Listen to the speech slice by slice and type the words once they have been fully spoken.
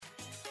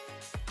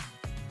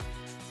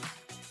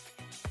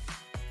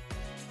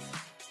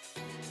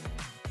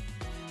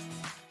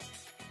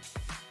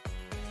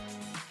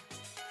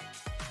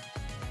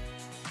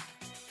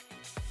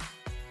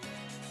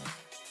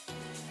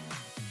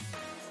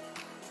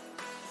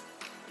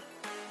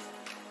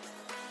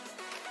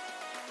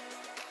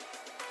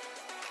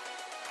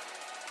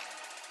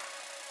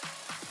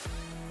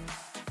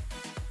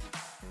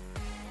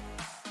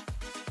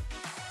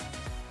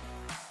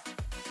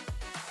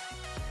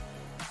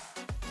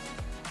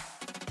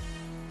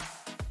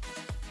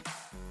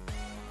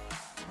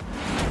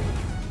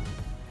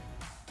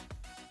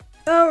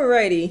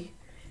Alrighty.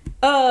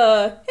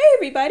 Hey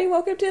everybody,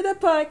 welcome to the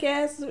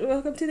podcast.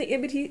 Welcome to the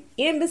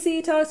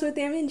Embassy Talks with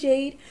Em and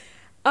Jade.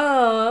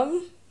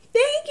 Thank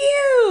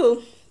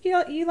you.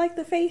 You like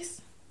the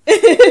face? I've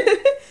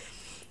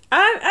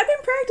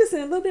been practicing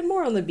a little bit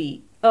more on the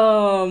beat.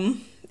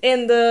 And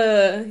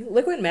the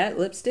liquid matte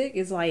lipstick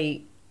is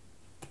like,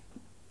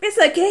 it's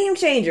a game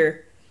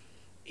changer.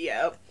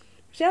 Yep.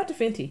 Shout out to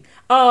Fenty.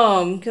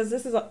 Because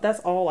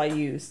that's all I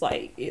use.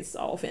 Like, it's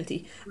all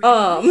Fenty.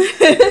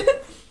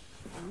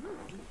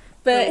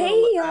 But So,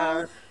 hey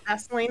y'all.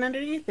 Vaseline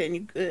underneath and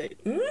you good.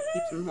 Keep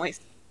them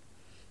moist.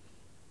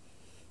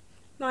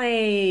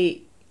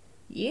 Like,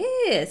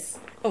 yes.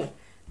 Oh,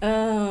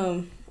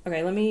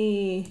 okay. Let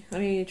me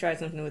try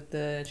something with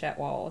the chat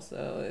wall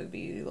so it'd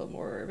be a little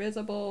more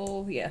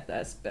visible. Yeah,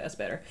 that's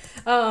better.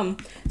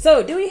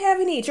 So do we have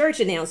any church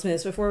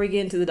announcements before we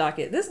get into the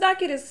docket? This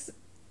docket is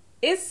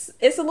it's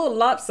a little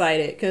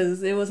lopsided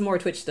because it was more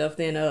Twitch stuff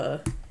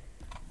than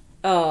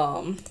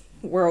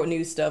world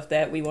news stuff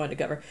that we wanted to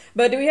cover.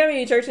 But do we have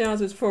any church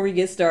announcements before we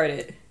get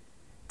started?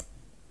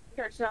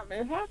 Church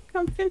man. How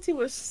come Fenty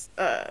was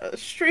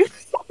streaming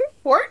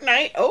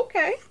Fortnite?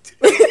 Okay.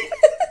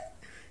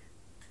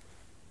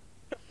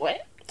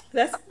 What?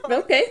 That's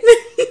okay.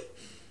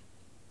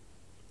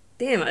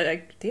 Damn,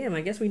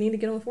 I guess we need to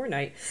get on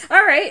Fortnite.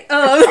 All right.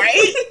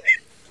 Right?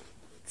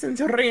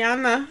 Since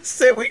Rihanna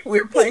said we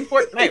were playing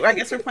Fortnite, I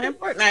guess we're playing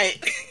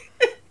Fortnite.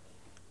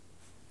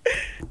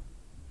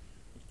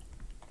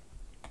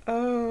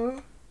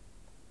 Oh.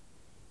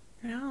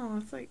 No,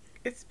 it's like,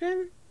 it's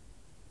been...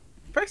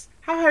 First,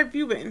 how have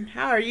you been?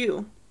 How are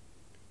you?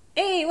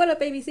 Hey, what up,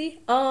 ABC?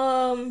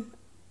 How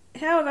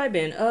have I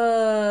been?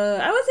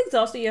 I was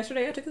exhausted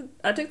yesterday.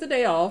 I took the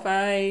day off.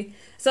 Y'all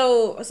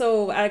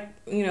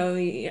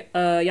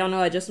know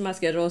I adjusted my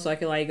schedule so I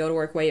could like go to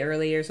work way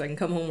earlier, so I can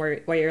come home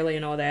way early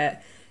and all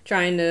that.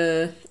 Trying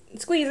to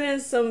squeeze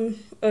in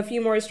a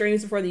few more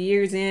streams before the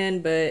year's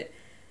end, but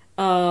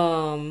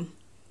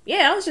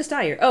yeah, I was just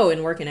tired. Oh,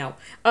 and working out.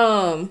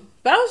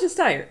 But I was just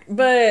tired.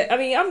 But I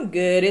mean, I'm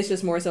good. It's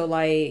just more so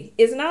like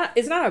it's not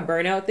a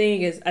burnout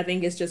thing. I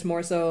think it's just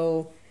more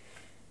so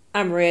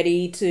I'm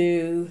ready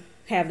to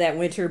have that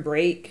winter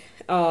break.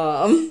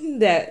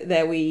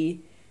 That we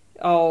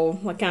all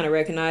like kind of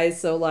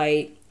recognize. So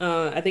like,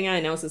 I think I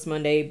announced this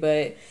Monday,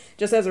 but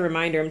just as a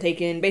reminder, I'm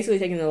basically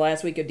taking the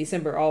last week of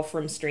December off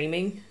from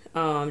streaming.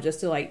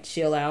 Just to like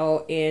chill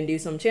out and do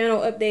some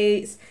channel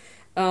updates.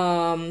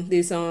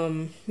 Do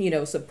some,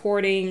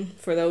 supporting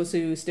for those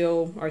who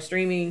still are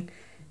streaming,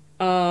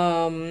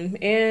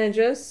 and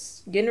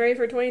just getting ready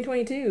for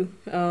 2022,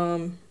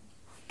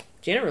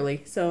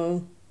 generally.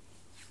 So,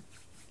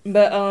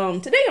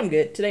 but, today I'm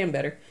good. Today I'm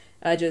better.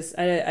 I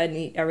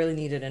really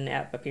needed a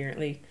nap,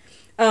 apparently.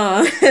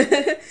 But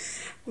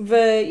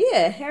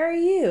yeah, how are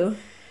you?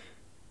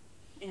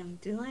 I'm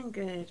doing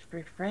good.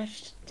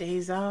 Refreshed,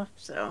 days off,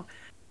 so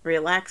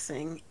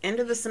relaxing. End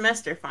of the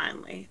semester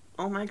finally.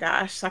 Oh my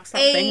gosh, I stopped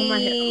banging my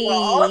head on the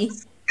wall.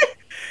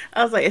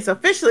 I was like, it's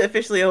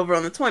officially over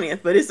on the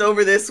 20th, but it's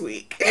over this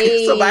week.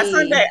 Hey. So by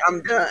Sunday,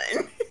 I'm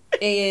done.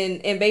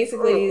 And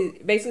basically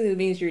it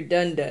means you're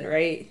done,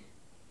 right?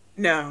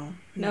 No.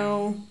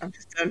 I'm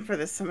just done for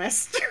the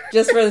semester.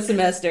 Just for the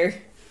semester.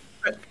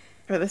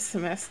 For the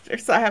semester.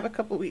 So I have a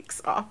couple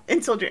weeks off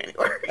until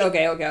January.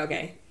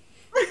 Okay.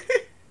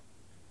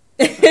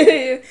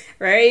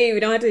 Right? We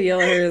don't have to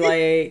yell at her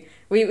like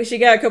she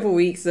got a couple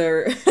weeks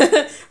right.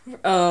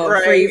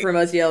 Free from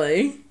us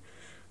yelling.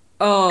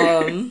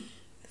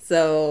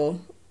 So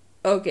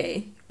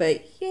okay,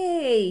 but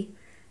yay.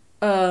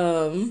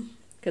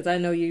 Because I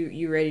know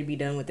you ready to be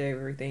done with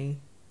everything.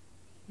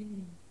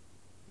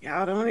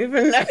 Y'all don't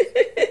even know.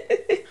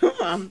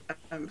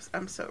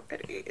 I'm so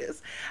ready.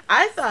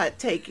 I thought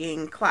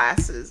taking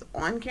classes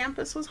on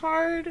campus was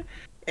hard.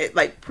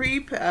 Like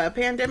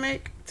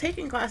pre-pandemic,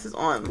 taking classes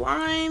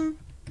online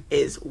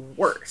is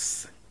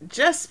worse.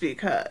 Just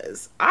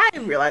because I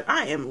realize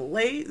I am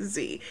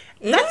lazy.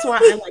 That's why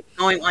I like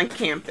going on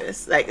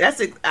campus. Like I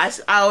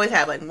always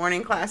have like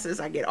morning classes.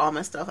 I get all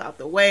my stuff out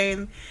the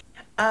way.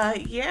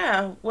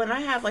 Yeah, when I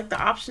have like the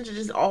option to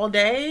just all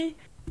day,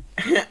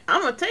 I'm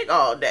gonna take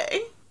all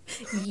day.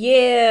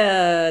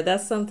 Yeah,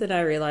 that's something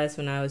I realized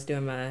when I was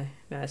doing my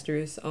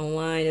master's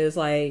online. It was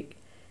like,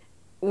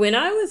 when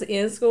I was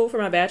in school for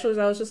my bachelor's,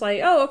 I was just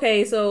like, oh,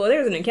 okay, so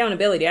there's an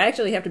accountability. I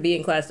actually have to be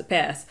in class to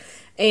pass.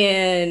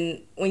 And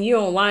when you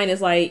online,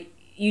 it's like,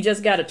 you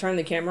just got to turn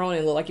the camera on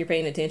and look like you're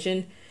paying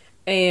attention.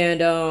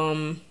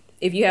 And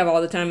if you have all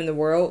the time in the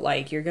world,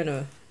 like, you're going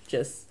to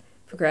just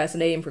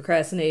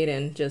procrastinate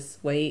and just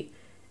wait.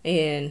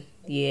 And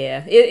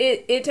yeah,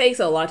 it takes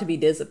a lot to be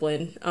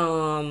disciplined.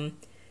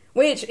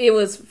 Which it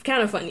was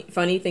kind of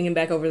funny thinking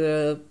back over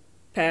the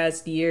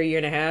past year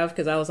and a half,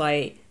 because I was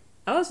like,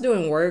 I was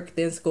doing work,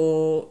 then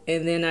school,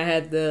 and then I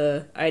had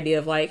the idea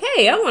of like,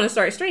 hey, I want to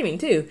start streaming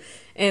too.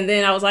 And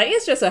then I was like,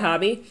 it's just a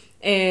hobby.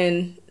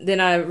 And then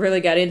I really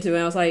got into it.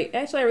 And I was like,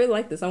 actually, I really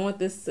like this. I want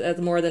this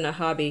as more than a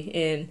hobby.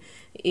 And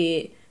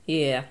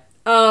yeah.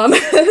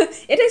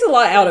 It takes a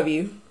lot out of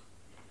you.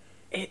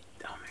 Oh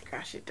my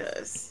gosh, it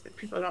does.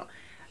 People don't.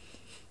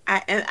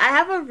 I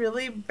have a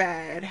really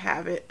bad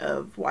habit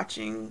of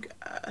watching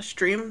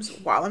streams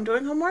while I'm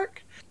doing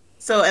homework.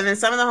 So, and then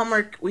some of the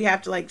homework we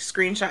have to like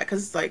screenshot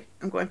because like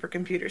I'm going for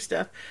computer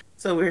stuff.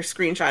 So we're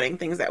screenshotting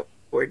things that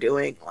we're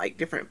doing, like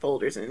different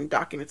folders and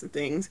documents and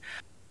things,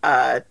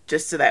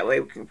 just so that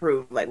way we can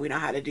prove like we know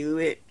how to do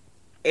it.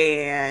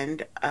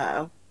 And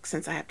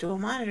since I have dual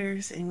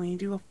monitors, and when you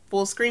do a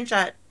full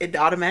screenshot, it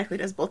automatically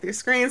does both your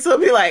screens. So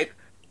it'll be like,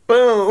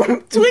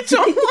 boom, Twitch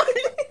on one,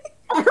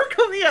 homework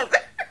on the other.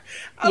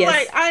 I'm Yes.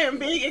 like, I am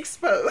being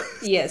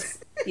exposed. Yes.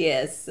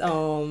 Yes.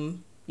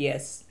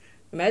 Yes.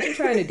 Imagine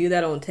trying to do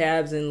that on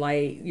tabs and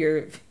like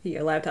your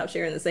laptop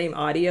sharing the same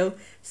audio.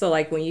 So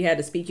like when you had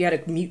to speak, you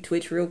had to mute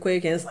Twitch real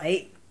quick, and it's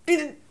like,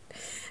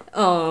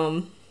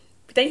 um,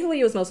 thankfully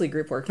it was mostly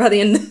group work by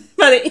the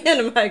end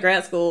of my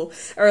grad school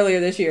earlier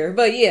this year.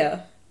 But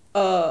yeah,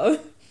 uh,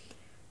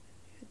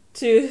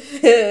 too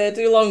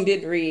too long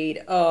didn't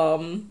read.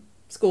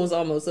 School's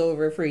almost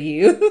over for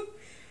you.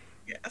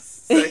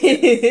 Yes. So,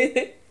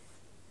 yeah.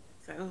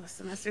 So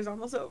semester's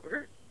almost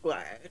over.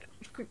 Glad.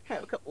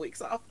 Have a couple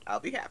weeks off. I'll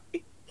be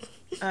happy.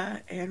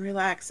 And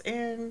relax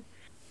and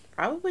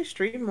probably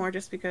stream more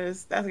just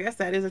because I guess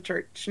that is a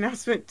church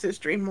announcement to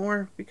stream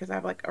more because I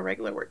have like a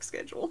regular work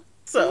schedule.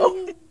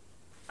 So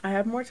I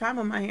have more time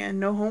on my hand,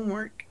 no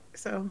homework.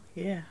 So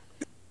yeah.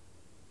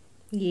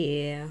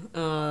 Yeah.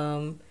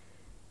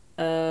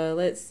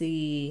 Let's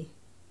see.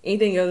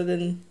 Anything other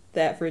than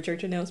that for a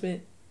church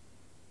announcement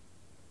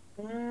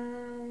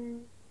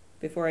Um,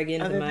 before I get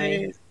into other mine?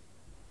 days.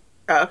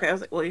 Oh, okay, I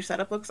was like, well, your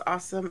setup looks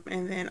awesome.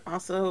 And then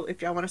also,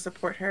 if y'all want to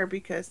support her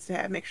because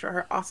to make sure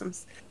her awesome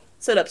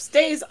setup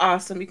stays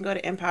awesome, you can go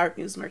to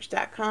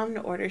empowerednewsmerch.com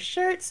to order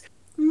shirts,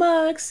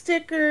 mugs,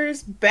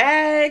 stickers,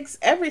 bags,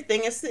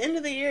 everything. It's the end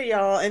of the year,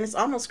 y'all, and it's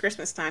almost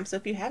Christmas time. So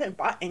if you haven't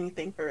bought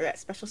anything for that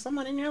special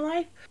someone in your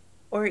life,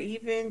 or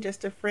even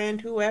just a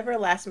friend, whoever,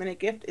 last minute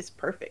gift is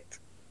perfect.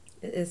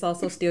 It's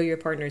also steal your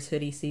partner's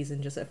hoodie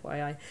season, just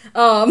FYI.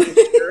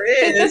 It sure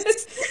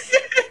is.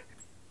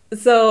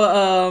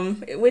 So,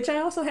 which I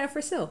also have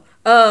for sale.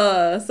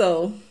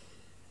 So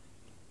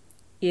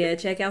yeah,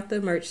 check out the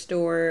merch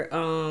store.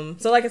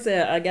 So like I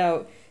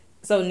said,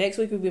 so next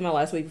week will be my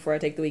last week before I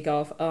take the week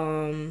off.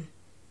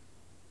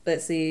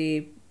 Let's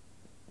see.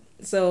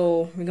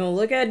 So we're gonna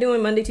look at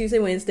doing Monday, Tuesday,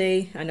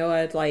 Wednesday. I know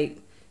I'd like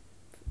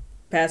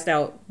passed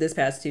out this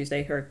past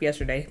Tuesday or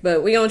yesterday,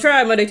 but we're gonna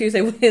try Monday,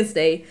 Tuesday,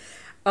 Wednesday.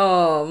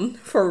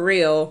 For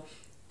real.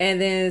 And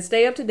then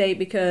stay up to date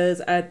because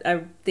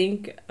I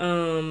think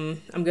I'm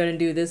gonna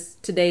do this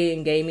today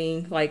in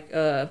gaming, like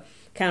kind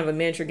of a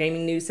miniature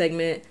gaming news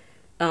segment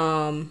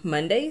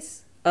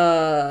Mondays.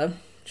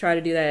 Try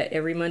to do that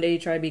every Monday,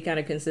 try to be kind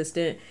of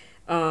consistent.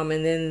 And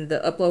then the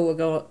upload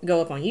will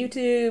go up on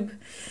YouTube.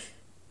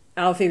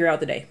 I'll figure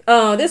out the day.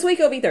 This week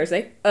it'll be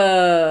Thursday.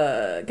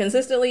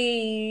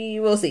 Consistently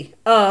we'll see.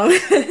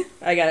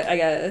 I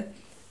gotta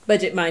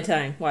budget my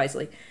time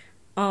wisely.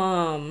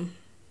 I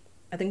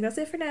think that's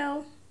it for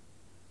now.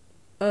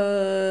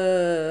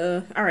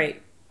 All right.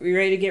 We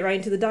ready to get right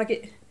into the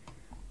docket?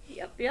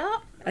 Yep, yep.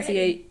 I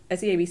see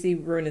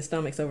ABC ruining his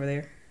stomachs over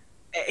there.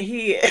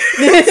 He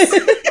is.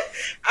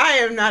 I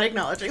am not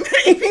acknowledging the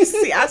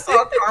ABC. I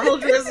saw caramel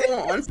drizzle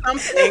on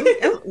something.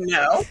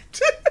 No.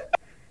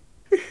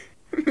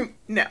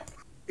 No.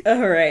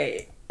 All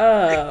right.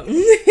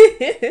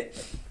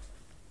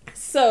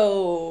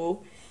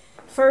 So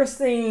first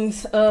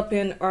things up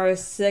in our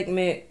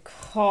segment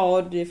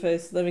called,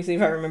 let me see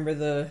if I remember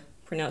the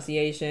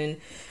pronunciation.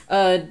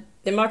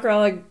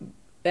 Democratic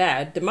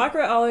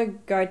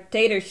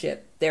oligarchatorship.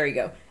 There you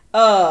go.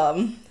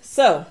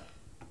 So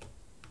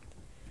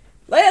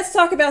let's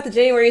talk about the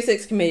January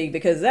 6th committee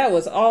because that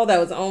was all that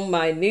was on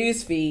my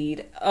news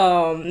feed.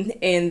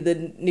 And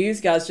the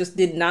news guys just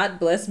did not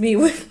bless me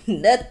with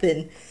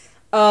nothing.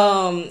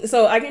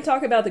 So I can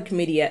talk about the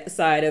committee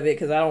side of it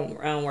because I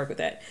don't work with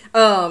that.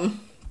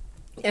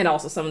 And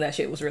also some of that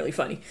shit was really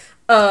funny.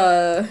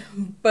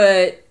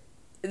 But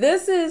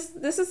this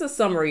is a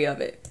summary of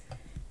it.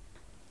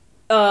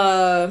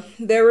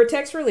 There were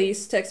text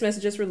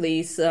messages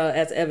released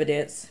as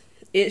evidence.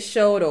 It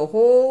showed a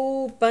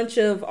whole bunch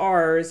of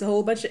R's, a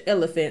whole bunch of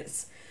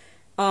elephants,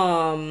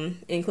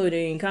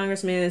 including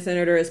congressmen and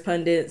senators,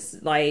 pundits,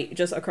 like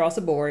just across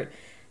the board,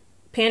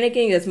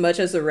 panicking as much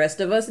as the rest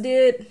of us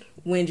did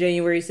when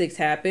January 6th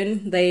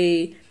happened.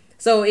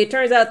 So it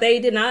turns out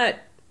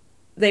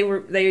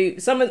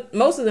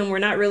most of them were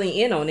not really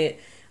in on it.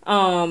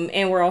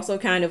 And were also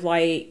kind of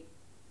like,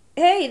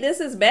 hey, this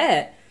is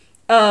bad.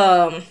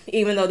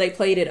 Even though they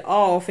played it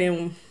off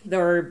and they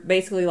were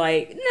basically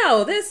like,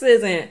 no, this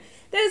is a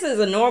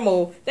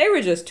normal, they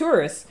were just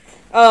tourists.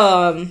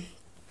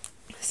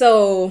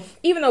 So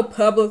even though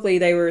publicly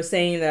they were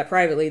saying that,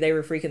 privately they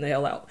were freaking the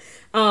hell out.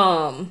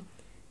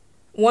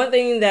 One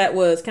thing that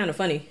was kind of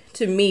funny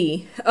to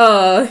me,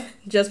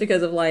 just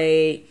because of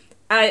like,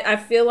 I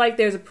feel like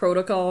there's a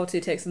protocol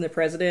to texting the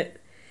president,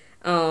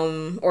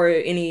 or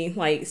any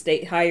like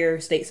higher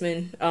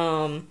statesman.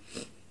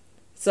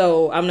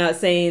 So I'm not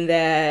saying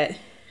that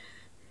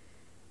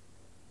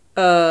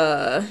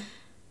Uh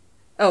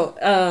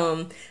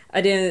oh,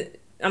 I didn't.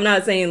 I'm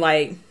not saying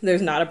like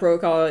there's not a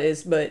protocol,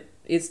 is but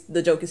it's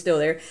the joke is still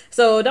there.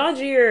 So Don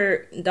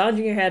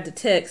Jr. had to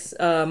text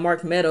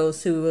Mark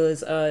Meadows, who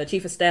was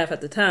chief of staff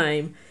at the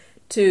time,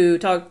 to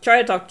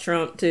try to talk to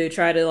Trump to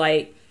try to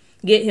like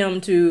get him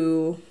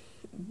to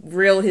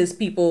reel his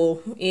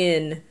people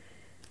in,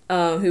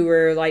 who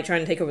were like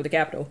trying to take over the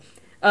Capitol.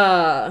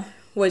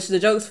 Which the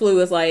jokes flew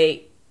was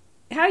like,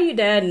 how you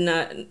dad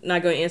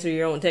not going to answer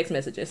your own text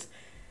messages?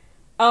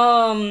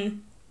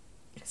 Um,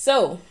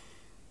 so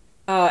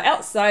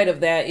outside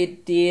of that,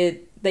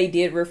 they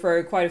did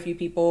refer quite a few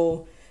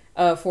people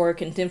for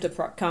contempt of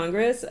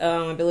Congress.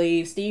 I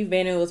believe Steve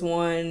Bannon was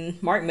one.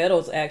 Mark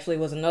Meadows actually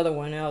was another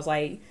one. And I was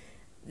like,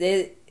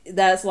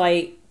 that's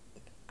like,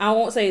 I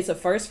won't say it's a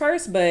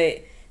first,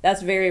 but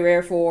that's very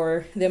rare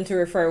for them to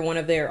refer one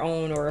of their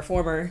own or a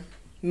former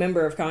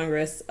member of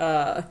Congress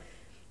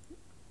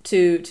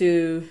to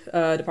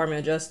Department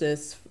of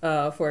Justice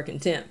for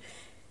contempt.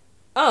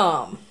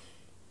 Um,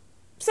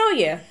 so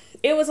yeah,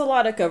 it was a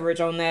lot of coverage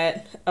on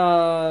that.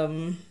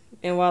 And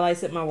while I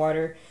sip my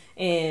water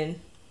and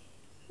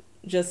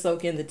just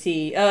soak in the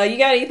tea, you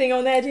got anything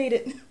on that,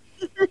 Jaded?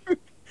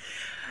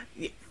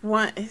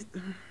 One,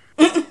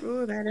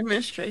 ooh, that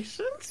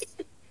administration.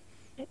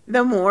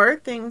 The more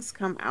things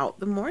come out,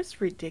 the more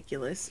it's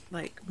ridiculous.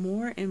 Like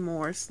more and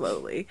more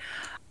slowly.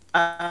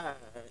 Uh,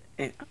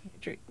 and I'm gonna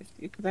drink with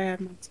you because I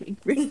have my tea.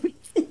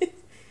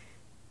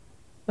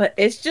 But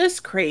it's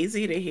just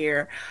crazy to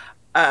hear.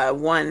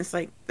 One, it's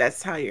like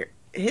that's how your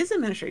his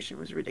administration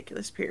was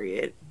ridiculous.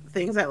 Period.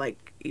 Things that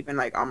like even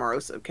like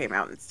Omarosa came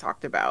out and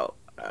talked about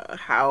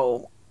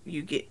how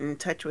you get in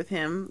touch with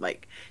him.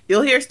 Like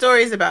you'll hear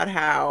stories about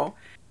how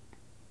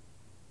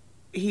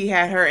he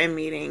had her in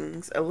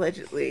meetings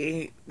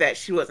allegedly that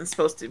she wasn't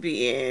supposed to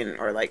be in,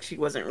 or like she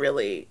wasn't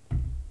really,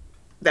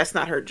 that's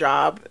not her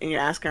job, and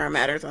you're asking her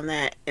matters on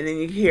that, and then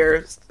you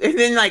hear, and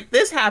then like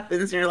this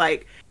happens and you're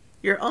like,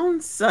 your own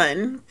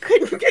son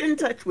couldn't get in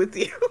touch with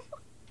you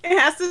and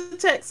has to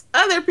text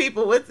other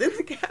people within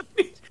the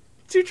cabinet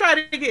to try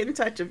to get in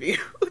touch with you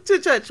to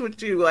touch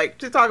with you, like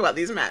to talk about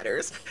these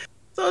matters.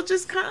 So it's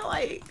just kind of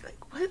like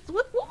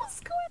what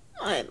was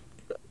going on?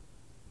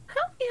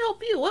 Help me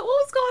help you. What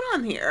was going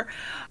on here?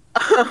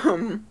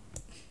 Um,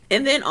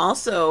 and then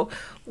also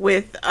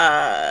with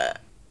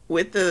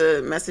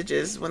the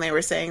messages when they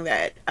were saying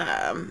that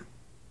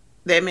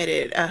they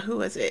admitted who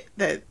was it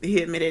that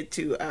he admitted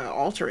to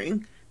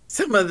altering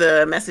some of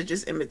the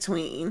messages in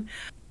between,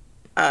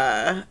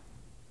 uh,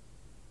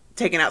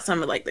 taking out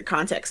some of like the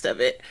context of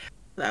it.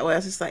 That way I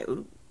was just like,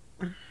 ooh,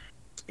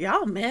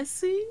 y'all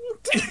messy.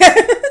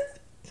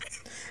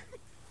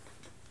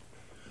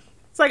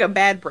 It's like a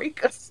bad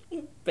breakup.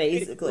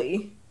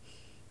 Basically,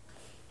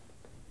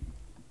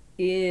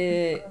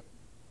 it.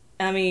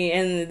 I mean,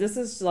 and this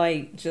is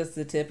like just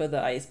the tip of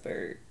the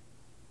iceberg.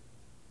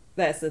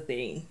 That's the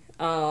thing.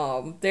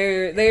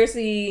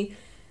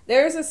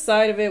 There's a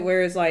side of it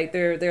where it's like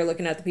they're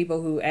looking at the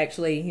people who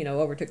actually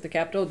overtook the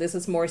Capitol. This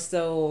is more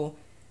so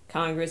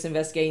Congress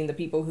investigating the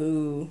people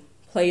who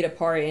played a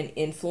part in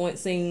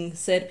influencing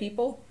said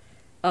people.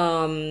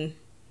 Um,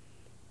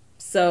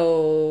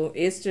 so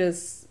it's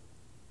just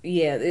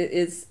yeah,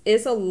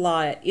 it's a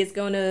lot. It's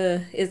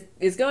gonna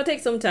take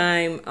some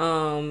time.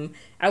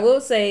 I will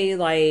say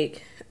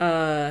like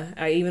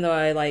even though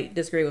I like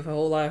disagree with a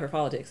whole lot of her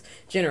politics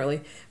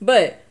generally,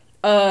 but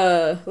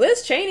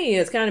Liz Cheney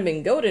has kind of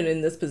been goaded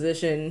in this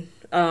position,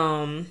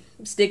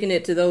 sticking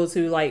it to those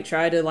who like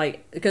try to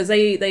like because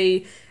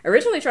they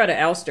originally tried to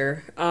oust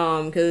her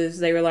because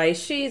they were like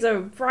she's a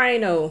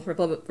rhino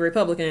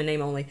Republican in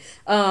name only.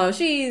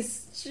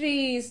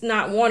 She's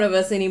not one of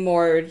us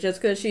anymore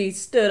just because she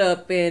stood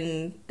up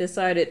and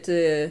decided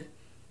to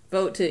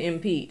vote to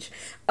impeach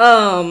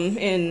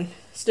and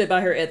stood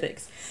by her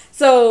ethics.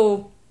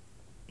 So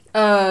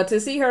to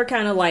see her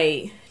kind of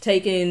like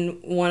taking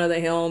one of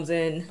the helms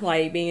and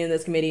like being in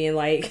this committee and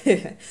like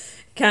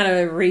kind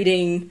of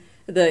reading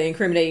the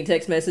incriminating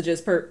text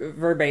messages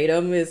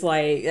verbatim is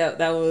like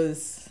that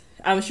was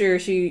I'm sure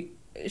she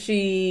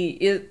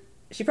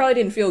probably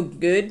didn't feel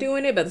good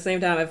doing it, but at the same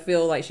time I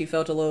feel like she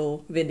felt a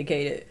little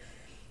vindicated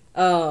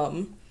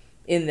in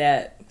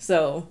that.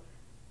 So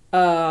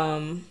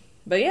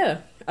but yeah,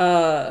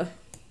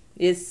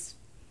 it's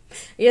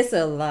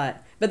a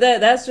lot. But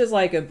that's just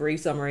like a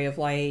brief summary of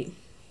like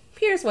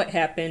here's what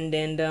happened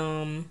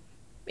and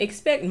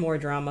expect more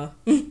drama.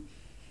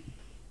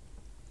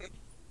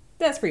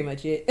 That's pretty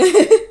much it.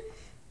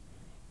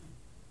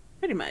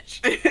 Pretty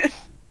much.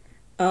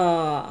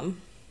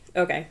 um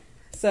okay.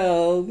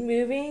 So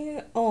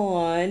moving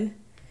on.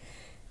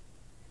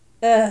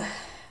 Uh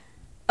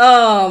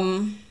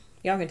y'all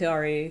can tell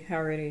already how I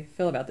already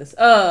feel about this.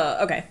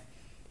 Okay.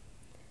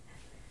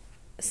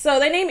 So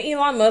they named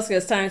Elon Musk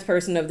as Times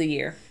Person of the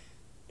Year.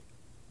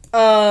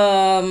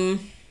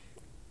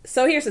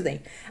 So here's the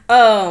thing.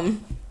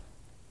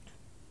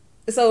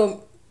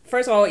 So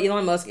first of all,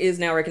 Elon Musk is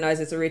now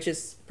recognized as the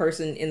richest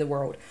person in the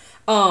world.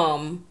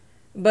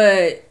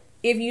 But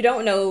if you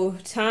don't know,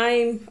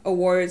 Time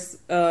awards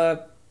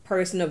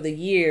person of the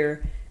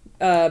year,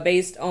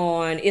 based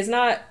on, it's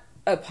not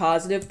a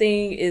positive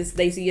thing, is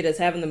they see it as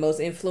having the most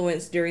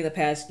influence during the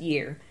past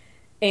year.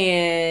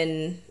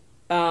 And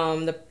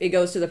it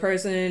goes to the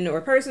person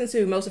or persons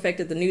who most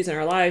affected the news in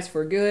our lives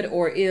for good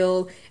or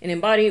ill and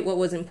embodied what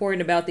was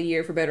important about the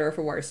year for better or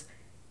for worse.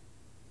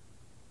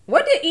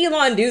 What did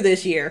Elon do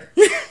this year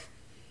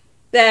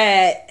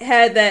that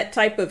had that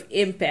type of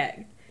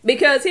impact?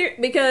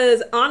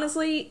 Because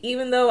honestly,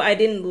 even though I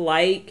didn't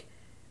like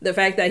the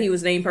fact that he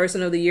was named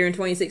Person of the Year in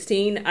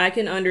 2016, I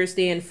can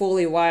understand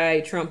fully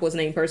why Trump was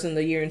named Person of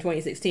the Year in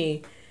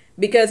 2016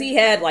 because he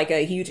had like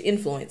a huge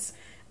influence.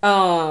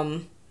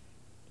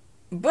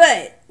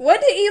 But what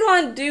did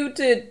Elon do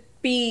to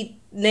be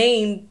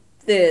named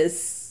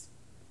this?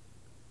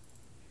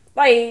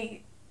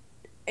 Like,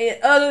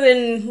 other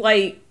than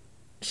like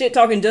shit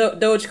talking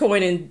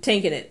Dogecoin and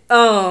tanking it.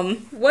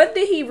 What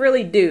did he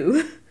really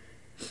do?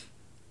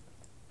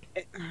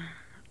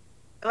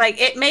 Like,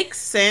 it makes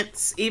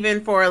sense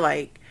even for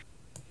like,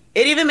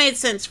 it even made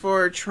sense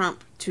for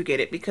Trump to get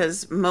it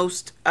because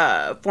most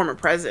former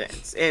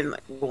presidents, and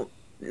like, well,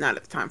 not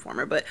at the time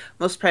former, but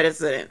most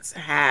presidents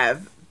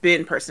have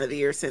been Person of the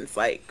Year since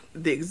like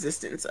the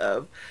existence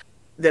of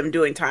them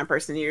doing Time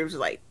Person of the Year. Was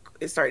like,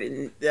 it started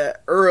in the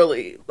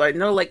early, like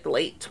no, like the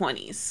late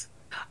 20s.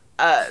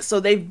 So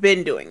they've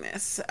been doing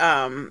this.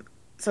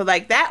 So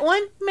like that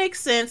one makes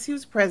sense. He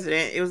was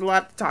president. It was a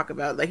lot to talk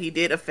about. Like, he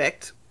did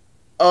affect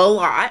a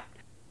lot.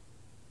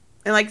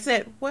 And like I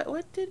said,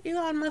 what did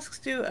Elon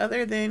Musk do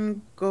other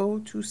than go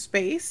to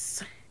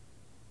space?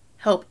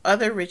 Help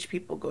other rich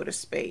people go to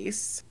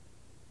space.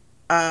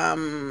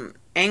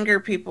 Anger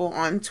people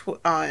on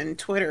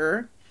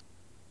Twitter.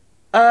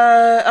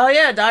 Oh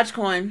yeah,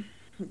 Dogecoin.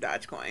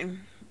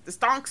 The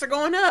stonks are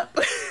going up.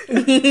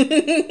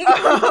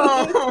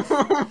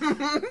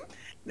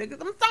 Nigga,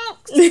 them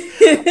stonks.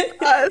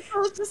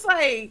 So it's just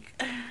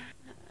like,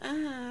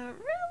 really?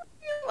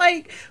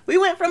 Like, we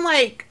went from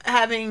like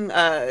having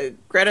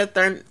Greta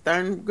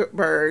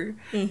Thunberg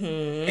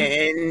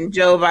and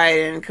Joe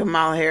Biden,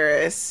 Kamala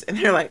Harris, and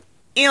they're like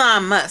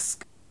Elon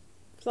Musk.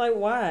 It's like,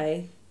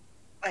 why?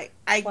 Like,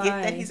 I get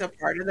that he's a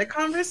part of the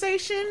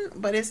conversation,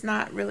 but it's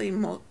not really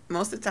most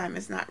of the time.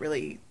 It's not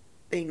really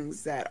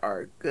things that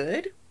are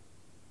good,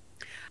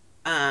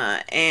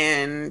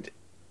 and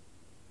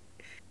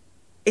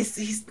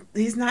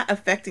he's not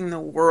affecting the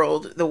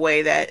world the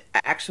way that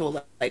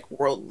actual like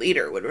world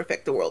leader would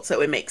affect the world. So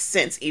it makes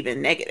sense,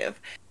 even negative,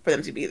 for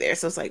them to be there.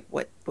 So it's like,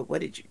 what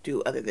did you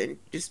do other than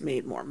just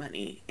made more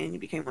money and you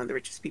became one of the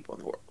richest people in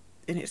the world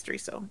in history?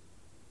 So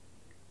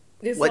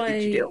it's what like,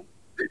 did you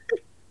do?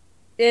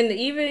 And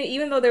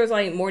even though there was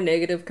like more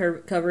negative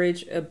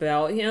coverage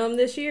about him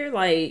this year,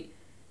 like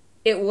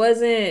it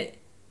wasn't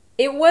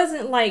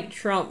like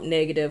Trump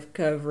negative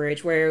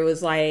coverage where it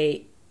was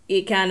like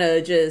it kind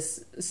of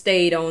just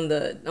stayed on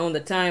the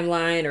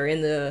timeline or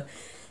in the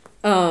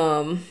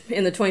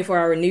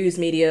 24-hour news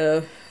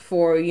media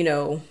for,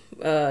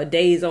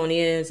 days on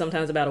end,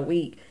 sometimes about a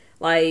week.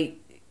 Like,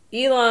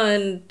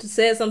 Elon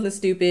said something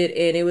stupid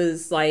and it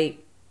was like,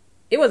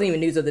 it wasn't even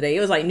news of the day. It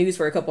was like news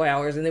for a couple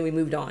hours and then we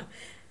moved on.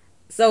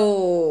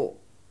 So,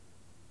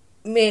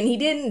 man, he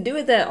didn't do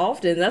it that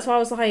often. That's why I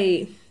was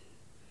like,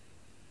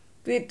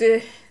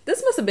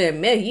 this must have been a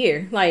meh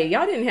year. Like,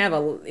 y'all didn't have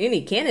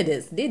any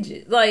candidates, did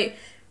you? Like,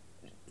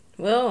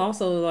 well,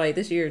 also, like,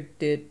 this year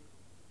did,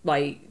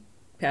 like,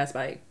 pass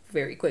by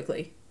very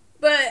quickly.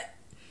 But,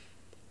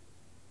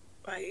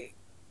 like,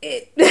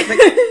 it...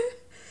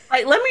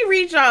 like, let me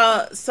read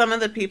y'all some of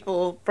the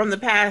people from the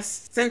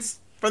past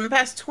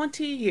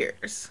 20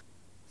 years.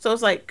 So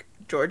it's like,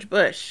 George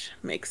Bush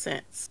makes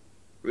sense.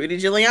 Rudy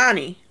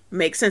Giuliani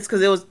makes sense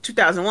because it was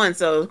 2001,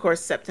 so of course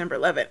September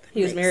 11th.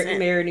 He was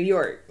mayor of New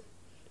York.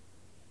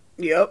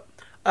 Yep.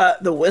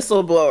 The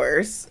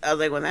whistleblowers. I was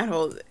like, when that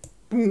whole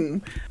boom,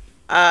 for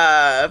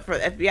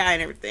the FBI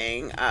and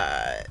everything,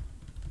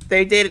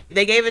 they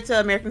gave it to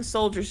American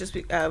soldiers just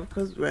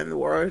because we're in the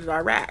war with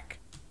Iraq.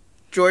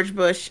 George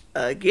Bush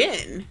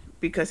again,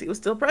 because he was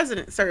still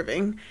president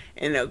serving,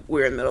 and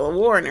we're in the middle of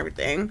war and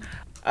everything.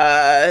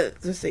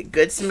 Let's say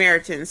Good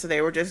Samaritans. So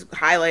they were just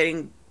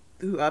highlighting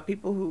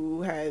people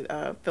who had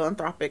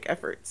philanthropic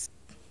efforts.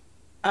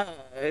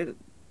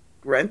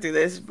 Run through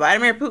this.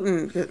 Vladimir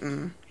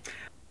Putin,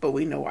 but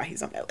we know why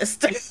he's on that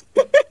list.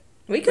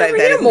 We could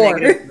hear more.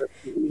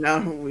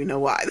 We know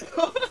why.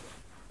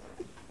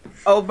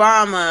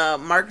 Obama,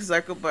 Mark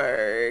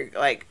Zuckerberg,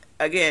 like,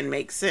 again,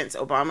 makes sense.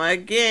 Obama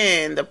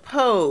again, the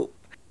Pope,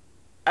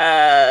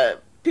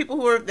 people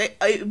who were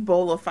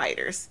Ebola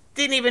fighters.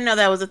 Didn't even know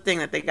that was a thing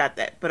that they got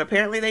that, but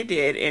apparently they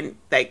did, and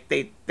like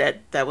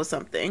that was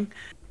something.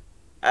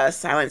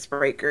 Silence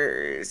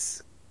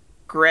Breakers,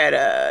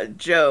 Greta,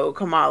 Joe,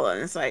 Kamala,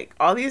 and it's like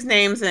all these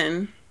names,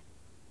 and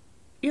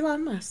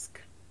Elon Musk.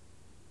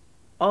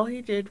 All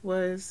he did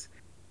was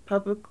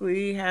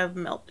publicly have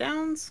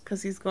meltdowns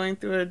because he's going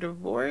through a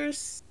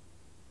divorce.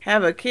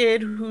 Have a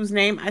kid whose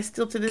name I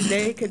still to this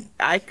day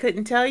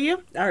couldn't tell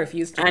you. I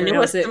refuse to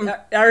pronounce it.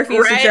 I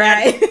refuse to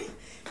try.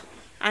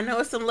 I know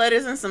it's some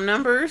letters and some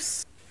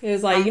numbers. It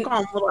was like I'm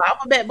calling him little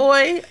alphabet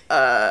boy.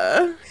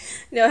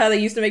 you know how they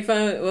used to make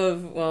fun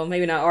of, well,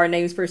 maybe not our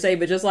names per se,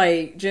 but just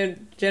like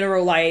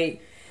general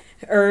like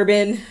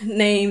urban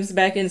names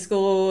back in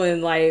school,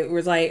 and like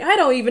was like, I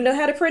don't even know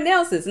how to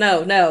pronounce this.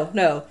 No, no,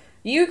 no.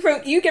 You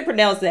can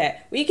pronounce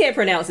that. We can't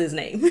pronounce his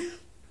name.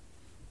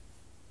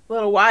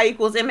 Little y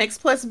equals mx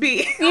plus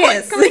b.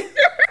 Yes.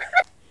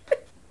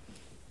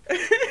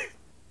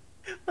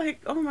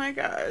 Like, oh my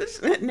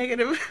gosh,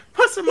 negative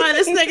plus or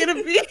minus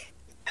negative b,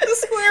 the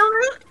square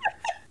root.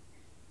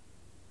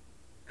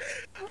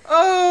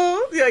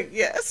 Oh, like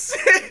yes.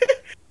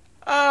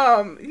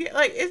 Yeah,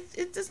 like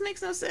it just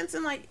makes no sense.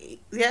 And like,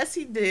 yes,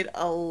 he did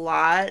a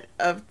lot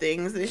of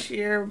things this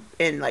year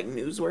and like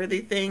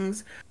newsworthy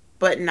things,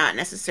 but not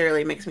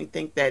necessarily makes me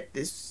think that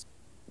this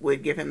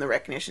would give him the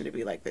recognition to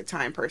be like the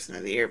Time Person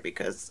of the Year,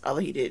 because all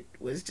he did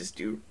was just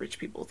do rich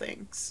people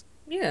things.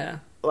 Yeah.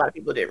 A lot of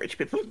people did rich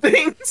people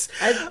things.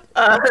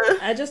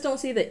 I just don't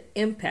see the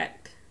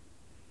impact.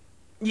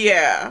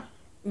 Yeah.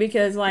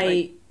 Because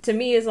like to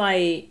me it's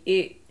like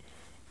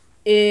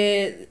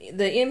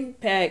the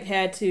impact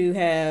had to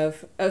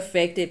have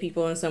affected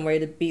people in some way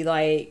to be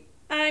like,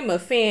 I'm a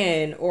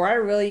fan, or I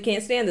really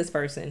can't stand this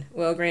person.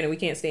 Well, granted, we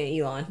can't stand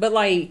Elon, but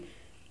like,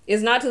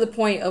 it's not to the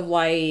point of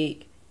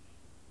like,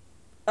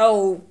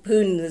 oh,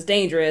 Putin is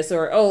dangerous,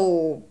 or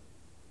oh,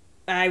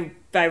 I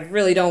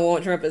really don't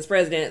want Trump as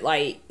president.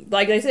 Like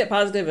they said,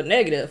 positive and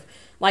negative.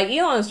 Like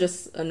Elon's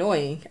just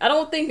annoying. I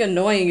don't think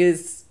annoying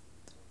is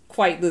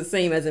quite the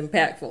same as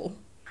impactful.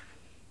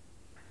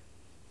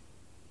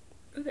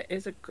 That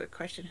is a good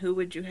question. Who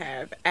would you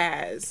have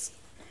as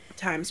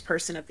Times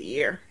Person of the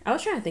Year? I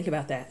was trying to think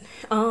about that.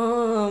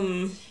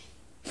 Trying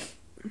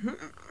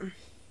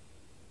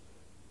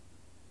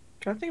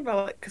to think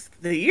about it, because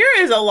the year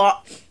is a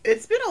lot.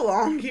 It's been a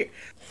long year.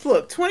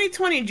 Look,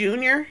 2020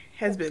 Junior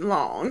has been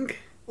long.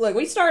 Look,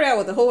 we started out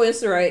with the whole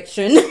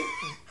insurrection,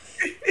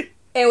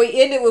 and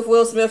we ended with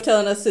Will Smith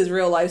telling us his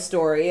real life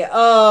story. It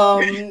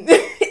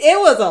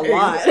was a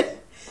lot.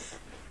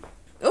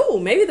 Oh,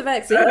 maybe the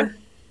vaccine.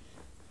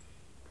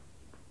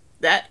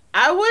 That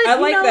I would. I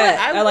like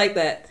that. I like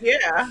that.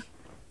 Yeah,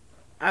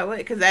 I would,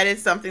 because that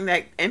is something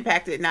that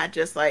impacted not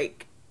just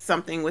like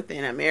something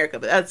within America,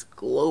 but that's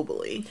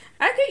globally.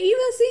 I could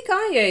even see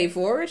Kanye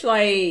for it.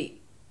 Like,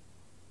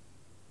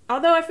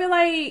 although I feel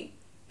like,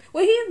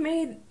 well, he had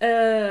made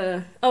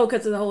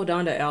because of the whole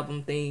Donda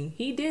album thing.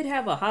 He did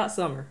have a hot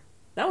summer.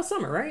 That was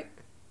summer, right?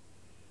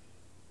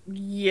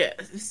 Yeah,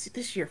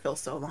 this year feels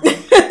so long.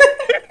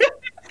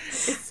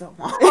 It's so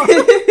long.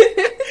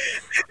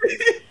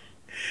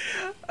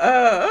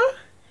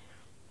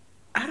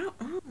 I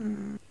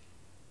don't.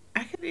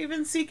 I could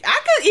even see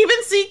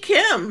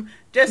Kim,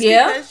 just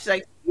because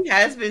like she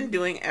has been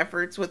doing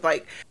efforts with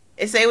like,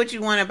 say what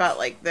you want about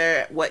like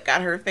what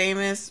got her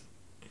famous.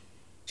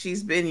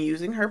 She's been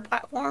using her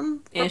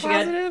platform for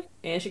positive.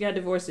 And she got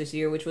divorced this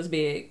year, which was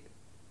big.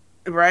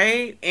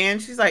 Right,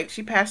 and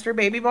she passed her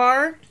baby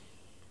bar.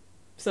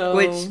 So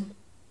which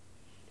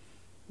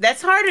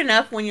that's hard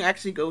enough when you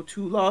actually go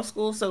to law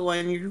school. So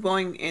when you're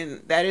going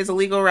in, that is a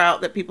legal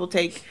route that people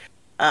take.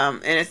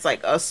 And it's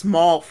like a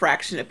small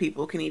fraction of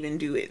people can even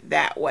do it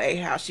that way,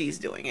 how she's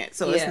doing it.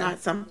 So it's not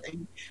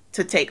something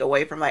to take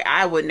away from. Like,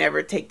 I would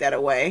never take that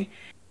away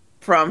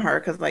from her,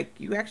 because like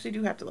you actually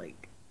do have to,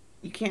 like,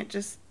 you can't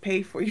just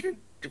pay for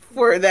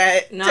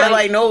that. No, to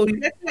like, no,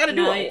 you gotta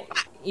do it.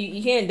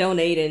 You can't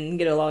donate and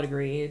get a law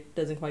degree. It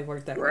doesn't quite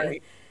work that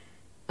way.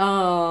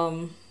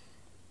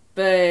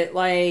 But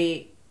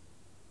like,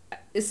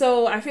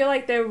 so I feel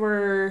like there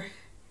were.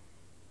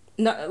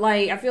 No,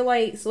 like I feel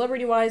like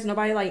celebrity wise,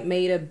 nobody like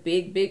made a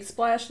big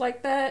splash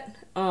like that.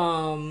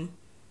 I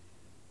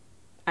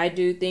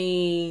do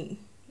think,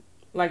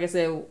 like I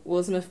said,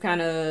 Will Smith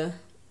kind of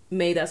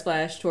made that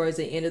splash towards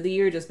the end of the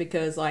year, just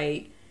because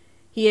like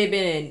he had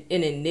been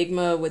an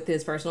enigma with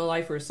his personal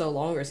life for so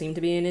long, or seemed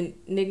to be an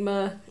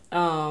enigma.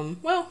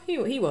 Well,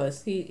 he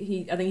was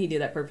he I think he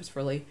did that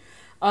purposefully.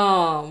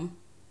 But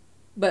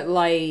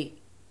like,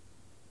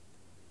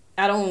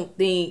 I don't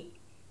think.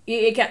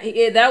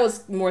 That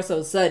was more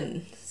so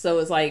sudden, so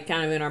it's like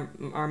kind of in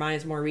our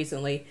minds more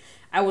recently.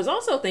 I was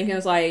also thinking,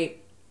 it's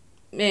like,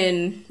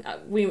 and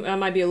I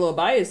might be a little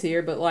biased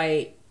here, but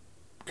like,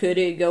 could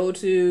it go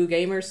to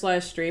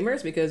gamers /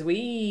 streamers, because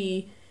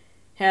we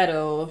had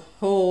a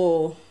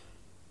whole,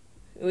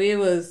 it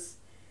was,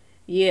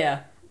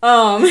 with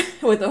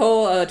the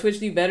whole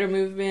Twitch Do Better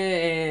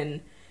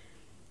movement,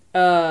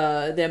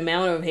 and the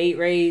amount of hate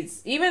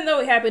raids, even though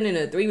it happened in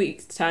a 3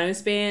 week time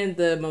span,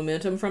 the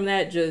momentum from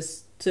that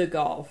just took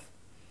off.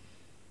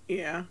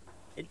 Yeah,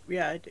 it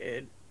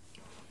did.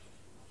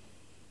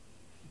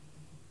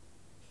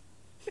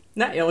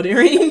 Not Elden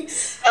Ring.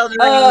 Elden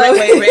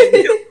Ring,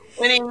 wait.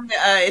 Winning,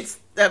 it's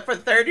for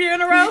the third year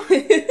in a row.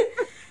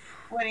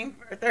 Winning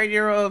for a third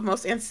year of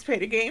most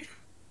anticipated game,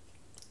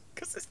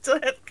 because it still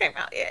hasn't came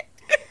out yet.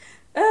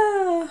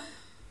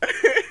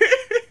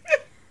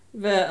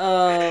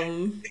 But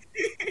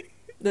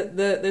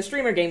the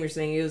streamer gamers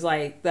thing, it was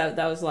like that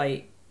was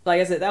like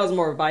I said, that was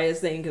more of a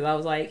biased thing, because I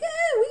was like, yeah,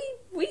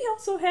 we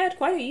also had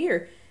quite a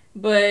year,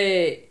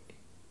 but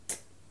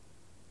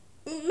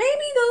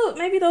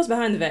maybe those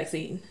behind the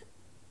vaccine.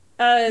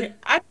 Uh,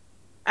 Yeah,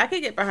 I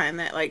could get behind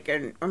that, like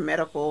a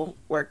medical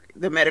work,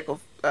 the medical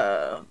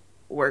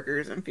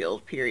workers and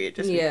field period,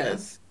 just yeah.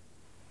 because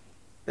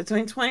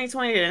between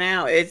 2020 to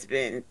now, it's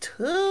been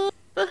tough.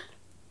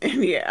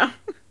 And yeah,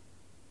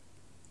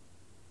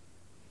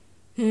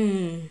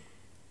 Hmm.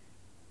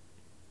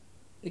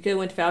 It could have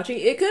went to Fauci.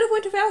 It could have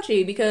went to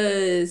Fauci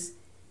because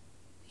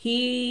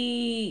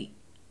he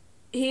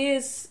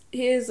his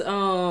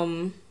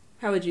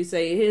how would you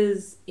say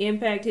his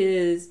impact,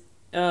 his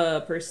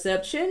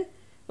perception,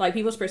 like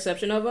people's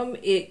perception of him,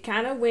 it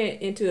kind of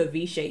went into a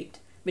V shaped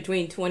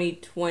between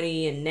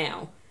 2020 and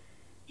now,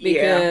 yeah,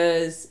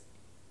 because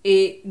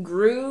it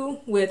grew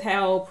with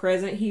how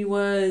present he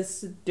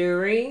was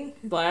during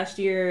last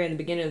year and the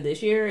beginning of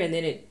this year, and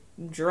then it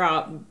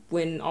dropped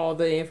when all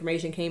the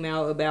information came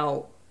out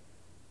about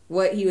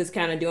what he was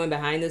kind of doing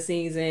behind the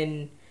scenes.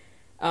 And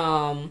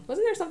wasn't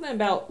there something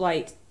about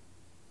like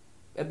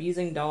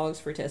abusing dogs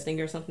for testing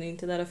or something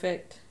to that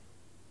effect?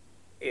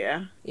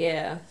 yeah.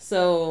 Yeah.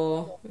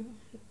 So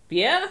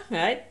yeah,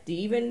 I'd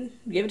even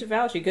give it to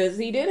Fauci because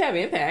he did have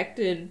impact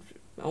and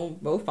on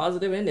both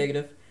positive and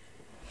negative.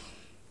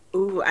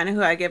 Ooh, I know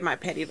who I give my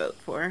petty vote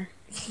for.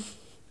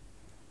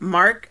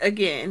 Mark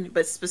again,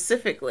 but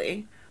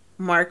specifically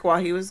Mark while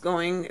he was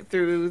going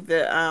through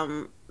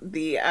the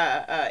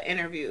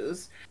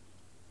interviews.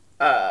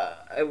 Uh,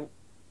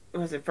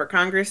 was it for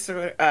Congress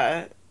or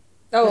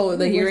Oh, the who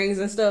was hearings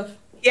and stuff.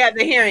 yeah,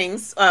 the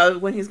hearings,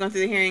 when he's going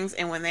through the hearings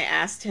and when they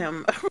asked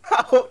him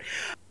about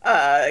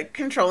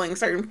controlling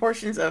certain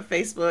portions of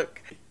Facebook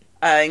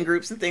and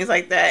groups and things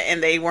like that,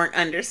 and they weren't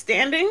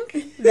understanding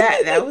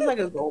that was like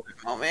a golden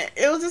moment.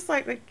 It was just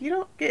like you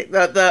don't get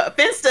the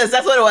finstas.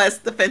 That's what it was.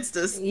 The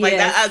finstas. Like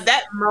that Yes.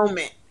 that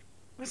moment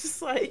was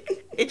just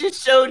like it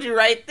just showed you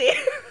right there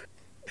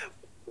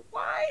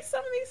why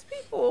some of these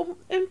people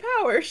in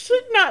power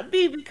should not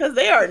be because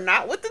they are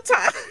not with the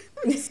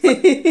times.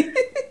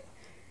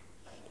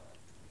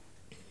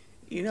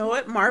 You know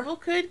what? Marvel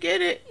could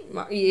get it.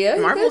 Yeah, he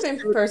could Marvel's have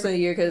been person of the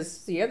year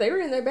because yeah, they were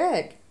in their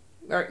bag,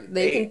 or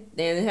they they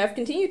can and have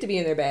continued to be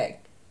in their bag.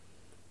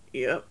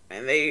 yep,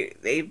 and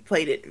they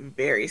played it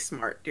very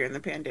smart during the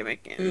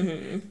pandemic, and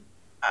Mm-hmm.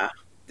 uh,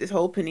 this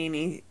whole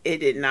Panini it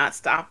did not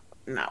stop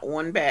not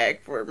one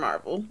bag for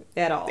Marvel.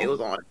 At They all. was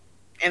on,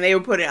 and they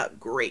were putting out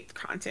great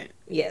content.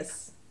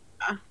 Yes.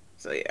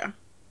 So yeah,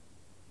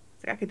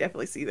 so I could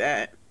definitely see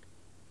that.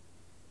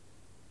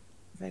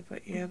 It's like,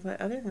 but yeah,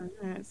 but other than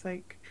that, it's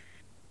like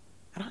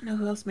I don't know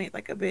who else made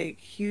like a big,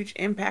 huge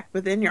impact.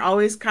 But then you're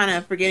always kind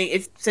of forgetting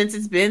it's since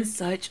it's been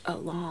such a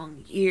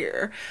long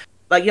year.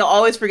 Like you'll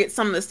always forget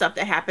some of the stuff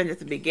that happened at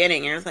the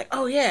beginning, and it's like,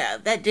 oh yeah,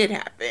 that did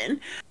happen.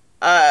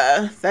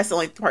 That's the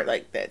only part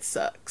like that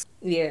sucks.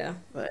 Yeah.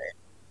 But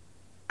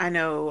I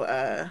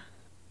know,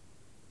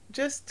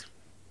 just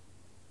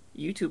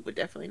YouTube would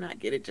definitely not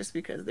get it just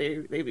because they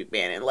be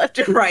banning left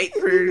and right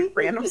for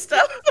random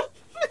stuff.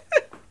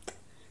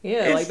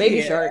 Yeah, like It's Baby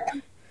yeah, Shark.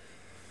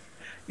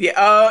 yeah,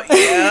 oh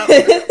yeah.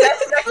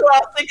 That's exactly what I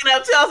was thinking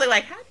of too. I was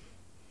like, how?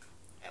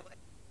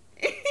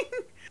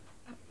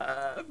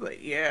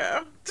 But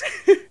yeah,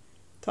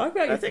 talk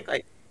about I your think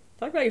like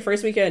talk about your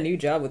first week at a new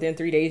job. Within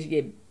 3 days, you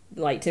get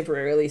like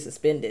temporarily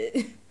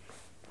suspended.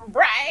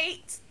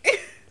 right,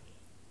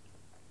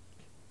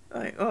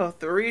 like oh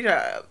 3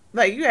 jobs.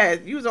 Like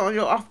you was on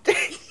your off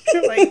day.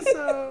 You're like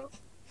so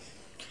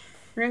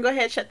we're gonna go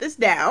ahead and shut this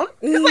down.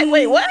 It's like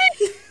wait what?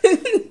 Shut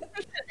it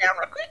down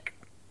real quick.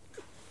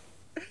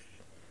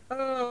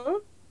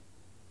 Oh,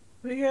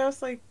 but yeah,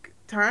 it's like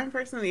time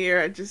person of the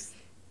year. I just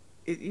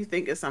you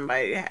think of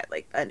somebody that had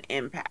like an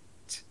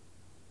impact,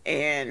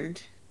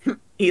 and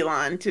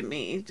Elon to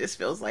me just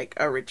feels like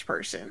a rich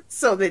person,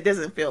 so that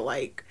doesn't feel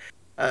like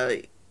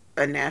a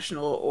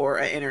national or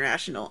an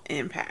international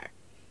impact.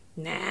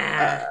 Nah.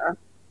 Uh,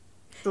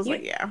 so it's You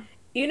like yeah,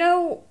 you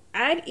know,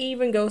 I'd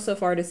even go so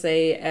far to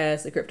say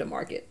as the crypto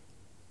market.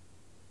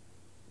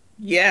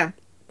 yeah,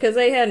 Because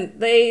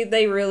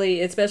they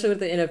really, especially with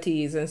the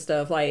NFTs and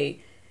stuff,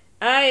 like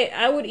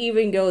I would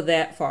even go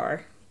that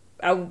far.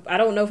 I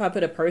don't know if I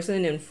put a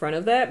person in front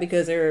of that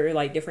because there are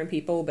like different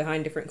people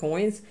behind different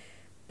coins,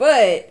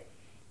 but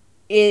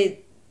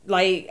it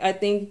like I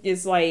think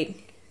it's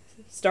like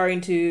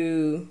starting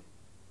to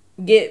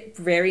get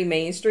very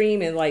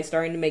mainstream and like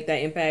starting to make that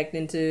impact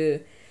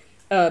into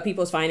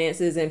people's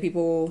finances and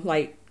people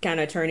like kind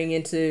of turning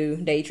into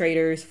day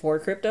traders for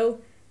crypto.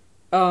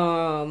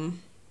 Um,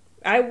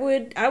 I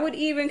would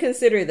even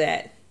consider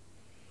that,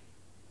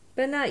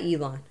 but not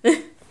Elon.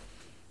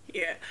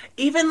 yeah.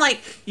 Even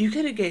like you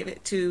could have gave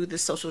it to the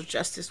social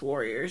justice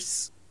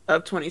warriors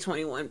of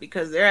 2021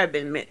 because there have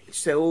been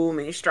so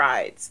many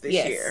strides this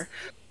Yes. year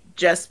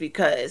just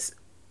because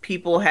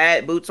people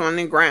had boots on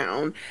the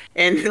ground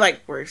and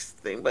like worst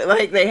thing but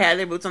like they had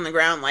their boots on the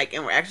ground like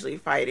and were actually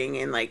fighting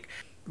and like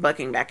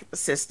bucking back at the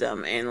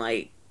system and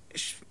like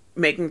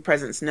making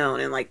presence known.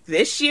 And like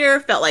this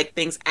year felt like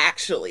things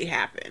actually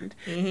happened.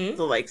 Mm-hmm.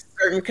 So like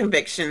certain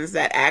convictions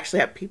that actually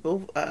have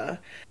people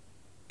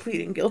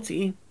pleading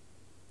guilty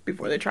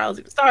before the trials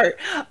even start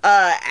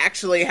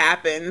actually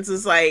happens.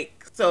 It's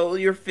like, so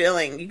you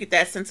get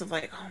that sense of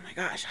like, oh my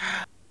gosh,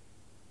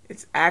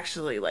 it's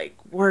actually like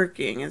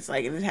working. It's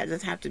like,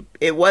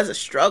 it was a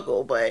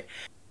struggle, but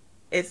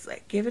it's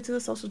like, give it to the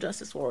social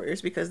justice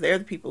warriors, because they're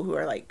the people who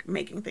are like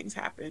making things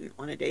happen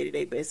on a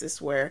day-to-day basis,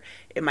 where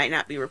it might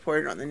not be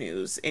reported on the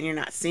news and you're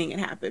not seeing it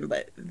happen,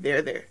 but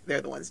they're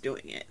the ones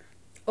doing it.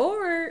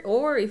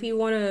 Or if you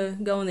want to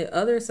go on the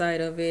other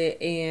side of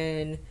it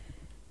and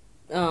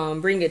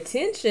bring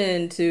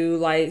attention to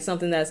like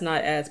something that's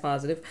not as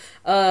positive,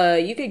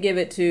 you could give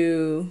it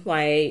to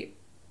like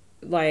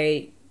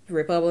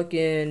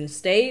Republican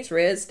states,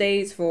 red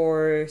states,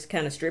 for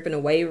kind of stripping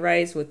away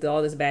rights with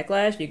all this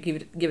backlash. You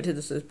give it to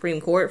the Supreme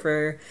Court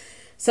for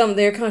some of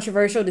their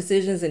controversial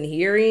decisions and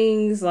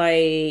hearings.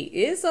 Like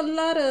it's a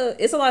lot of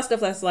stuff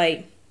that's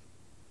like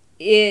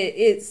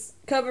it's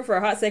covered for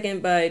a hot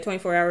second by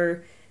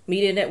 24-hour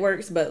media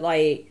networks, but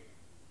like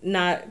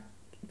not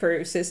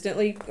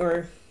persistently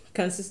or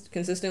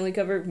consistently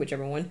covered,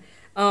 whichever one.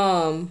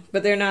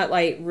 But they're not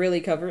like really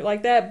covered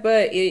like that.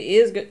 But it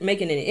is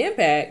making an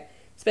impact,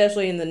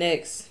 especially in the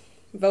next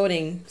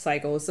voting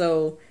cycle.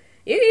 So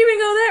you can even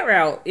go that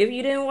route. If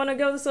you didn't want to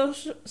go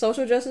the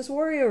social justice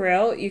warrior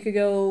route, you could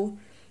go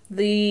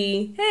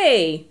the,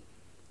 hey,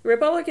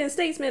 Republican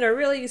statesmen are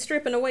really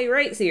stripping away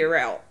rights here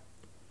route.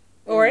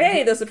 Or,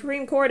 hey, the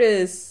Supreme Court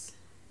is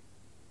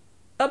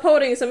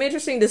upholding some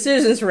interesting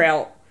decisions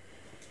route.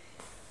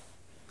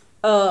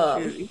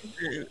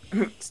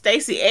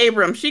 Stacey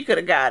Abrams, she could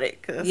have got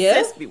it, because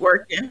sis be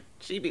working.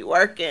 She be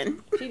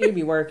working. She do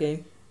be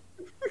working.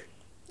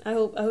 I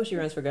hope she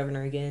runs for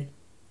governor again.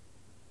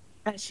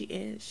 She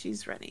is.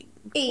 She's running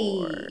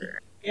for...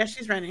 Yeah,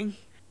 she's running.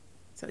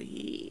 So,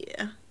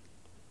 yeah.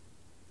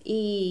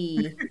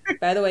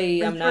 By the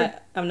way, I'm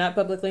not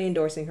publicly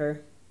endorsing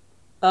her.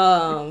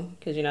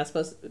 Because you're not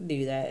supposed to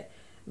do that.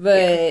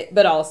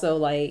 But also,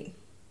 like,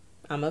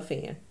 I'm a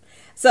fan.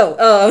 So,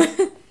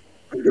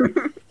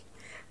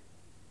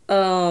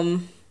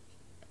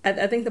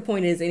 I think the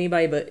point is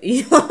anybody but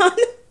Elon.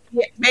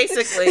 Yeah,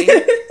 basically.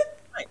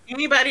 Like,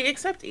 anybody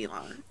except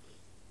Elon.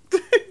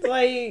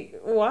 Like,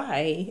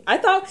 why? I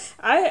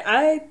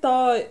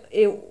thought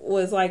it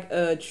was like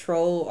a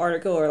troll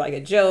article or like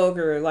a joke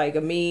or like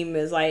a meme.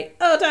 Is like,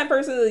 oh, Time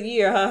Person of the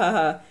Year, ha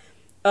ha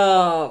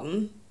ha.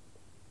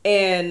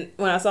 And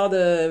when I saw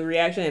the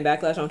reaction and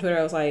backlash on Twitter,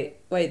 I was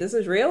like, wait, this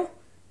is real?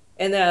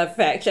 And then I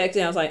fact checked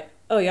and I was like,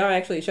 oh, y'all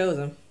actually chose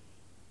him.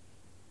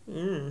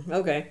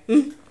 Okay.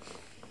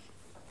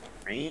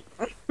 Right.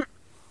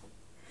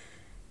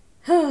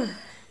 Yeah,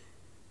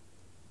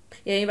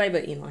 anybody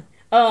but Elon.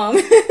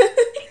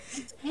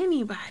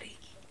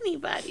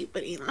 Anybody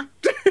but Elon.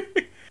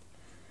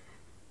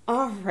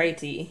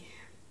 Alrighty.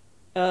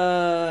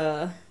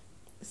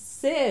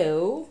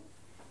 So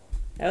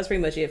that was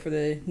pretty much it for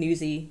the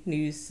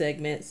news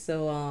segment.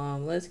 So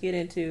let's get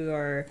into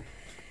our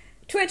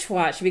Twitch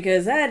watch,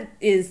 because that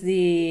is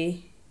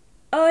the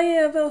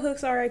Bell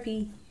Hooks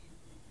R.I.P.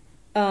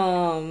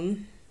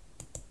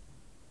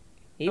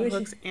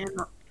 Hooks and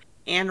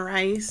Anne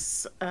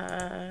Rice. Who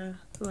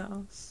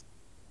else?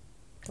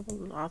 A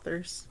couple of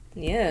authors.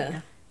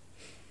 Yeah.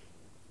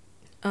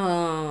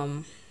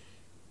 But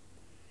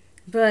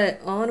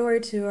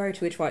onward to our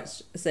Twitch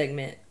watch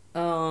segment.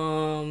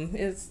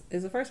 Is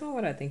the first one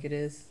what I think it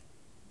is?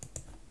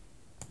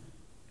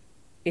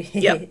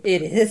 Yep.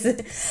 It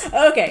is.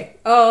 Okay.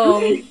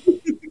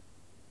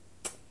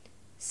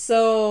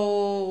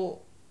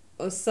 So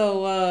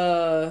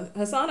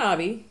Hassan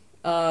Abi,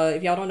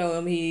 if y'all don't know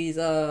him, he's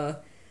the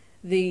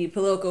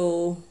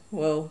political,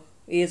 well,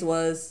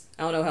 was,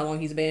 I don't know how long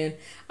he's been.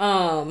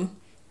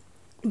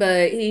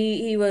 But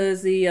he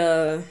was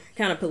the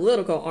kind of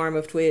political arm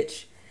of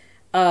Twitch,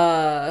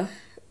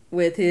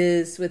 with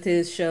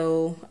his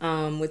show,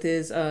 with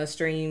his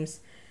streams,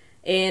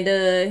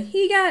 and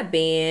he got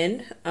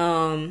banned. I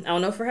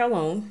don't know for how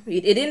long.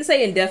 It didn't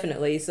say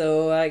indefinitely,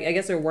 so I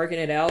guess they're working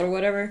it out or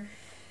whatever.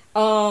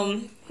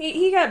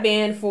 He got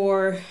banned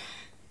for,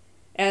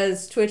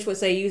 as Twitch would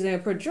say, using a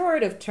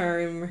pejorative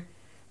term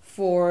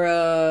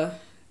for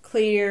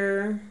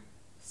clear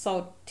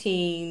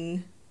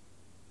saltine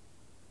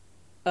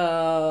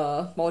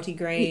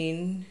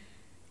multigrain.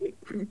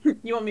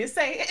 You want me to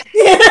say it?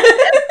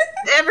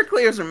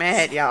 Everclears are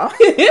mad, y'all.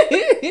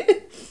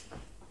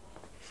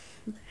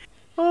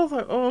 I was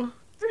like, oh.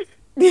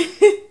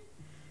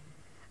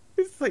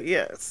 It's like,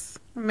 yes,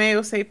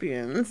 male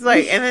sapiens.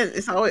 Like, and then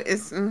it's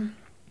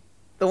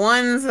the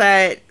ones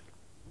that,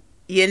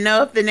 you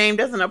know, if the name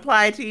doesn't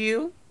apply to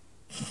you,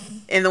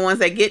 and the ones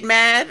that get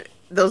mad,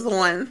 those are the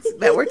ones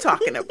that we're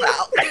talking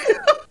about.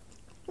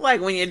 Like,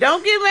 when you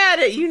don't get mad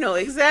at, you know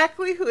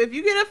exactly who. If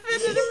you get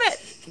offended and mad,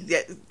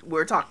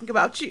 we're talking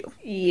about you.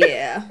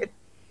 Yeah. If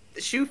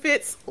the shoe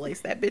fits,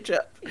 lace that bitch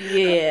up.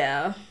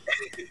 Yeah.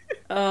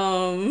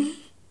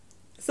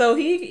 So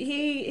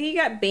he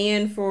got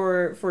banned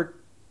for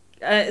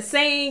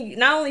saying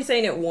not only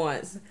saying it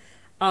once.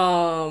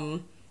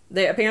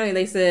 They apparently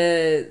they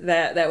said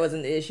that that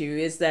wasn't the issue.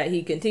 It's that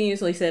he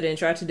continuously said it and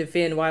tried to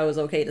defend why it was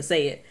okay to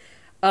say it.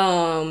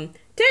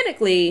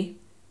 Technically,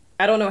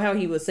 I don't know how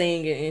he was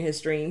saying it in his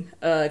stream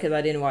because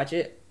I didn't watch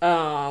it.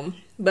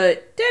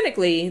 But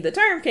technically, the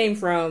term came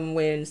from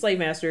when slave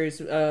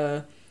masters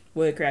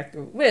would craft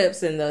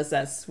whips, and thus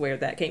that's where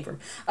that came from.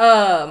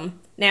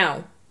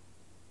 Now,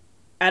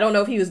 I don't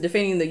know if he was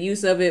defending the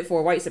use of it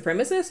for white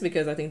supremacists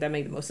because I think that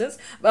made the most sense.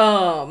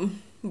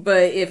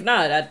 But if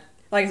not,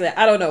 like I said,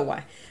 I don't know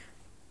why.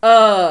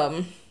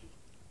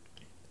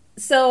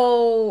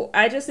 So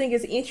I just think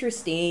it's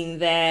interesting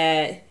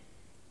that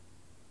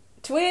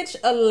Twitch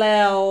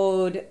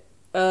allowed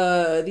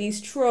these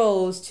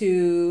trolls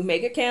to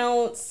make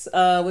accounts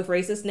with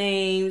racist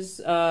names,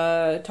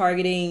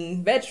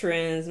 targeting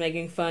veterans,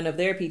 making fun of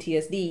their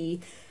PTSD,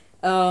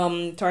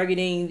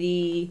 targeting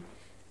the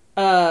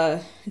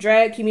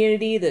drag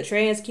community, the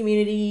trans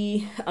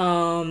community,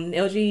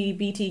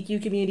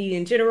 LGBTQ community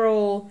in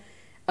general.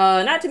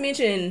 Not to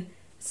mention,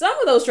 some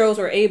of those trolls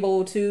were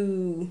able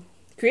to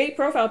create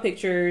profile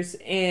pictures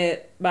and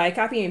by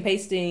copying and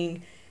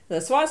pasting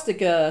the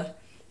swastika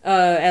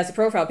as a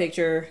profile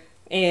picture,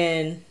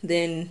 and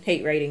then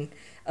hate rating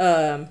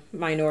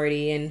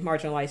minority and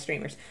marginalized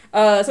streamers.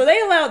 So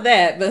they allowed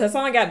that, but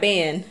Hassan got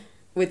banned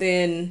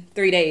within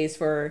 3 days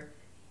for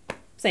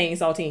saying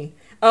saltine.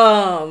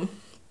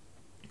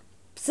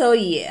 So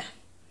yeah.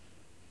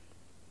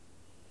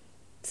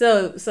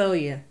 So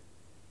yeah.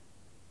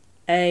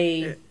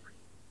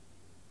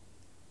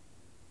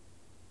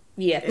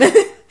 Yeah.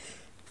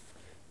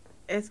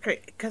 It's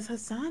great because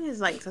Hassan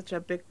is like such a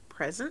big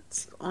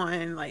presence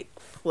on like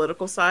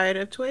political side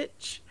of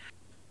Twitch.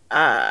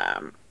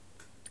 And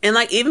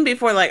like even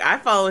before, like I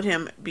followed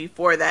him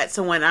before that.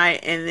 So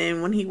and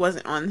then when he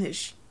wasn't on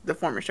the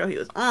former show he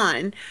was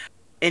on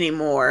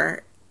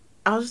anymore,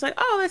 I was just like,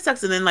 oh, that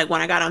sucks. And then like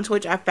when I got on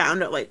Twitch, I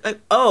found out like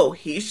oh,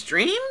 he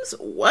streams?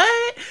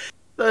 What?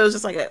 So it was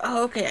just like,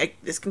 oh, okay,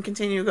 this can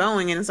continue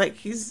going. And it's like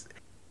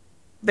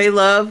they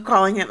love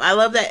calling him. I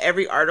love that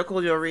every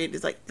article you'll read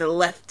is like the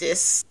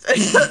leftist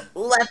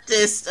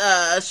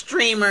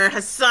streamer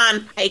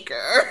Hassan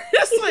Piker.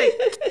 It's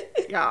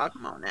like, y'all,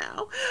 come on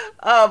now.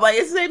 Like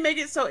they make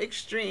it so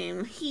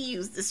extreme. He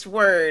used this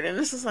word, and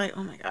this is like,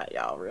 oh my god,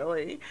 y'all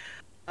really?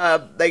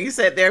 Like you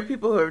said, there are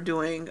people who are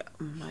doing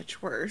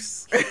much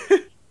worse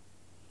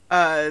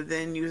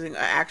than using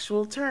an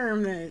actual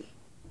term that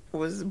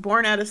was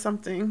born out of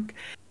something.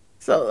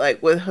 So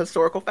like with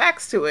historical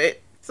facts to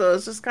it. So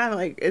it's just kind of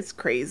like, it's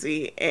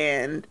crazy.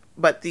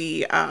 But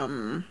the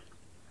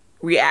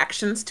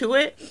reactions to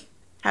it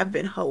have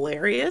been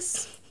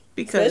hilarious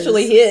because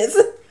especially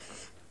y'all,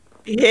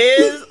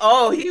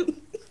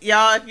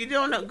 if you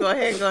don't know, go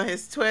ahead and go on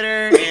his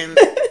Twitter and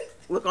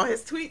look on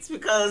his tweets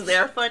because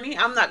they're funny.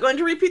 I'm not going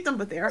to repeat them,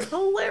 but they are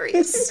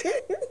hilarious.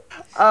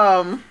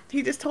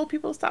 He just told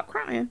people to stop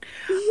crying.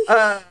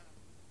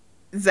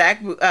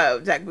 Zach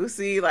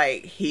Boosie,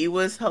 like, he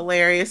was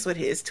hilarious with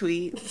his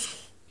tweets.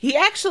 He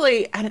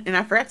actually, and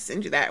I forgot to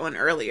send you that one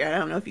earlier. I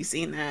don't know if you've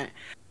seen that.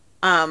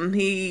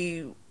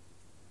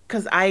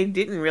 Because I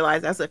didn't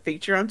realize that's a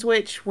feature on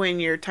Twitch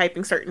when you're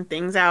typing certain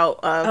things out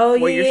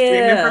for your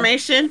stream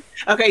information.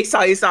 Okay, you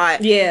saw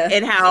it. Yeah.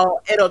 And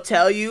how it'll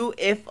tell you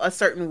if a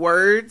certain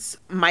words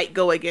might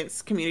go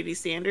against community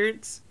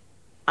standards.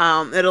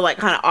 It'll like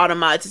kind of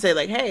automate to say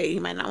like, hey, you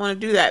might not want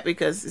to do that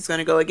because it's going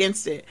to go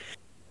against it.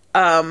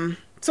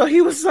 So he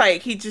was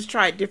like, he just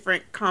tried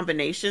different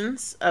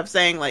combinations of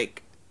saying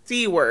like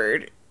C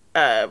word,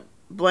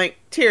 blank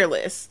tier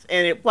list,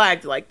 and it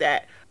flagged like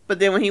that. But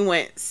then when he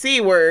went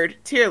C word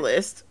tier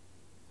list,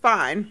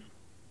 fine.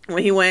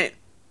 When he went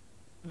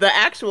the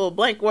actual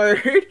blank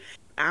word,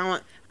 I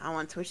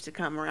want Twitch to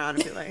come around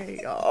and be like, hey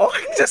y'all,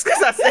 just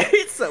because I said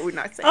it, so we're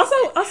not saying also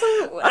it.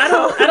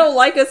 I don't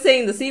like us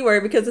saying the C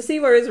word because the C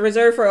word is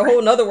reserved for a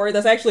whole nother word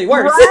that's actually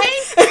worse.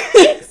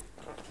 Right?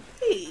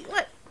 Hey,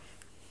 what?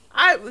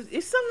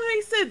 If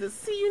somebody said the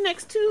see you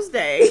next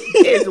Tuesday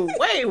is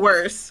way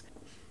worse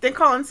than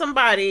calling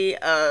somebody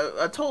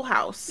a toll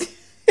house.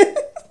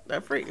 A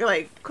freak,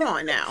 like, come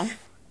on now.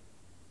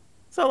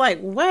 So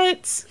like,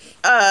 what?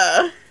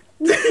 Like,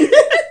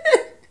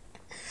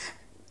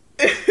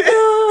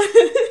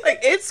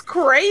 it's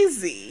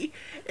crazy.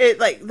 It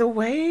like the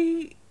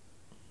way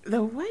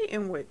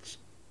in which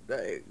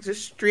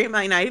just stream,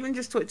 like not even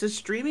just Twitch, just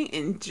streaming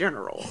in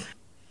general,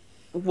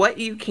 what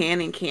you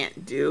can and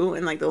can't do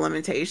and like the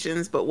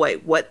limitations, but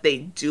what they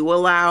do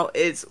allow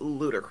is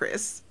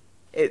ludicrous.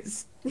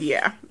 It's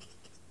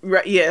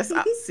right, yes,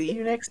 I'll see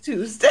you next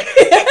Tuesday.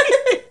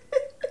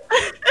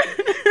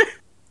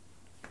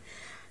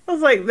 I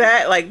was like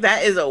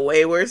that is a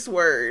way worse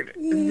word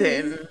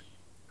than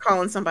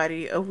calling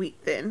somebody a wheat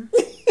thin.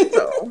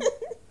 So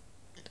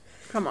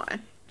come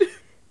on.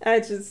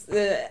 I just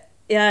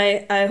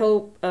I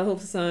hope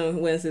Hassan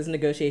wins his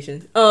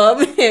negotiation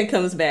and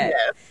comes back.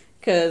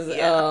 Because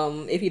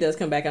if he does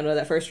come back, I know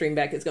that first stream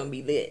back is gonna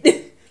be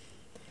lit.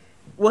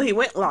 Well, he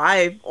went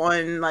live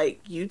on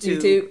like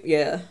YouTube. YouTube,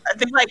 yeah. I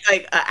think like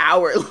an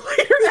hour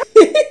later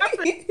after,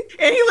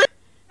 and he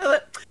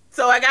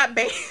so I got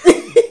banned.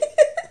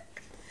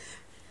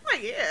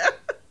 Like, yeah,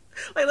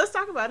 like let's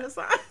talk about his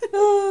son.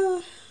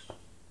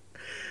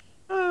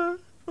 I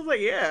was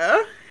like,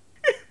 yeah.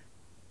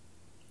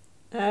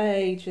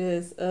 I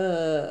just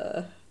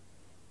Twitch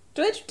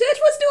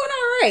was doing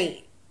all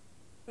right,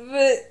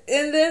 but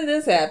and then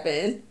this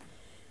happened.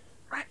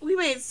 Right, we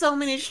made so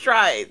many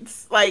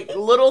strides, like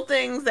little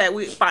things that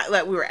we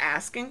were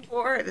asking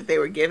for that they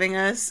were giving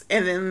us,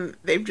 and then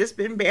they've just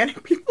been banning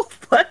people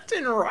left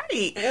and right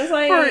It's for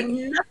like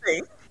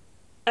nothing.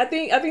 I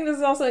think this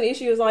is also an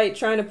issue. Is like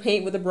trying to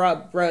paint with a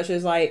broad brush.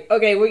 Is like,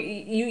 okay, well,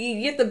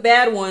 you get the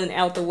bad one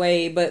out the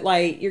way, but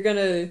like you're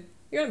gonna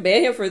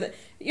ban him for the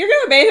you're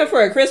gonna ban him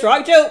for a Chris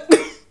Rock joke.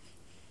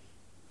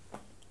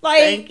 Like,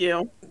 Thank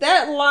you.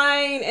 that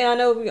line, and I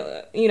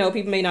know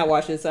people may not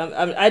watch this.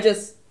 I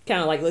just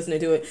kind of like listening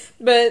to it,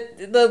 but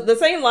the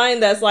same line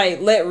that's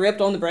like let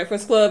ripped on the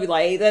Breakfast Club,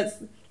 like that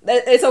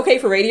it's okay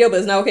for radio, but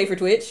it's not okay for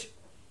Twitch.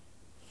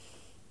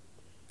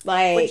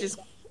 Like,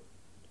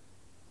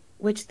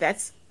 Which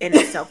that's in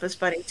itself is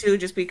funny too,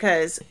 just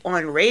because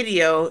on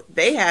radio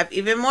they have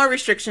even more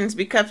restrictions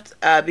because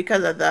of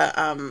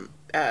the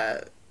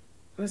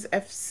was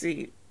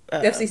FCC.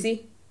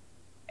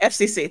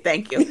 FCC,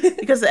 thank you.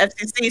 Because of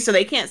the FCC, so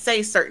they can't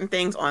say certain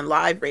things on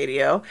live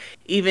radio,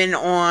 even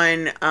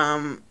on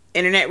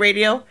internet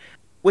radio.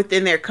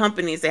 Within their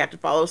companies, they have to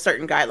follow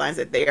certain guidelines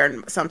that they are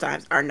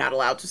sometimes are not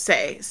allowed to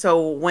say.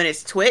 So when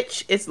it's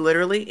Twitch, it's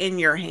literally in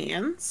your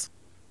hands.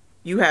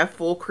 You have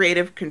full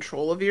creative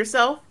control of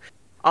yourself.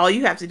 All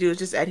you have to do is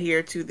just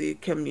adhere to the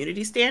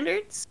community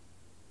standards,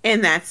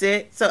 and that's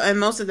it. So, and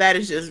most of that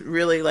is just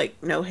really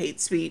like no hate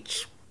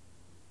speech.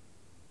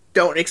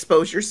 Don't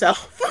expose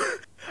yourself.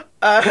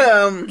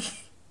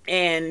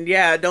 And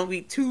yeah, don't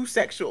be too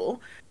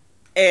sexual.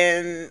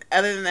 And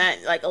other than that,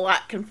 like a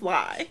lot can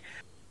fly.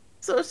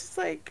 So it's just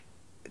like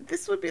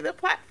this would be the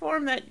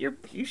platform that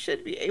you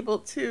should be able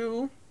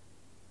to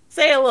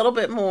say a little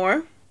bit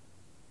more.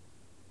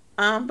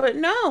 But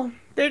no,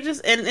 they're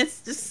just and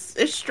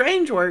it's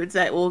strange words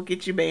that will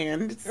get you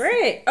banned.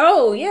 Right.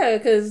 Oh yeah,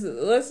 because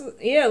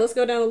let's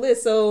go down the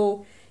list.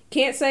 So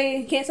can't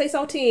say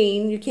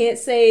saltine. You can't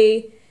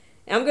say.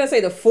 I'm gonna say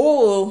the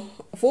full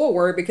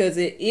word because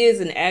it is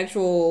an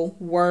actual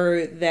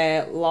word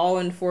that law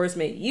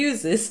enforcement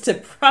uses to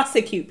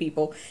prosecute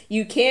people.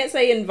 You can't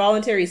say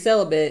involuntary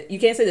celibate. You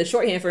can't say the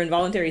shorthand for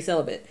involuntary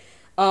celibate.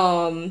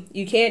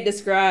 You can't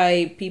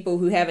describe people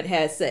who haven't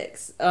had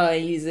sex.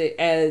 Use it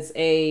as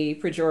a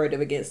pejorative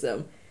against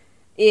them.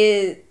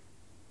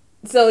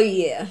 So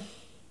yeah,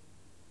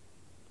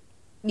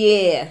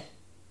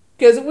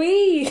 because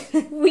we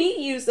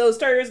use those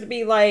terms to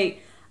be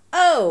like,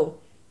 oh,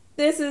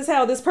 this is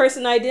how this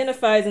person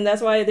identifies, and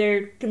that's why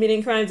they're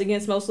committing crimes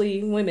against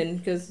mostly women.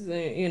 Because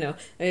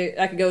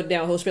I could go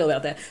down a whole spiel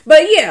about that.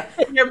 But yeah,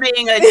 you're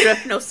being a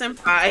drift no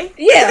senpai.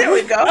 Yeah, there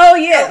we go. Oh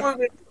yeah,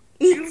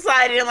 you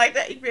slide in like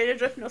that. You're being a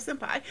drift no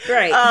senpai.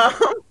 Right.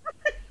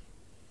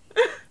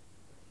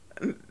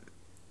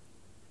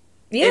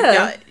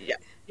 Yeah.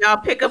 Y'all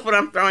pick up what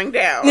I'm throwing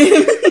down.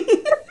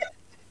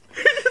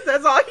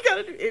 That's all you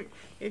gotta do.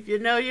 If you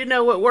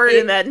know what word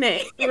in that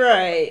name.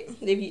 Right.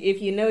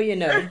 If you know, you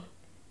know.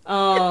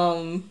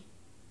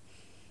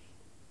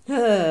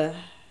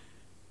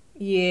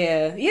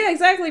 Yeah,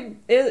 exactly,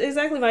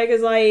 Mike.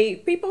 Is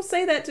like people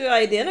say that to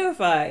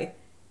identify.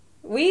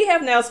 We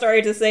have now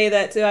started to say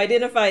that to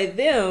identify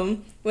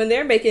them when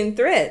they're making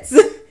threats.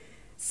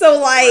 So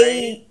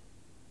like,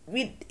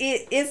 right.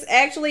 It's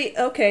actually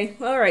okay.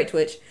 All right,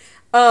 Twitch.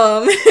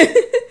 Oh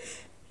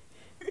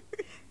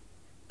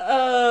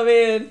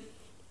man.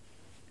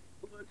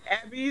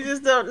 Abby, you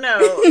just don't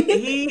know.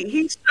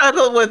 He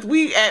struggled with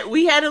we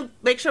had to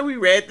make sure we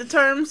read the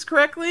terms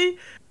correctly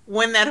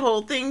when that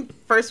whole thing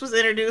first was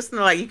introduced, and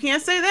they're like, you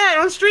can't say that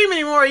on stream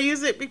anymore.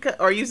 Use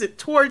it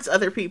towards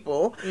other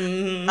people.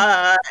 Mm-hmm.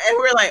 And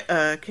we're like,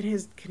 can he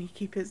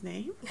keep his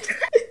name?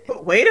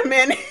 Wait a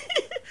minute.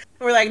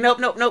 We're like,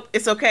 nope.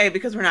 It's okay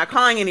because we're not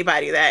calling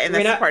anybody that, and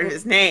that's part of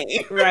his name.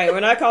 Right.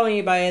 We're not calling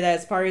anybody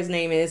that's part of his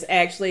name. It's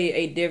actually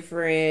a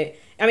different.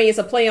 I mean, it's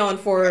a play on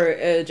for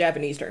a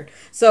Japanese term.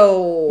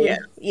 So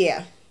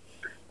yeah.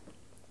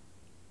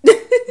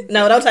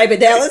 No, don't type it,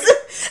 Dallas.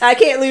 I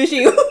can't lose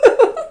you.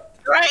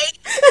 Right.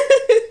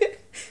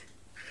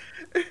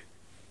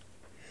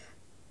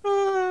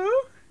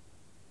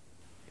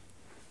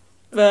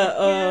 But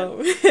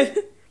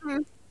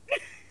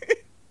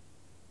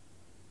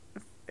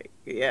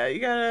yeah, you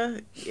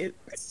gotta.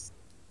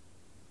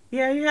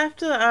 You have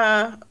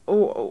to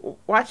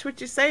watch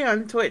what you say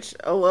on Twitch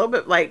a little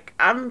bit. Like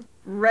I'm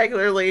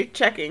regularly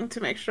checking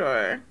to make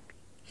sure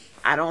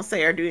I don't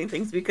say or do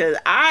anything because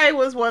I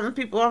was one of the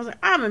people. I was like,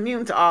 I'm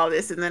immune to all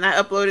this, and then I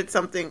uploaded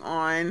something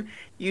on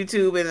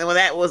YouTube, and then when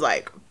that was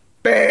like,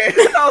 bam,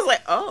 I was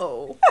like,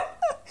 oh,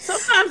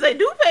 sometimes they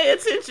do pay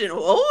attention.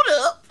 Hold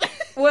up.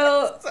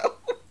 Well,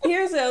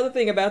 here's the other thing.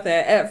 thing about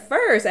that. At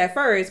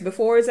first,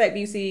 before Zach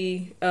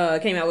Busey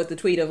came out with the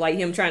tweet of like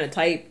him trying to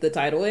type the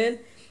title in,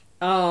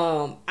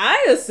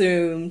 I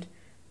assumed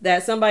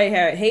that somebody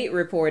had hate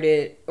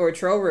reported or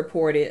troll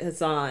reported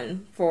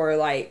Hassan for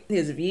like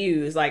his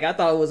views. Like I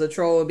thought it was a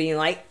troll being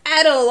like,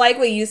 I don't like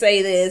when you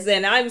say this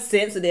and I'm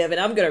sensitive and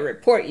I'm gonna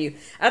report you.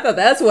 I thought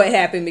that's what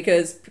happened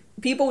because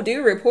people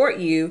do report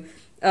you.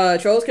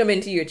 Trolls come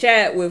into your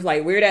chat with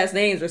like weird ass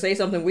names or say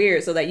something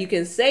weird so that you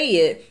can say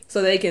it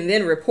so they can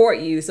then report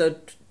you.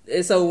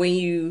 So when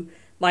you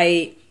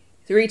like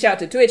reach out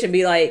to Twitch and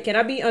be like, can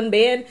I be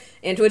unbanned?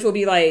 And Twitch will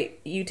be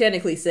like, you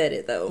technically said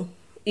it though.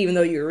 Even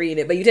though you were reading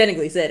it, but you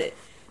technically said it.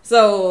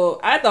 So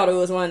I thought it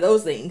was one of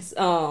those things.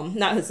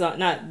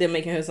 Not them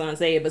making Hassan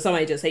say it, but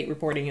somebody just hate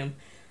reporting him,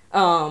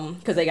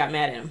 because they got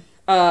mad at him.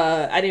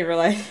 I didn't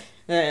realize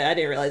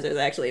it was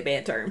actually a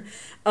bad term.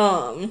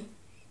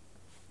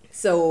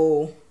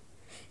 So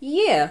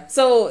yeah,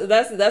 so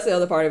that's the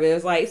other part of it.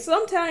 It's like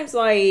sometimes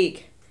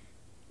like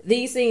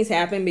these things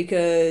happen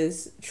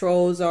because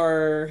trolls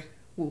are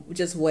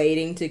just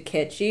waiting to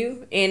catch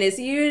you, and it's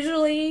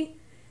usually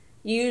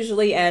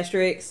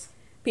asterisks.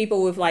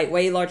 People with like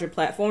way larger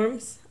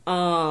platforms, who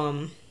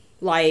are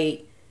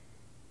like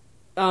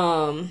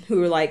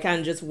kind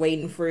of just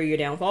waiting for your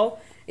downfall.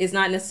 It's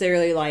not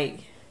necessarily like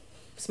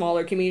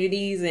smaller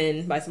communities,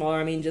 and by smaller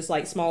I mean just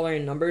like smaller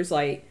in numbers.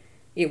 Like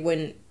it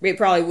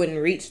probably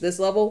wouldn't reach this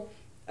level.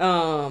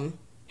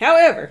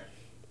 However,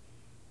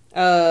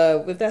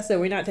 with that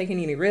said, we're not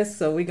taking any risks,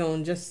 so we're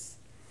gonna just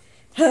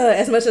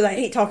as much as I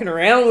hate talking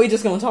around, we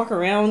just gonna talk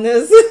around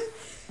this.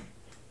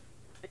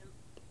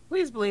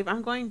 Please believe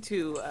I'm going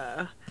to,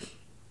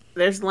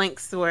 there's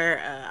links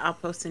where I'll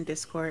post in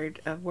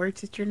Discord of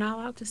words that you're not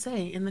allowed to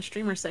say in the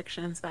streamer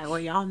sections. That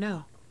way y'all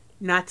know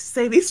not to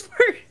say these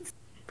words.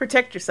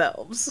 Protect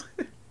yourselves.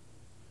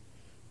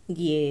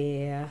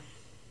 Yeah.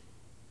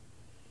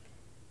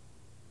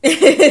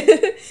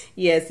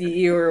 Yes,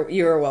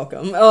 you're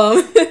welcome.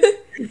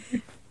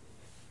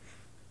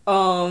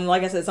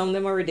 Like I said, some of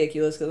them are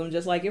ridiculous because I'm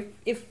just like,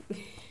 if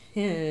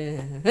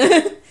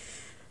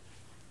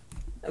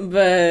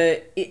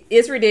but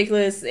it's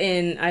ridiculous,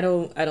 and I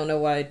don't know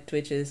why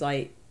Twitch is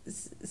like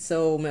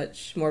so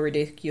much more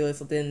ridiculous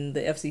than the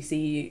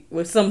FCC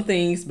with some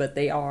things, but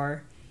they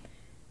are.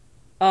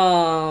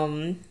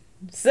 So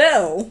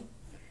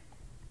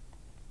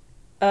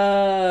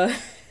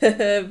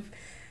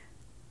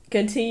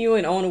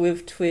continuing on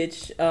with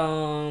Twitch,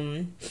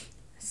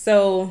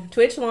 so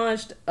Twitch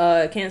launched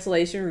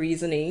cancellation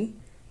reasoning.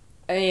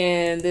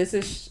 And this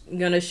is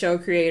going to show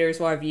creators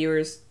why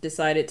viewers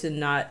decided to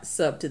not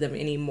sub to them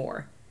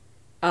anymore.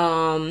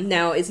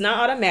 Now, it's not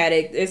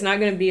automatic. It's not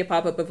going to be a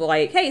pop-up of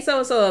like, hey,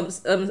 so-and-so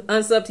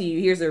unsub to you.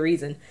 Here's the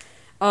reason.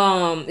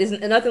 It's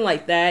nothing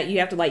like that. You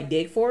have to like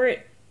dig for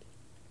it.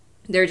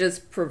 They're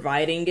just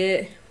providing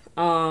it.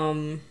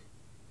 And,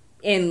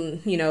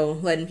 you know,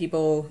 letting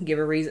people give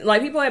a reason.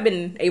 Like, people have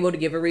been able to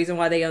give a reason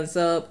why they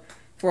unsub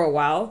for a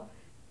while.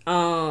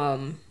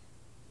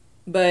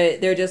 But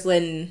they're just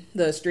letting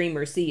the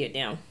streamer see it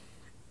now.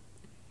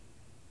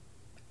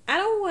 I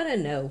don't want to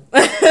know.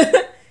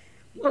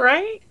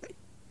 Right?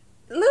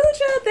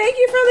 Lucha, thank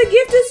you for the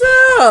gifted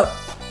sub.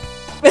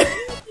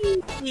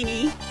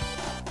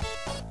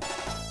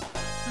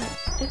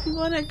 If you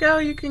want to go,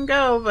 you can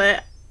go,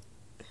 but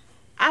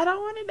I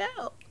don't want to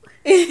know.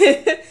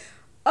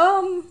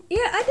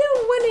 Yeah, I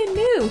don't want to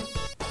know.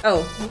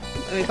 Oh,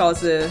 let me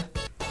pause the...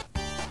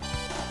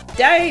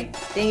 Dang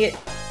it.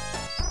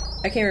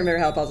 I can't remember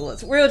how to pause the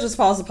list. We'll just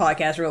pause the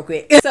podcast real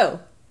quick. So,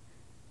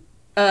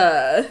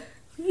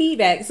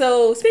 feedback.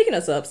 So, speaking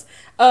of subs,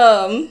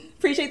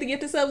 appreciate the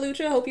gift of sub,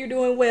 Lucha. Hope you're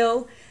doing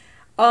well.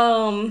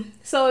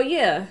 So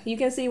yeah, you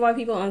can see why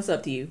people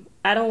unsub to you.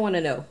 I don't want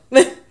to know.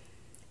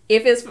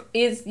 If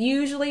it's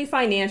usually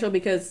financial,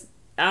 because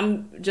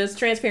I'm just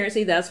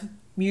transparency. That's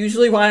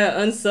usually why I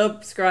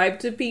unsubscribe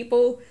to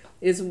people.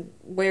 Is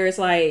where it's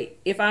like,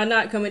 if I'm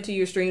not coming to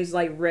your streams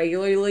like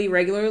regularly, or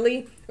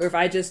if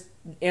I just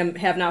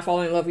have not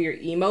fallen in love with your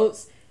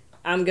emotes,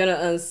 I'm gonna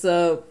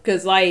unsub,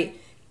 because like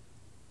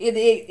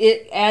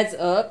it adds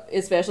up,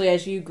 especially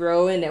as you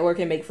grow and network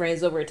and make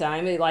friends over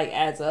time. It like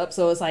adds up,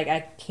 so it's like I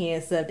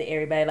can't sub to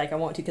everybody like I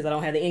want to because I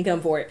don't have the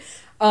income for it.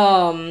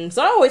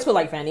 So I always put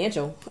like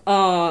financial.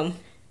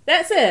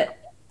 That said,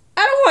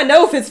 I don't want to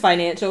know if it's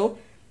financial,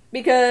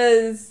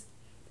 because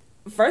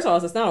first of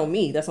all, it's not on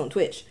me, that's on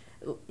Twitch.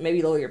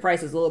 Maybe lower your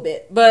prices a little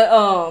bit, but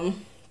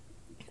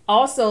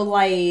also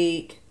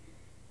like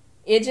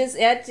I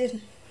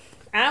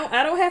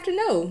don't have to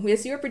know.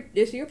 It's your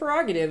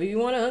prerogative. If you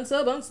want to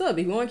unsub.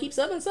 If you want to keep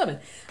subbing.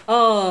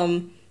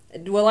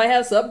 Will I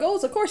have sub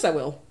goals? Of course I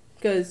will,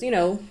 because you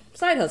know,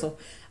 side hustle.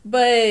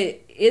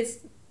 But it's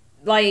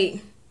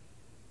like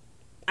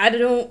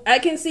I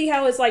can see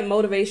how it's like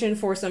motivation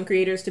for some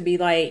creators to be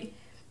like,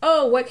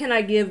 oh, what can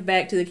I give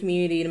back to the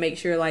community to make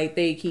sure like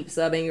they keep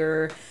subbing,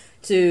 or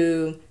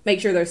to make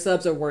sure their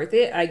subs are worth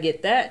it. I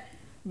get that,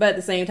 but at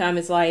the same time,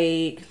 it's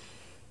like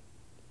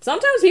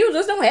sometimes people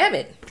just don't have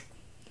it.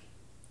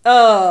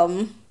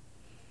 And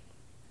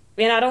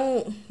I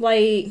don't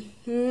like,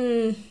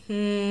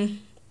 Hmm.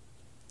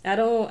 I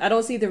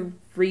don't see the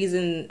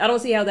reason. I don't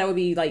see how that would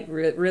be like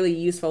really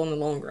useful in the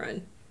long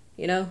run.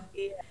 You know?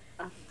 Yeah.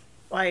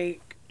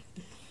 Like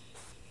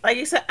like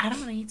you said, I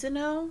don't need to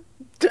know.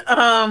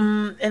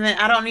 And then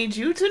I don't need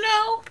you to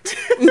know.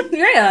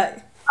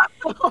 Yeah.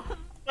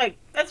 Like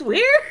that's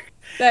weird.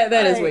 That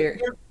is Like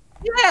weird.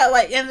 yeah,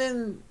 like and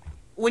then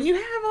when you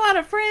have a lot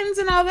of friends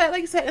and all that,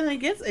 like you said, and it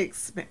gets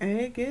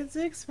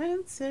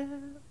expensive.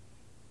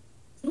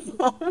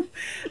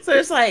 So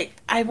it's like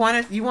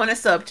you want to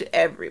sub to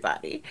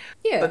everybody,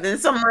 Yeah. but then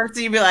some months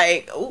you be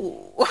like,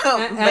 oh, but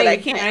I I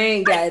can't,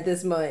 ain't got it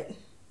this month.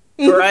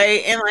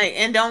 right? And like,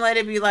 and don't let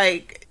it be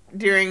like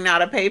during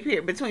not a pay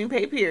period between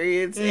pay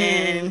periods, Mm.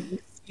 and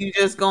you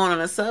just going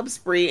on a sub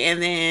spree,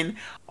 and then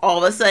all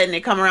of a sudden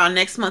it come around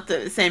next month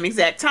at the same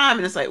exact time,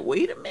 and it's like,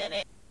 wait a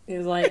minute, It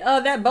was like,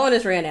 oh, that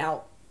bonus ran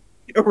out.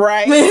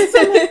 right? So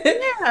I'm like,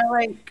 yeah,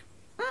 like,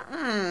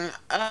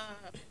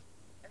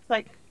 it's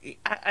like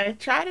I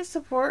try to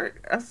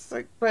support. I was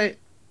like, but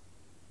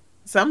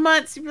some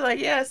months you'd be like,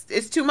 yes,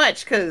 it's too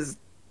much because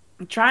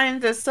I'm trying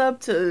to sub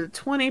to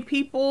 20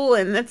 people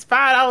and it's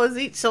 $5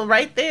 each. So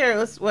right there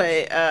was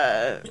what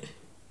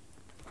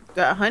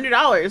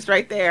 $100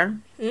 right there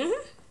Hmm.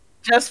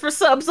 just for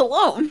subs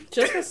alone,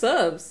 Just for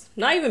subs,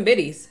 not even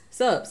biddies,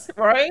 subs.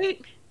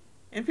 right?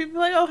 And people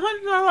are like, oh,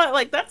 $100,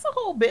 like that's a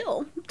whole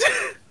bill.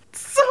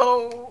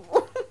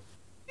 So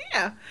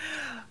yeah,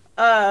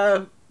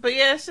 but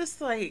yeah, it's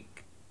just like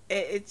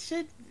it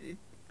should.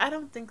 I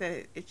don't think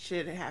that it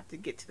should have to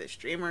get to the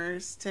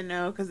streamers to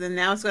know, because then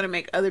now it's going to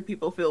make other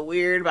people feel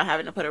weird about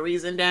having to put a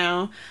reason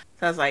down.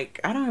 So I was like,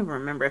 I don't even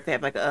remember if they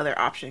have like a other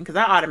option, because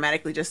I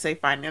automatically just say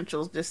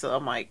financials just so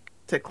I'm like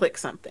to click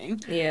something.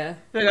 Yeah,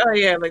 Like, oh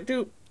yeah, like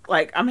dude,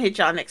 like I'm gonna hit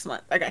y'all next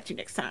month. I got you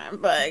next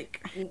time.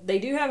 Like, they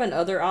do have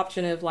another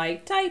option of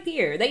like type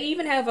here. They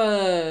even have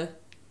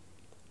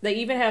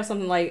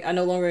something like I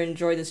no longer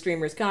enjoy the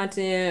streamer's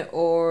content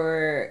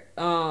or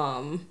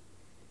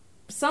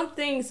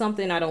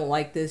something I don't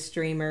like this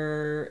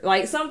streamer,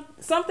 like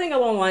something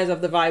along the lines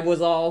of the vibe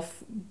was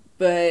off.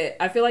 But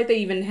I feel like they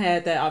even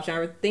had that option.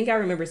 I think I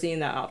remember seeing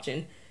that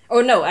option.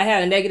 Oh no, I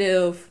had a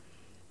negative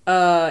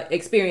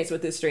experience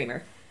with this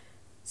streamer.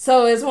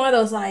 So it's one of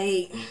those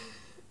like,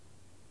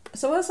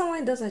 so what if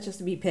someone does that just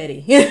to be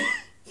petty?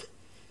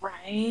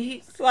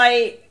 right?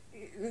 like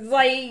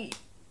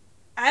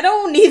I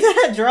don't need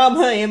that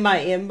drama in my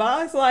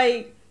inbox.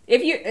 Like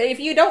if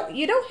you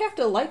don't have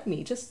to like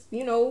me. Just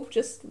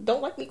just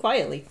don't like me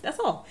quietly. That's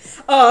all.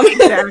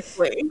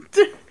 Exactly.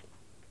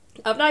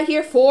 I'm not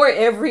here for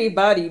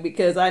everybody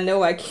because I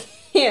know I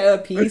can't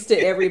appease to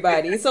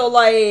everybody. So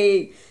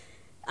like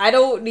I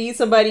don't need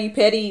somebody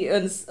petty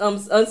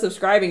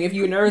unsubscribing if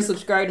you never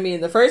subscribed to me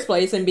in the first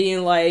place and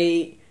being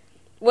like,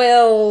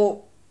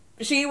 well,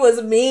 she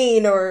was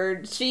mean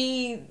or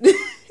she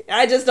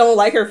I just don't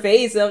like her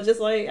face. I'm just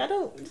like, I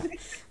don't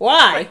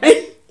why?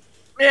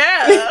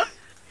 Yeah.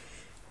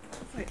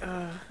 It's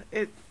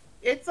like,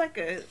 it's like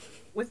a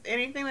with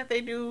anything that they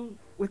do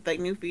with like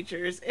new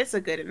features, it's a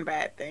good and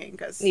bad thing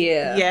because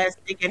Yeah. yes,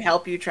 it can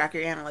help you track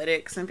your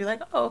analytics and be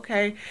like, oh,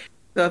 okay.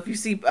 So if you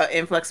see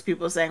influx of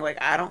people saying like,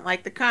 I don't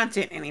like the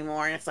content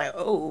anymore, and it's like,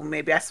 oh,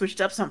 maybe I switched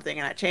up something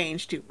and I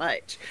changed too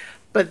much.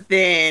 But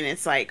then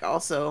it's like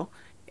also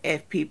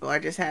if people are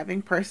just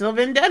having personal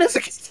vendettas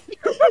against you,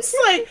 it's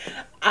like,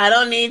 I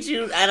don't need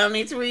you. I don't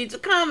need to read the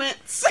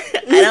comments.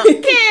 I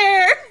don't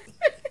care.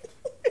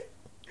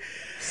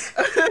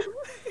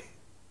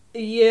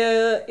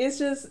 Yeah, it's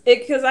just it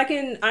because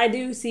I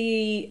do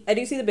see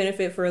the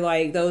benefit for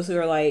like those who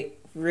are like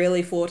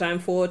really full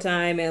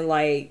time and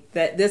like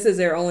that this is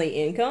their only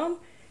income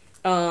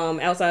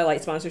outside of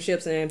like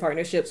sponsorships and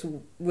partnerships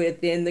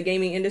within the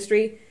gaming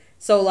industry.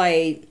 So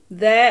like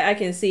that I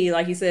can see,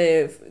 like you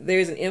said, if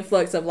there's an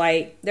influx of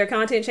like their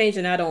content change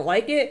and I don't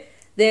like it,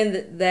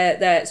 then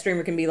that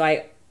streamer can be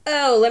like,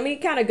 oh, let me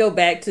kind of go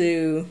back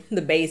to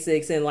the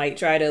basics and like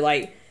try to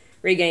like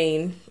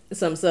regain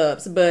some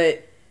subs.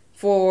 But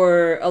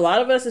for a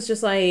lot of us, it's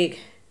just like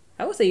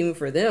I would say even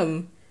for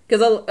them,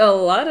 because a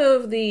lot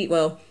of the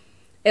well,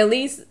 at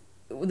least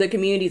the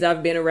communities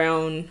I've been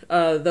around,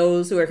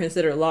 those who are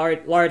considered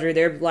larger,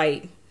 they're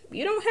like,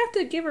 you don't have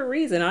to give a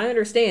reason. I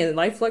understand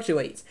life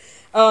fluctuates,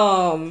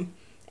 and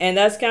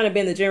that's kind of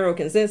been the general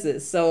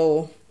consensus.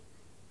 So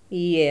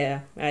yeah,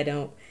 I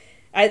don't.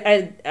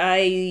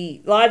 I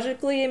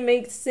logically it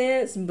makes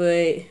sense,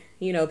 but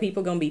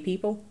people gonna be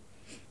people.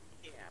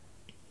 Yeah.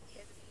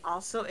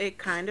 Also, it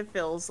kind of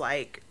feels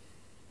like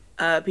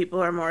people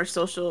are more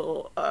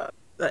social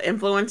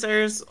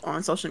influencers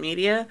on social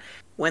media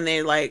when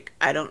they like,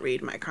 I don't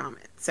read my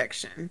comment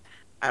section.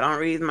 I don't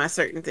read my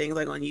certain things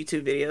like on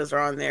YouTube videos or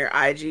on their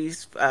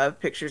IG's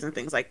pictures and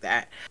things like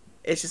that.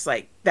 It's just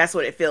like that's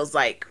what it feels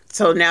like.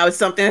 So now it's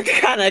something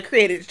that kind of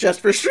created just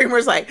for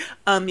streamers. Like,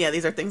 yeah,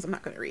 these are things I'm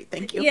not going to read.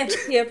 Thank you.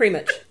 Yeah, pretty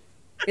much.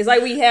 It's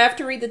like we have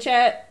to read the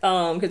chat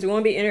because we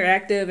want to be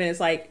interactive, and it's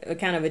like a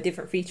kind of a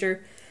different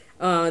feature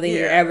than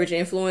your Yeah. average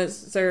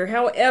influencer.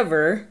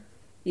 However,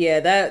 yeah,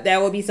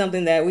 that would be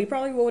something that we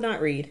probably will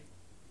not read.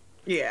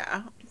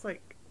 Yeah. It's like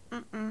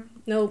Mm-mm.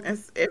 Nope.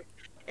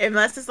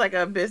 Unless it's like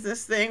a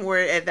business thing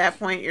where at that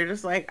point you're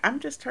just like, I'm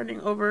just turning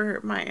over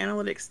my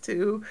analytics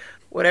to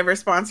whatever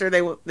sponsor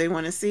they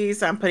want to see.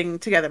 So I'm putting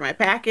together my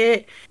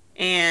packet,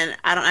 and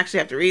I don't actually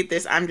have to read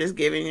this. I'm just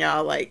giving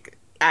y'all like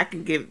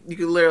you could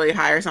literally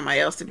hire somebody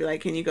else to be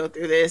like, can you go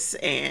through this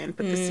and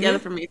put this together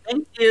Mm-hmm. for me?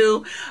 Thank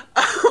you.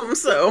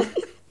 So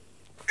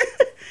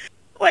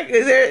like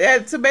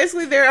so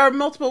basically there are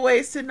multiple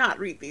ways to not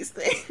read these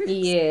things.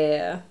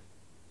 Yeah.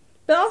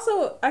 But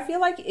also, I feel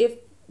like if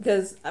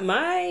because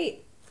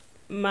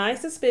my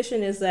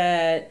suspicion is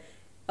that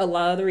a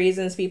lot of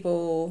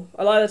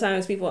the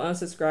times people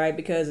unsubscribe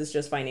because it's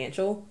just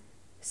financial. Yeah.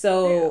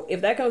 So if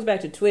that comes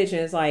back to Twitch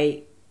and it's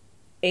like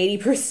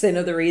 80%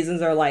 of the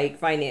reasons are like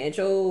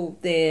financial,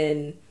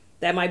 then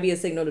that might be a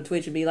signal to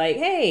Twitch to be like,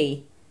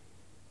 hey,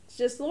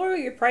 just lower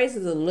your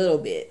prices a little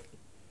bit.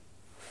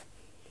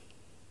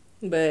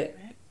 But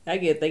I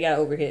get they got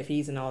overhead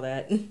fees and all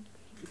that. And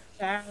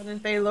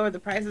if they lower the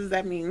prices,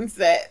 that means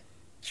that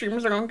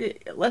streamers are gonna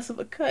get less of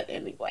a cut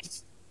anyway.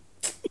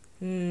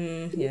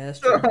 Yeah, that's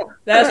So, true.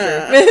 That's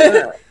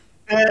true.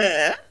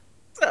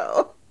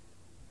 so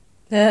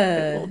like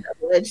a little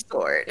double-edged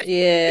sword.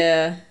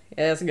 Yeah,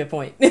 that's a good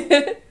point.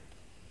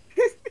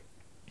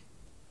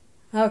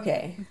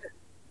 Okay.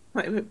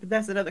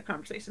 That's another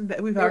conversation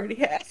that we've already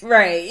had.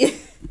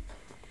 Right.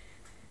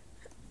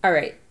 All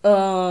right.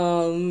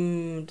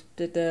 Oh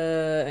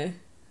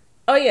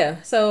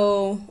yeah.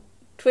 So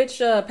Twitch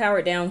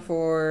powered down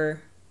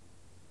for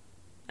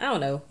I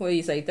don't know. What do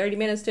you say? 30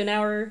 minutes to an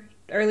hour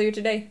earlier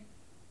today.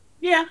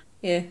 Yeah.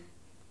 Yeah.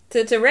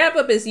 To wrap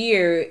up this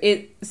year,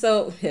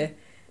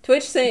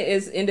 Twitch sent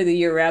its end of the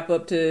year wrap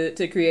up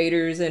to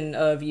creators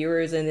and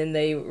viewers, and then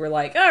they were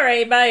like, "All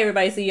right, bye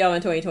everybody, see y'all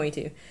in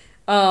 2022."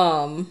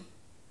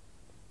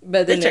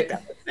 But They then checked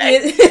out.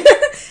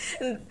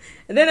 and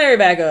then they're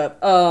back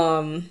up.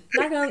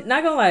 Not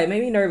gonna lie, it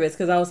made me nervous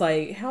because I was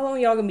like, "How long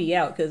y'all gonna be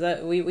out?"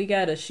 Because we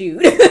gotta shoot.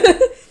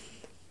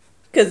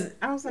 Because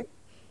I was like,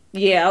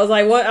 yeah, I was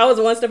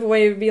one step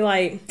away to be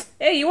like,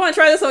 "Hey, you want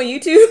to try this on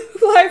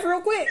YouTube live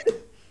real quick?"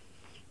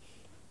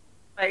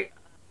 like,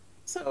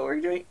 so we're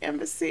doing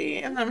Embassy,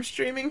 and I'm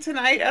streaming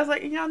tonight. I was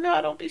like, y'all know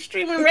I don't be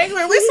streaming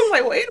regularly. So I'm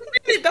like, wait a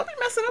minute, don't be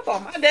messing up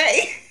on my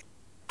day.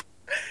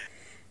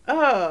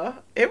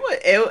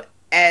 It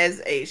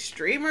as a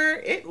streamer,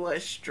 it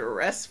was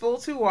stressful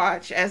to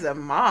watch. As a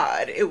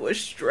mod, it was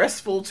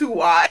stressful to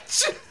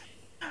watch.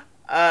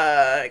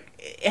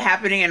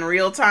 Happening in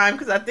real time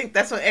because I think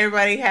that's when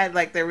everybody had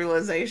like their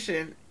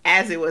realization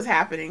as it was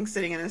happening.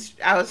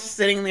 I was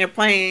sitting there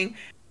playing,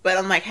 but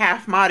I'm like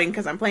half modding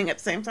because I'm playing at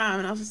the same time,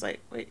 and I was just like,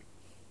 wait,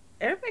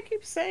 everybody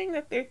keeps saying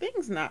that their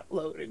thing's not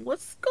loading.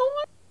 What's going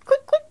on?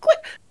 Click, click,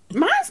 click.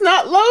 Mine's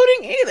not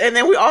loading either. And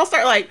then we all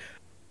start like,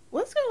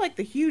 let's go like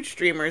the huge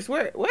streamers.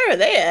 Where are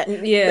they at?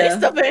 Yeah. Their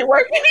stuff ain't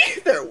working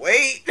either.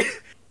 Wait.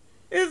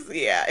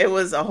 It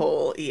was a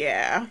whole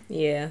Yeah.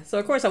 So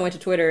of course I went to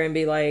Twitter and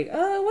be like,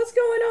 what's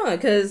going on?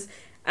 Because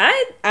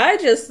I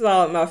just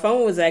thought my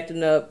phone was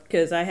acting up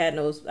because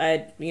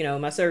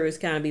my service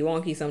kind of be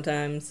wonky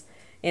sometimes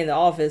in the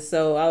office.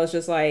 So I was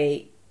just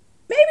like,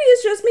 maybe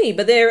it's just me.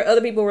 But there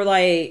other people were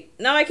like,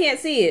 no, I can't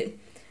see it.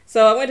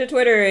 So I went to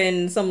Twitter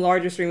and some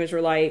larger streamers were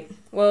like,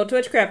 well,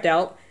 Twitch crapped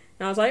out.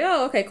 And I was like,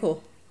 oh, okay,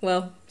 cool.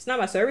 Well, it's not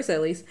my service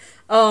at least.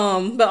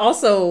 But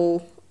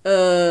also,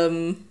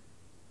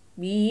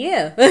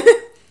 yeah,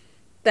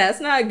 that's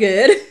not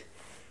good.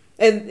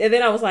 And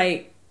then I was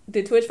like,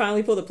 did Twitch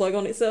finally pull the plug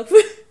on itself?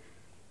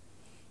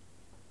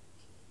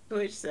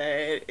 Twitch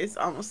said it's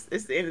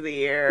the end of the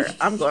year.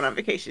 I'm going on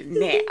vacation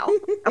now.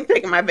 I'm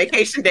taking my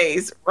vacation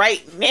days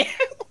right now.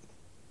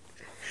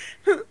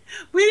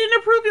 We didn't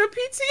approve your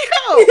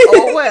PTO.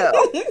 Oh well.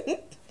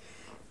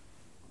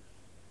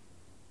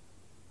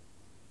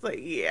 Like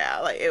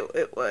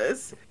it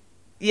was.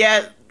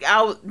 Yeah,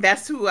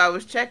 that's who I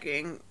was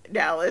checking.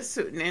 Dallas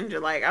Suit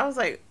Ninja. Like I was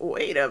like,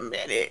 wait a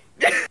minute.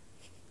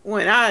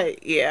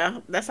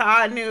 That's how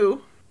I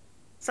knew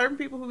certain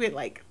people who get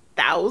like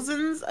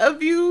thousands of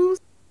views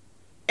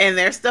and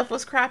their stuff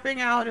was crapping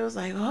out. It was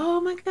like, oh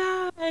my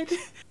god,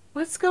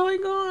 what's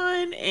going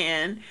on?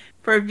 And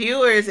for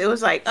viewers, it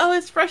was like, oh,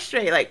 it's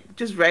frustrating. Like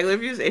just regular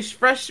views, it's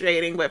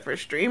frustrating. But for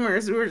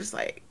streamers, we were just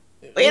like,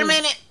 wait a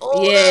minute.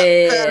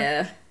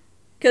 Yeah.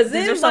 Because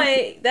then,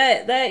 like,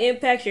 that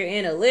impacts your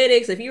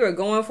analytics. If you were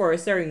going for a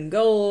certain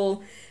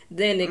goal,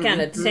 then it kind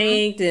of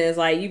tanked, and it's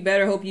like, you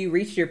better hope you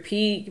reached your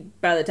peak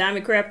by the time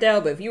it crapped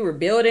out. But if you were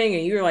building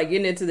and you were, like,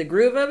 getting into the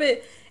groove of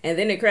it, and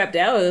then it crapped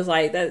out, it was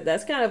like,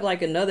 that's kind of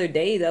like another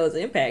day that was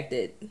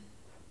impacted.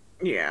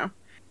 Yeah.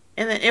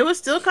 And then it was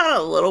still kind of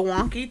a little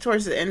wonky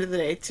towards the end of the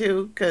day,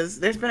 too, because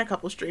there's been a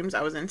couple streams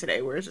I was in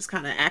today where it's just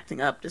kind of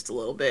acting up just a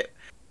little bit.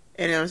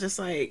 And it was just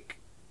like...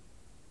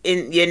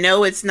 And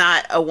it's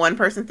not a one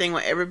person thing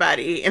when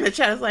everybody in the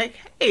chat is like,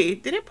 hey,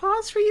 did it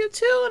pause for you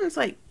too? And it's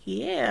like,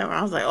 yeah. And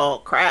I was like, oh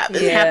crap,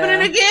 is it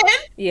happening again?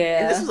 Yeah.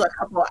 And this was a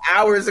couple of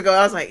hours ago.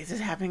 I was like, is this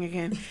happening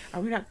again? Are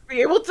we not gonna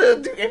be able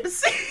to do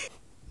embassy?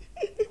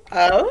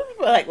 But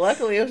like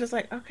luckily it was just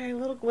like, okay,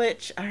 little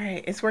glitch. All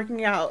right, it's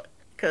working out.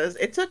 because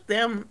it took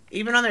them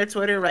even on their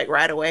Twitter like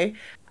right away.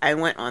 I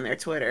went on their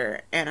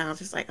Twitter and I was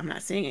just like, I'm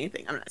not seeing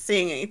anything. I'm not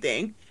seeing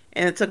anything.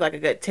 And it took like a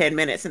good 10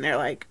 minutes, and they're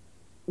like,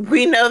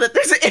 we know that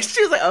there's an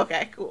issue. Like,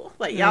 okay, cool.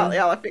 Like Mm.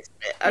 y'all are fixing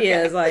it. Yeah, Okay.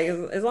 it's like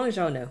as long as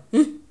y'all know.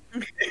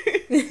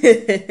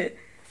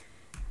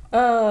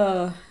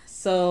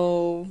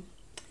 So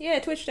yeah,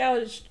 Twitch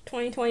Challenge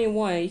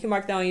 2021. You can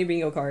mark that on your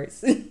bingo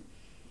cards.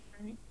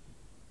 Right.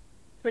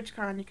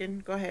 TwitchCon, you can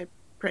go ahead,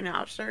 print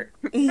out a shirt.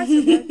 I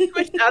said that.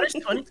 Twitch Challenge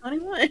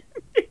 2021.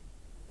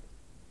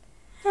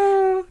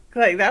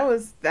 Like that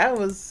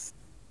was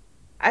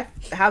I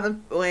how the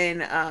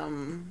when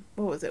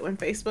what was it when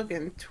Facebook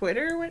and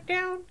Twitter went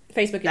down?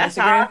 Facebook and That's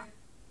how Instagram.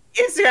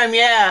 Instagram,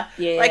 yeah.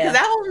 Like, cause Yeah.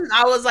 that one,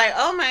 I was like,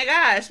 oh my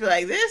gosh. But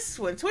like this,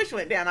 when Twitch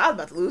went down, I was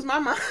about to lose my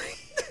mind.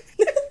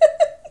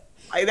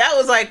 Like that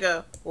was like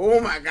oh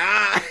my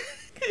god.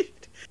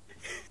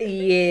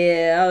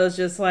 Yeah, well,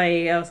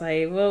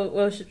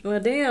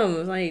 damn. I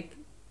was like,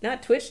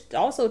 not Twitch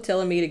also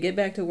telling me to get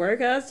back to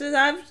work. I was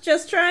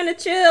just trying to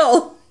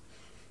chill.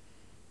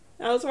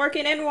 I was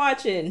working and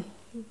watching.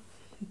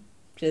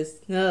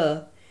 Just,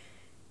 yeah.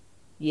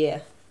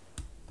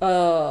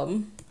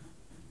 Um,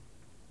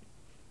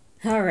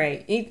 all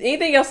right.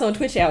 Anything else on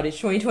Twitch outage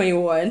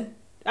 2021?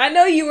 I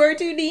know you were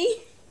 2D.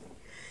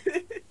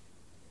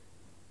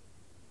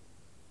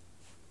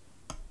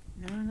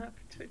 No, not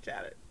for Twitch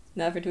at it.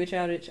 Not for Twitch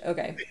outage?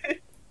 Okay.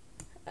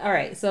 All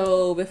right.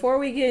 So before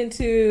we get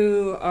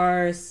into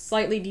our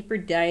slightly deeper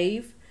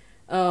dive,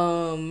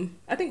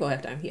 I think we'll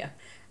have time. Yeah.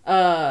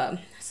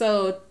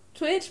 So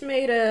Twitch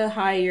made a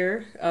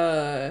hire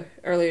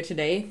earlier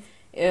today.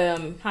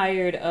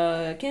 Hired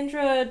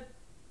Kendra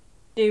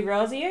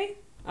DeRosier.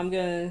 I'm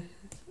gonna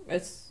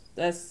that's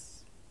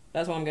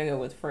what I'm gonna go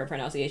with for a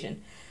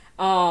pronunciation.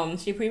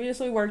 She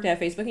previously worked at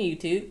Facebook and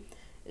YouTube.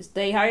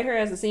 They hired her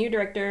as the senior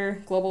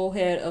director, global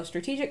head of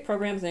strategic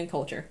programs and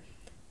culture,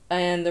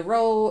 and the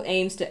role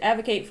aims to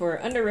advocate for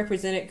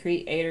underrepresented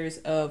creators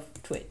of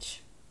Twitch.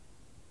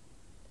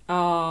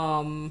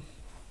 Um,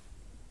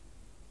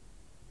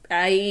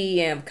 I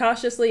am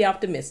cautiously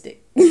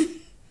optimistic.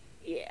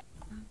 Yeah.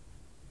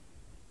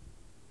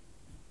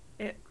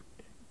 It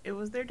it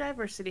was their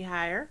diversity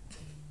hire.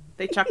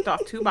 They checked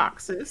off two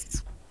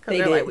boxes because They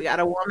they're like, did. we got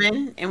a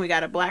woman and we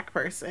got a black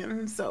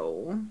person,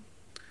 so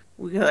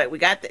we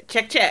got that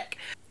check.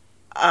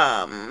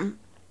 Um,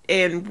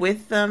 and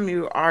with them,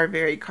 you are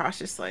very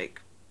cautious.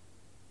 Like,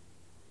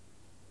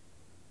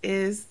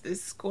 is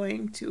this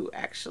going to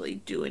actually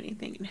do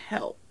anything and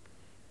help?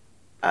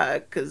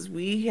 Because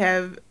we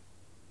have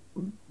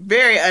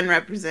very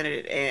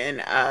unrepresented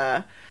in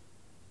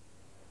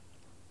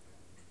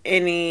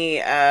any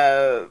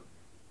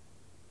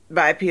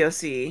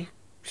BIPOC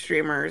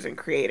streamers and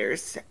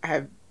creators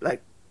have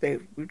like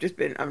we've just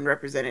been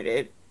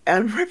unrepresented,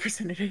 and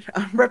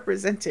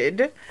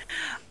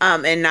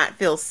not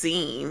feel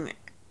seen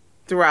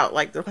throughout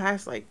like the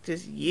past like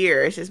just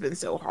year. It's just been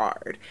so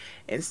hard,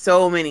 and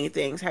so many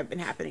things have been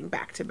happening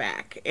back to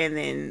back, and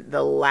then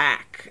the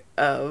lack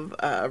of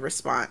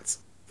response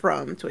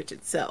from Twitch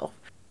itself.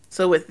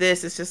 So with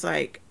this, it's just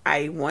like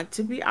I want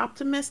to be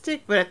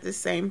optimistic, but at the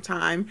same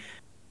time,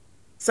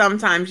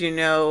 sometimes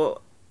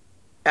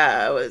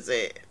was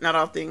it not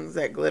all things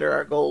that glitter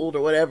are gold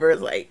or whatever?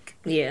 It's like,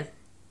 Yeah.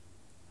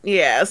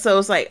 yeah, so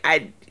it's like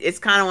it's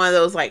kind of one of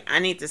those like I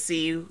need to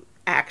see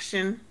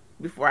action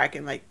before I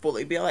can like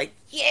fully be like,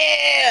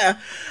 yeah.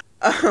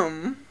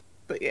 Um,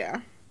 but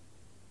yeah.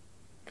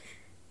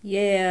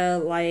 Yeah,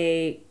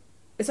 like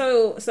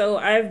so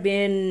I've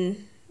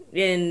been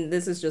and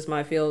this is just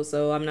my field,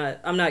 so I'm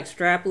not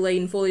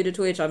extrapolating fully to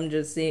Twitch. I'm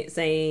just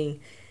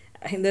saying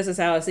this is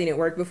how I've seen it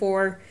work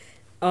before.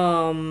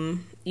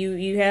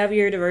 You have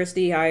your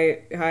diversity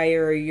hire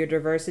or your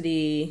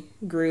diversity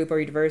group or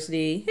your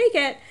diversity hey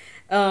cat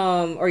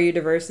or your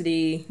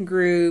diversity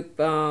group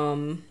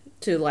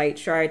to like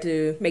try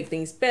to make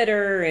things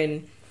better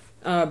and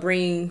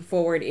bring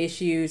forward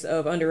issues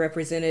of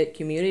underrepresented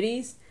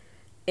communities,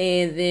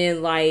 and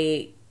then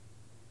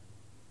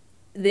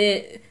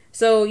then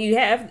so you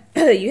have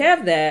you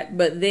have that,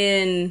 but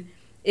then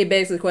it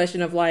begs the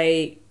question of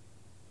like,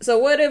 so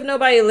what if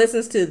nobody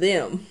listens to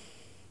them?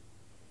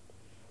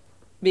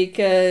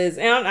 Because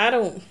and I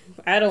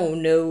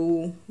don't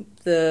know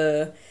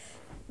the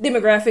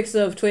demographics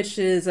of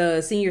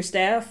Twitch's senior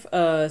staff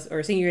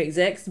or senior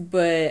execs,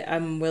 but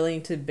I'm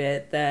willing to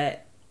bet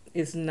that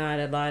it's not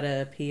a lot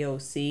of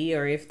POC,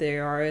 or if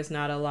there are, it's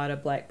not a lot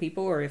of black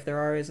people, or if there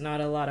are, it's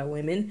not a lot of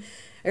women,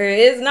 or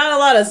it's not a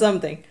lot of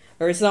something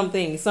or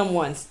something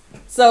someone's.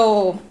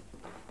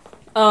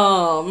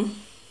 Um,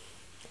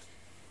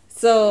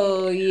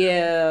 so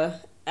yeah,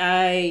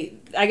 I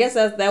guess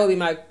that would be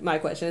my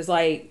question. It's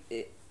like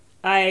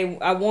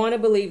I want to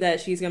believe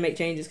that she's gonna make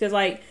changes because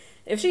like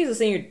if she's a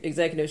senior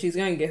executive, she's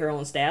gonna get her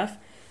own staff.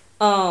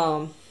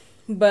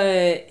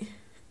 But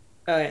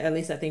at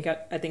least I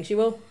think she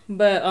will.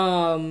 But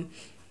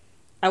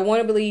I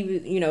want to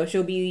believe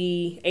she'll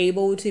be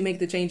able to make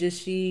the changes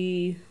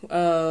she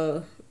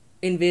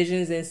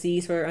envisions and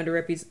sees for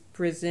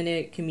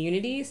underrepresented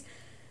communities.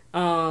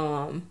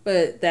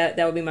 But that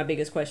would be my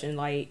biggest question.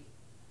 Like,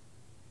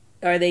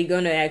 are they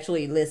gonna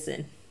actually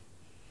listen,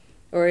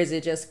 or is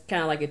it just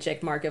kind of like a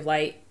check mark of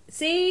like,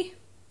 see,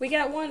 we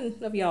got one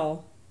of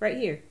y'all right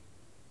here.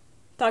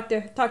 Talk to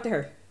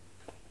her.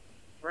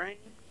 Right.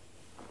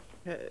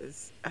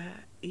 Because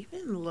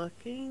even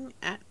looking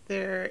at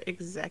their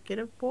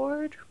executive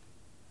board,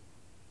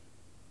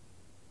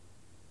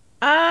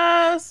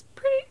 it's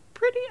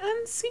pretty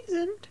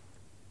unseasoned.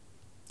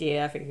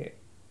 Yeah, I figured.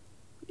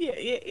 Yeah,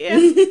 yeah,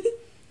 yeah.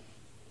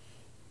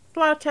 A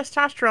lot of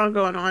testosterone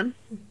going on.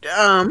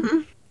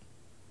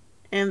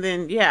 And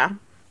then yeah.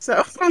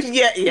 So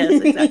yeah,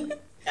 yes, exactly.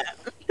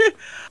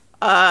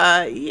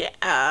 Yeah.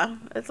 Yeah.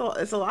 It's a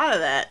lot of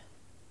that.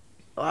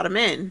 A lot of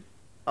men.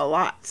 A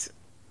lot.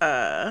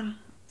 Uh,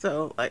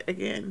 so like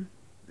again,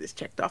 this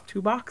checked off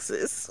two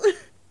boxes.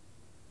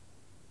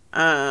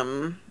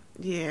 Um,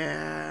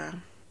 yeah.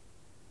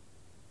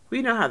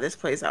 We know how this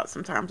plays out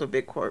sometimes with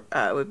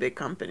with big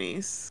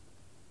companies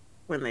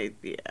when they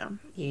yeah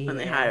when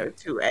they Yeah. hire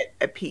to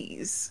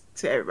appease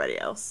to everybody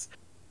else.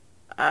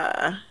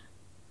 Uh,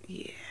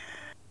 yeah.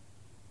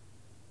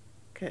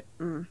 Okay.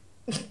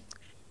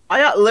 All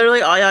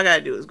y'all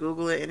gotta do is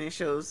Google it, and it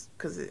shows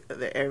because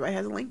everybody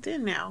has a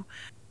LinkedIn now,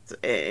 so,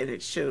 and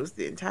it shows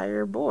the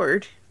entire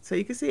board, so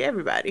you can see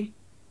everybody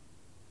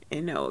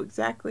and know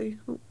exactly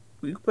who.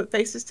 You put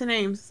faces to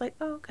names. It's like,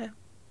 oh, okay.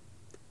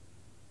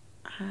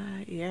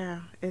 Yeah,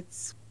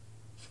 it's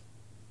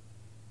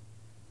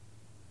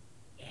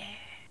yeah.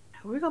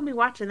 We're gonna be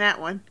watching that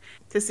one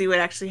to see what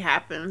actually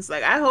happens.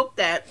 Like, I hope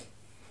that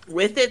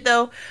with it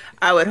though,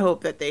 I would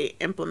hope that they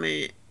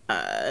implement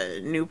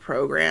new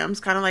programs,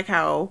 kind of like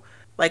how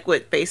like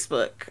with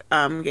Facebook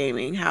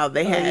gaming, how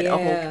they Oh had a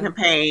whole yeah.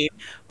 campaign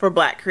for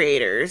Black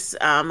creators.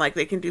 Like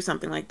they can do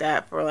something like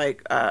that for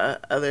like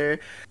other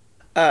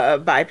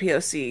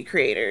BIPOC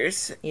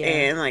creators Yeah.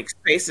 and like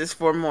spaces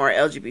for more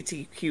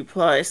LGBTQ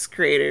plus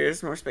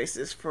creators, more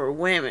spaces for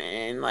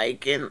women,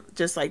 like and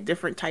just like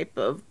different type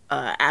of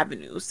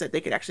avenues that they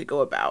could actually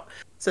go about.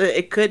 So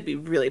it could be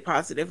really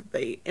positive if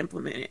they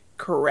implement it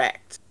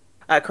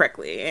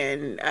correctly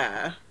and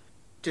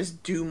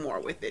just do more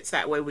with it. So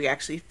that way we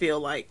actually feel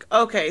like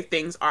okay,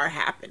 things are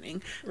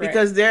happening Right.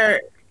 because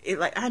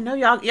like I know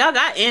y'all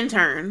got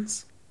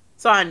interns.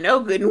 So I know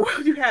good and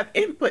well you have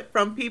input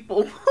from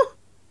people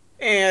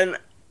and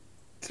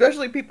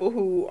especially people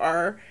who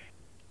are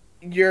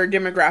your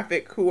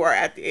demographic who are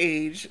at the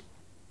age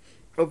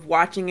of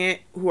watching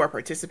it, who are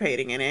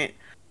participating in it.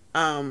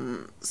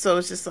 So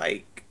it's just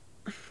like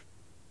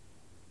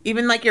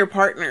even like your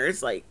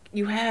partners, like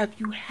you have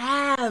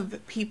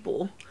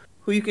people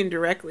who you can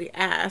directly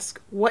ask,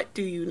 what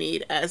do you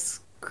need as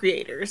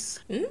creators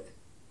Mm?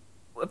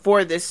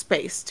 for this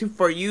space to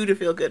for you to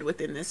feel good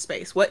within this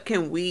space? What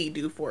can we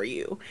do for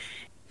you?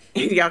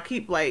 And y'all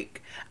keep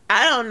like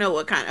I don't know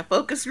what kind of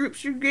focus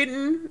groups you're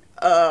getting,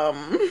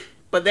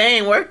 but they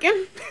ain't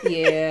working.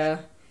 Yeah.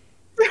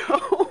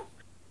 so,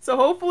 so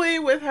hopefully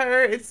with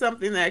her, it's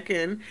something that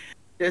can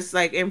just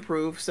like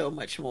improve so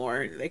much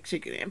more. Like she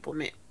can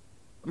implement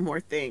more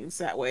things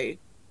that way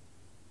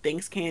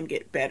things can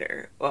get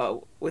better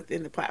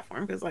within the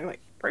platform because like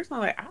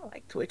personally like I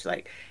like Twitch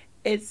like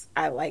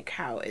I like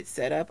how it's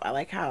set up. I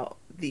like how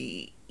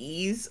the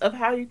ease of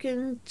how you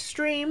can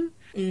stream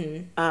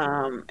Mm.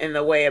 and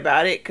the way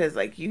about it because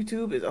like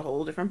YouTube is a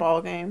whole different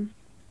ball game.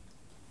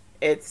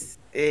 It's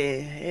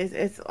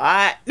a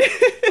lot.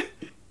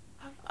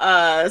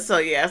 So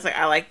yeah, it's like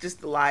I like just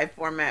the live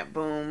format.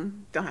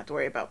 Boom, don't have to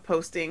worry about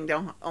posting.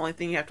 Don't only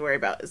thing you have to worry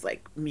about is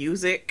like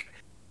music,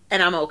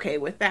 and I'm okay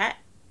with that.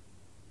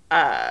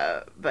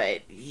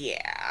 But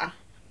yeah,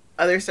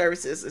 other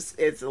services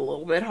it's a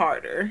little bit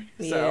harder.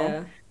 So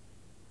Yeah.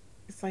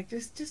 it's like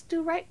just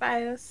do right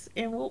by us,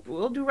 and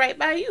we'll do right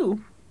by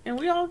you, and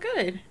we all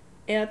good.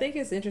 And I think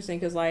it's interesting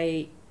because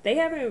like they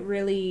haven't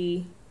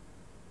really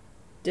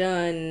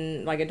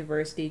done like a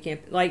diversity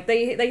camp. Like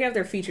they have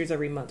their features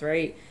every month,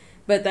 right?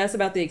 But that's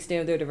about the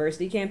extent of their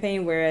diversity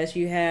campaign. Whereas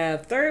you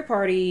have third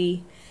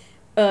party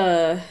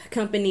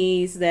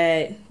companies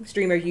that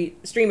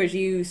streamers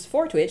use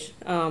for Twitch,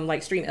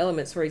 like Stream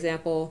Elements, for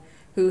example,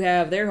 who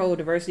have their whole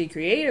diversity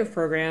creative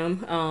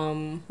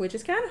program, which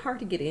is kind of hard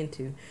to get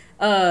into.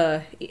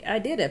 I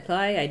did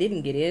apply, I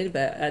didn't get in,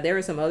 but there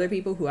were some other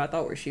people who I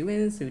thought were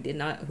shoe-ins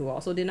who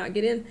also did not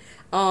get in.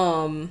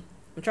 I'm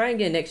trying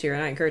again next year,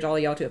 and I encourage all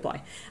of y'all to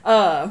apply.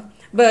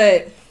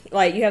 But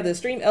like you have the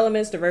Stream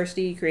Elements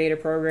Diversity Creator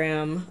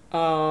Program.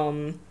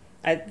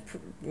 I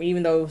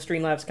even though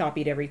Streamlabs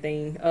copied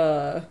everything.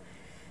 I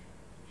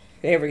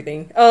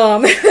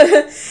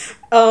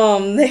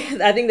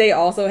think they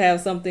also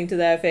have something to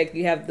that effect.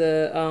 You have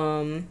the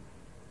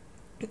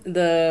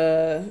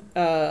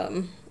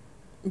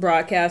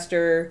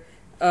broadcaster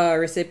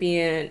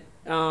recipient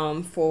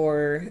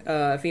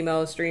for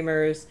female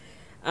streamers.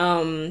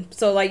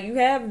 So like you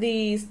have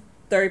these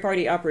third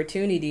party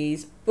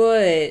opportunities,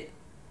 but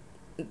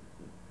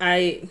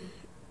I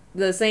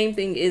the same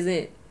thing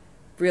isn't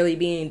really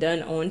being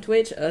done on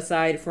Twitch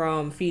aside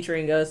from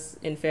featuring us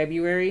in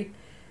February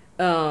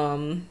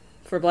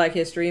for Black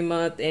History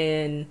Month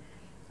and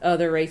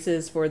other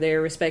races for their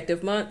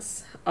respective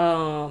months.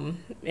 And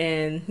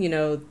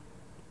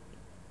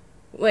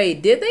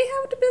wait, did they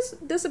have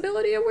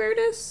disability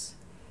awareness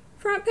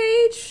front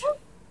page?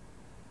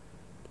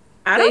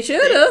 I They don't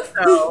should think have.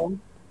 so.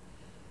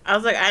 I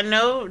was like, I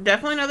know,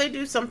 definitely know they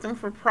do something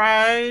for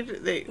Pride.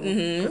 They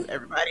because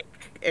Mm-hmm.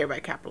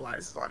 everybody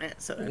capitalizes on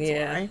it, so that's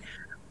Yeah. why.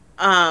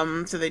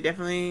 So they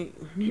definitely,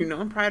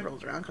 when Pride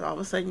rolls around, because all of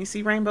a sudden you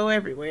see rainbow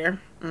everywhere.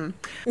 And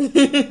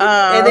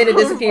then it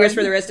disappears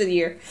for the Like, rest of the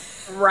year.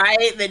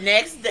 right, the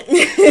next day,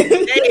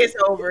 the day is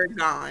over,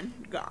 gone,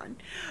 gone.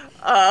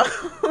 Uh,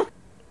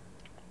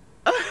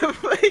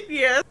 but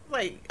yes,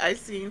 like I've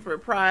seen for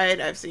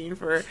Pride, I've seen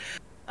for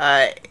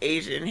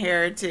Asian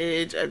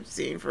heritage, I've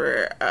seen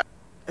for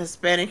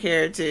Hispanic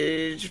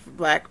heritage,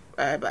 Black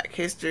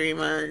History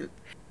Month.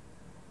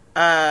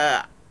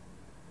 Uh,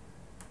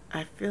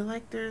 I feel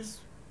like there's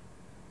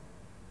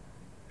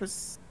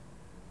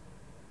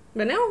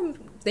But now I'm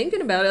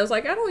thinking about it, I was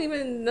like, I don't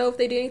even know if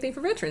they did anything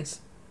for veterans.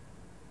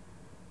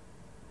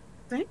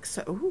 think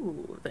so.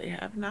 Ooh, they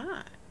have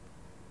not.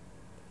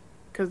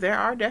 Because there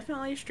are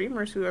definitely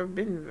streamers who are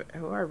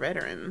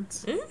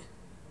veterans.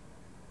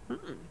 Mm-hmm.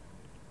 Hmm.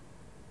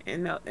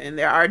 And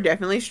there are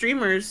definitely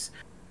streamers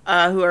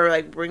who are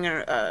like bringing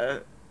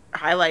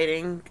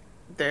highlighting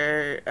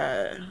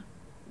their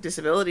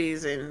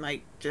disabilities and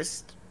like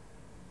just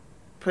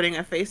putting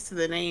a face to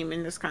the name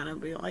and just kind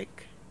of be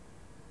like,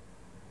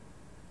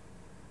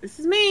 this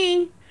is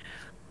me,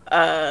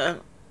 uh,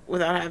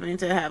 without having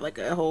to have like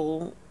a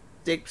whole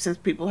since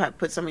people have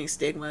put so many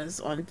stigmas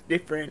on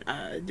different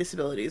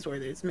disabilities,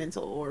 whether it's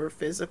mental or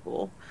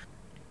physical.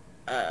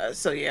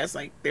 So yeah, it's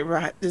like they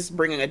were just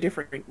bringing a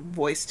different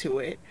voice to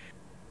it,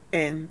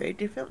 and they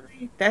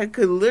definitely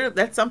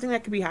that's something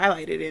that could be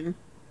highlighted in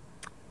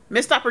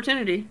missed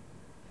opportunity.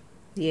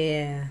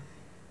 Yeah.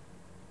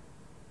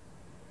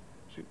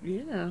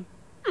 Yeah.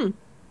 Hmm.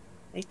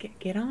 They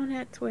get on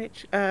that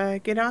Twitch.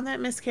 Get on that,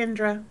 Miss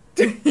Kendra.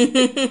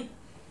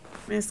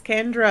 Miss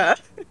Kendra.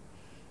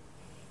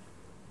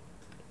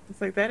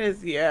 It's like that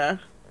is yeah.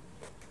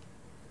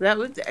 That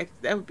would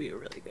be a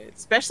really good,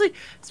 especially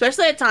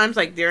at times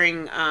like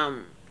during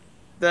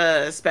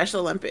the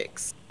Special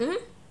Olympics,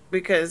 Mm-hmm.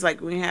 because like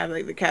we have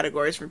like the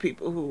categories for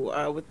people who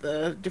with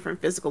the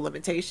different physical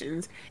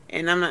limitations,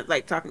 and I'm not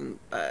like talking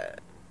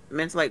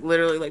meant to like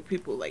literally like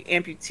people like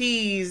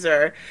amputees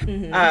or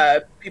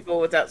Mm-hmm. people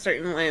without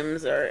certain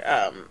limbs or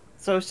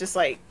so it's just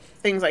like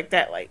things like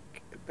that, like,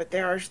 but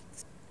there are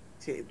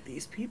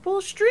these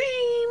people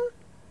stream,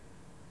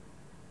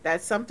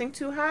 that's something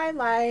to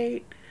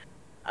highlight.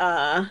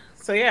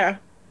 So yeah,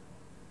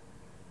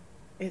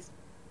 it's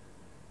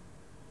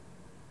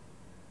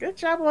good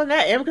job on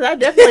that, Em, because I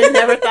definitely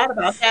never thought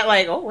about that.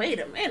 Like, oh wait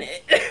a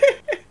minute.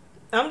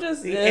 I'm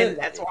just, See, and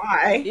that's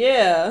why.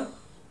 yeah.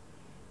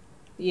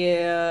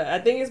 Yeah, I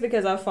think it's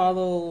because I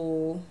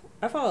follow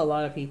a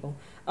lot of people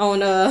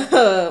on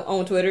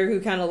on Twitter who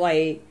kind of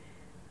like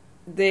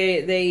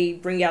they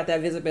bring out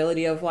that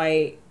visibility of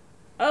like,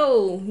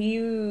 oh,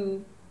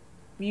 you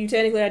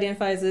technically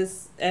identify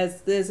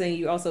as this and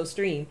you also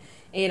stream,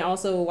 and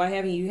also why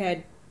haven't you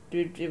had,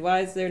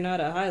 why is there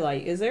not a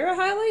highlight? Is there a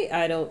highlight?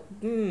 I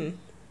don't.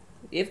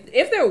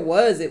 If there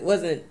was, it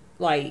wasn't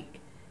like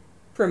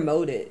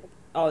promoted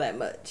all that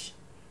much.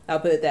 I'll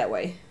put it that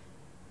way.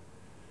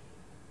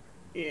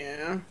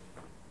 Yeah,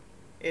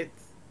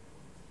 it's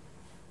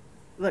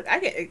look. I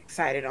get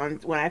excited on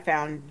when I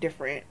found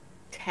different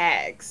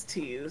tags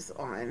to use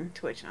on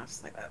Twitch, and I was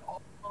just like,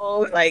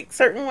 oh, like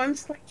certain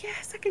ones, like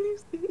yes, I can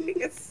use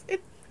these.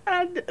 It's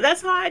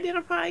that's how I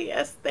identify.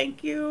 Yes,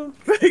 thank you.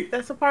 Like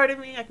that's a part of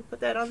me. I can put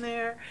that on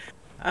there.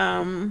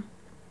 Um,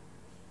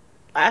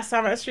 Last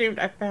time I streamed,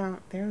 I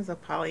found there was a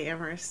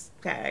polyamorous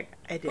tag.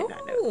 I did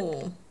not know that.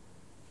 Oh.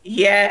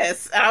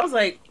 Yes, and I was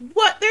like,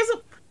 "What? There's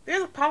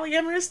a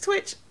polyamorous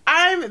Twitch.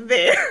 I'm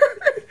there."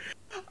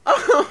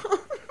 Um,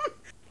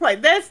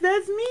 like that's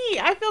me.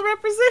 I feel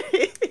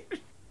represented.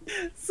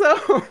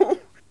 So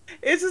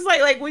it's just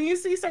like when you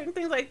see certain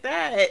things like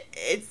that,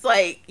 it's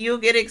like you'll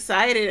get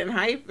excited and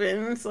hype,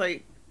 and it's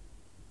like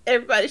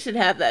everybody should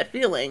have that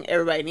feeling.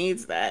 Everybody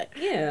needs that.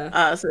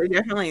 Yeah. So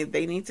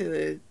they need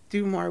to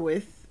do more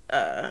with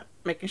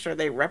making sure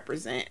they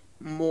represent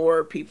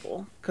more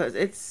people, because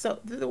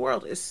the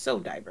world is so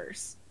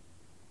diverse.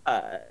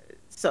 Uh,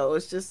 so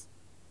it's just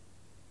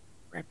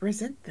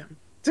represent them.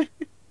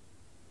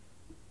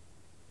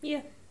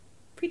 Yeah.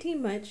 Pretty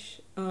much.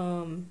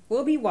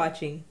 We'll be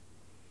watching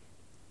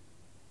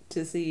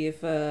to see if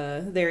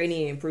there are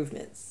any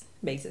improvements,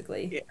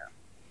 basically. Yeah.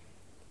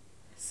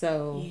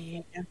 So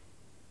Yeah.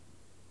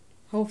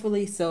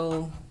 hopefully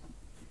so.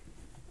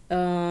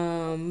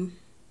 Um,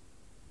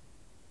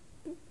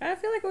 I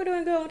feel like we're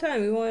doing good on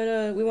time. We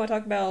want to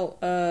talk about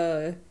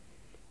the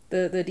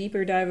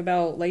deeper dive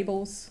about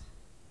labels.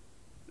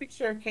 We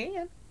sure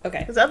can. Okay.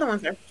 Because other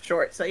ones are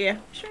short, so yeah, we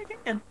sure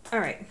can. All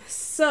right.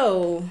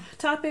 So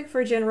topic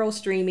for general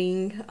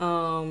streaming,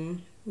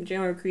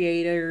 general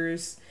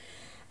creators,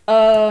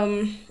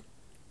 and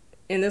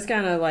this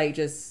kind of like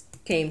just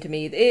came to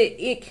me.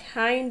 It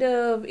kind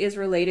of is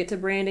related to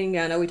branding.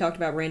 I know we talked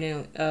about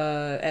branding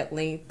at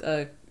length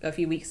a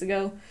few weeks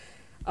ago.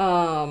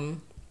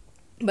 Um,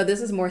 but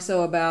this is more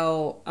so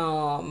about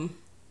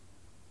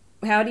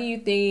how do you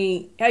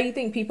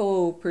think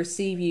people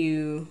perceive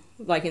you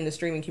like in the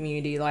streaming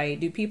community?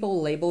 Like, do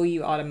people label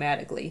you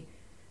automatically?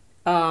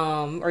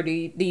 Or do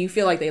you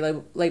feel like they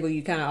label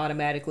you kind of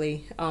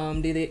automatically?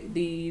 Do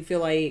you feel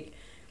like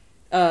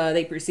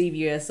they perceive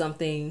you as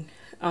something?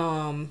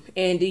 And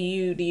do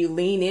you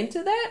lean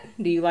into that?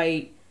 Do you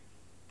like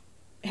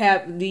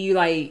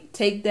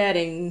take that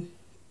and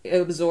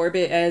absorb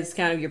it as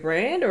kind of your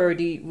brand, or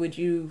would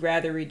you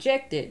rather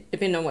reject it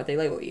depending on what they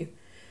label you?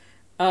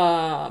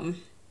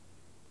 Um,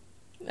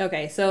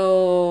 okay,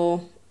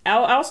 so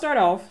I'll start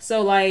off.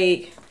 So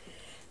like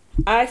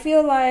I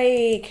feel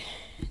like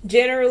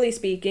generally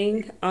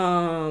speaking,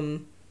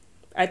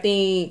 I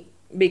think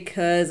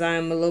because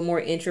I'm a little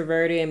more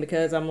introverted and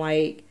because I'm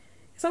like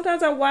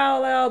sometimes I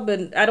wild out,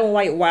 but I don't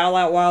like wild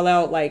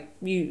out like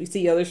you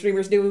see other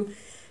streamers do.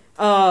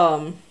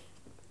 Um,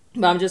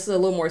 but I'm just a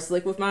little more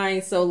slick with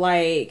mine. So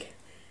like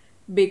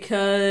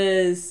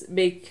because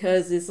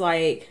it's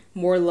like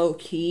more low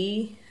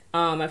key.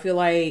 I feel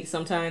like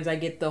sometimes I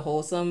get the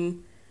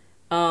wholesome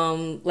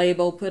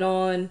label put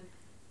on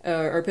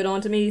or put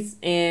on to me,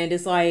 and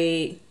it's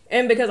like,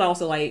 and because I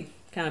also like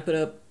kind of put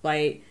up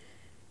like,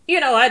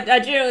 I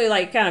generally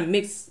like kind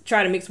of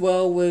try to mix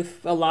well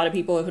with a lot of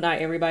people, if not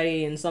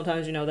everybody, and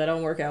sometimes that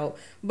don't work out,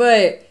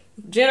 but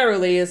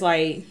generally it's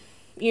like,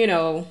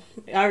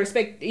 I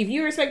respect, if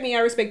you respect me, I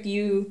respect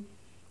you.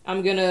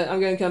 I'm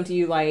gonna come to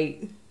you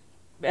like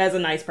as a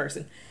nice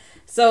person.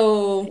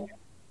 So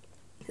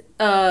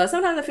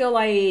sometimes I feel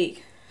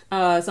like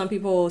some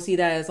people see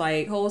that as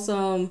like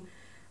wholesome.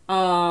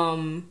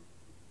 Um,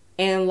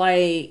 and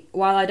like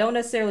while I don't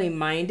necessarily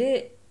mind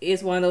it,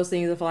 it's one of those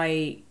things of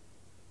like,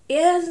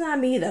 yeah, it's not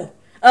me though.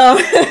 Um,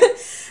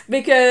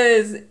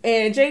 because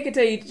and Jay could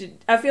tell you,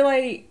 I feel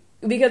like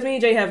because me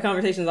and Jay have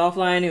conversations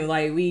offline and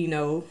like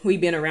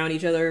we've been around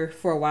each other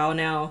for a while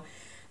now.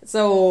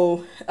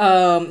 So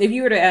if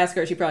you were to ask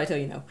her, she'd probably tell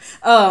you no.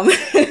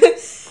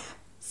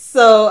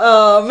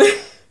 So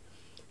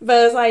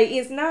but it's like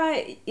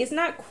it's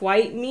not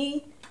quite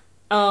me.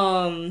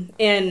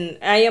 And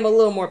I am a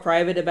little more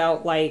private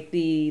about like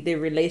the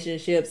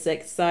relationship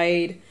sex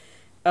side.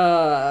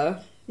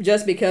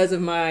 Just because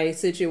of my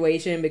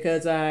situation,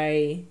 because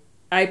I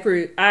have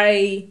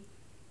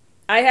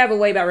a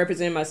way about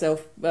representing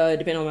myself,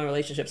 depending on my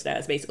relationship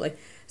status, basically.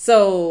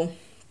 So,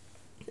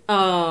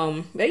 but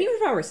even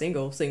if I were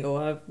single,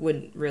 I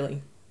wouldn't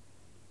really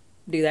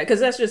do that because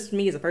that's just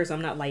me as a person.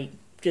 I'm not like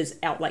just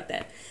out like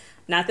that.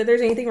 Not that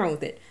there's anything wrong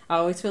with it. I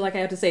always feel like I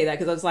have to say that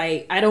because I was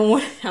like, I don't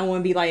want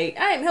to be like,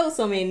 I am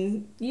wholesome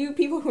and you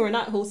people who are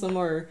not wholesome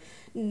are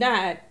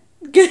not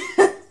good.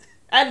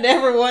 I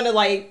never want to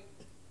like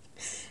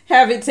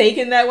have it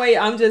taken that way.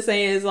 I'm just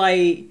saying it's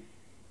like,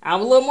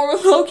 I'm a little more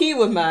low key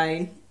with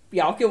mine.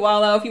 Y'all can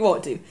wild out if you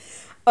want to.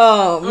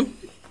 Um,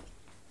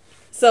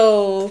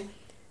 so,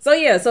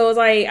 yeah, so it's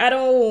like, I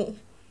don't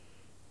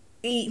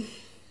eat.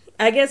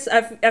 I guess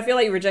I feel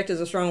like reject is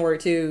a strong word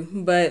too,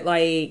 but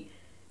like,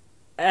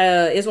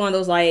 it's one of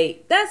those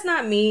like, that's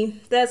not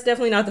me. That's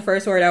definitely not the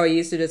first word I would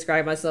use to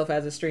describe myself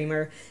as a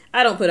streamer.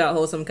 I don't put out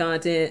wholesome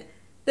content.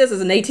 This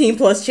is an 18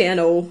 plus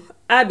channel.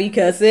 I be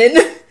cussing.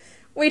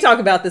 We talk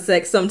about the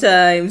sex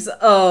sometimes.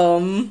 Like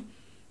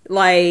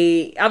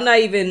I'm not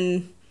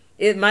even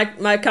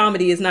my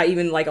comedy is not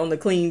even like on the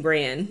clean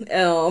brand.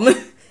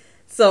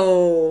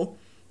 So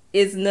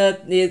it's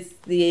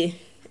the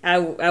I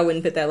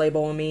wouldn't put that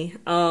label on me.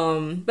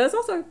 But it's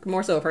also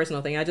more so a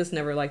personal thing. I just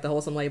never liked the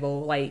wholesome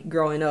label like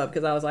growing up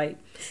because I was like,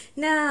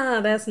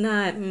 nah, that's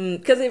not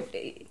because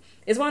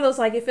it's one of those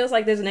like it feels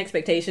like there's an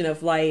expectation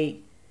of like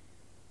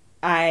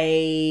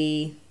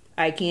I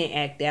can't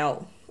act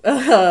out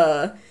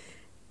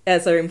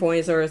at certain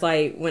points, or it's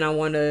like when I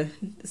want to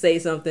say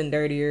something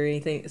dirty or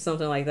anything,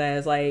 something like that.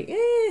 It's like,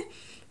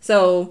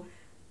 So,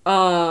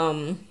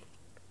 so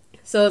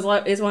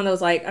it's one of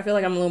those like I feel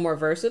like I'm a little more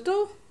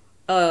versatile.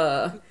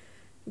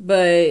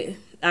 But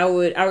I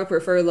would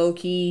prefer low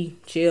key,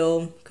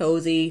 chill,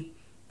 cozy,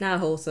 not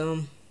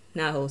wholesome,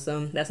 not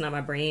wholesome. That's not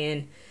my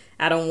brand.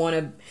 I don't want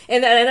to,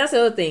 and that's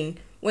the other thing.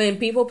 When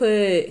people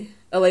put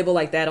a label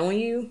like that on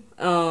you,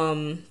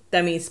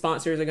 that means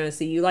sponsors are gonna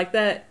see you like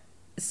that.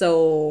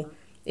 So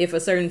if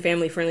a certain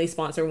family friendly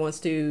sponsor wants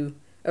to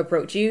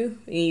approach you,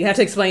 you have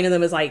to explain to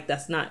them it's like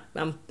that's not.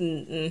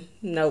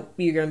 Nope,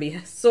 you're gonna be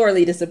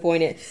sorely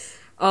disappointed.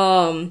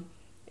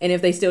 And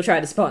if they still try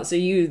to sponsor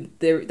you,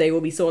 they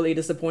will be sorely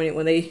disappointed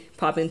when they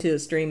pop into a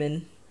stream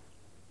and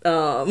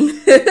have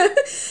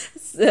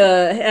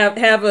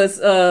us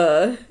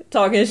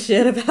talking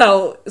shit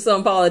about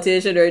some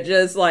politician or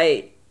just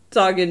like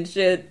talking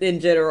shit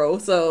in general.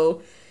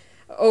 So,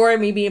 or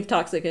me being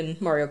toxic in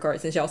Mario Kart,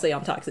 since y'all say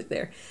I'm toxic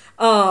there.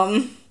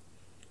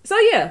 So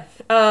yeah,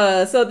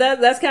 so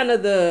that's kind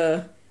of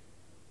the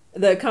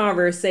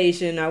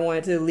conversation I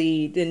wanted to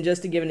lead, and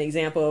just to give an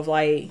example of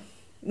like,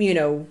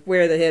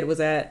 where the head was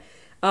at.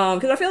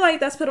 Because I feel like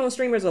that's put on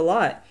streamers a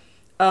lot.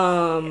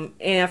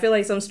 And I feel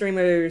like some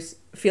streamers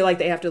feel like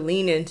they have to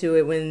lean into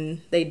it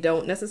when they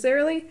don't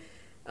necessarily.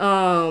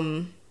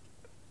 Um,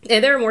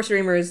 and there are more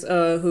streamers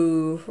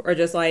who are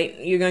just like,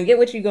 you're gonna get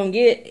what you're gonna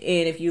get,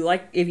 and if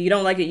you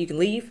don't like it, you can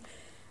leave.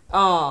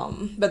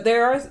 But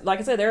there are, like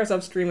I said, there are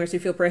some streamers who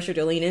feel pressure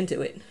to lean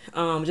into it,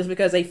 just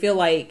because they feel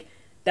like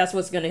that's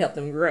what's gonna help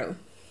them grow.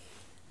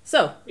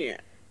 So, Yeah.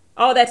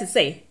 all that to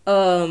say,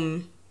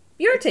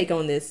 your take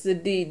on this?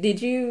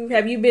 Did you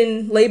have you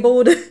been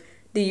labeled?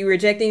 Do you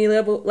reject any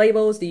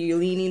labels? Do you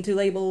lean into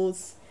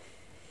labels?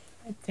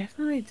 I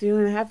definitely do,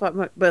 and I have,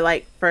 but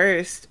like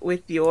first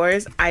with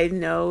yours, I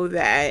know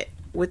that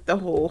with the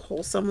whole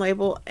wholesome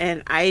label,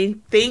 and I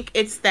think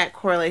it's that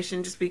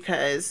correlation just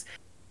because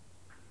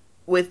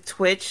with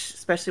Twitch,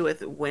 especially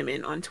with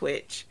women on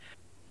Twitch,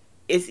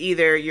 it's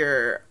either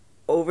you're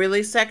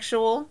overly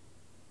sexual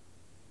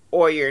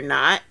or you're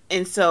not.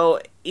 And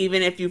so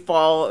even if you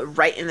fall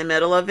right in the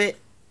middle of it,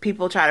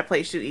 people try to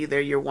place you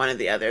either you're one or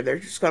the other. They're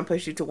just going to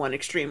push you to one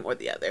extreme or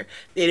the other.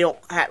 They don't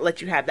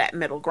let you have that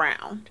middle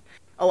ground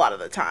a lot of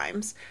the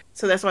times.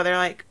 So that's why they're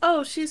like,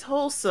 "Oh, she's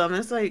wholesome."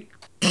 It's like,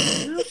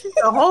 no, she's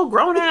a whole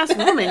grown ass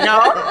woman,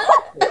 y'all.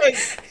 like,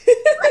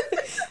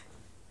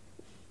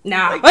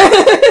 Nah. like,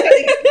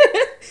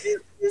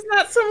 she's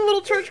not some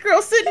little church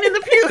girl sitting in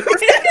the pews.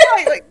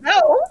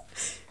 No,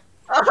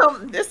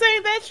 this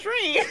ain't that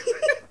stream.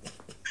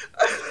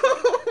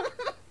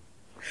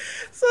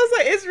 So it's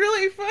like it's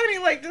really funny,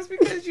 like just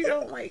because you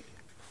don't like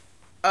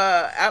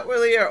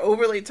outwardly or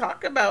overly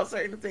talk about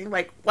certain things,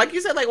 like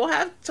you said, like we'll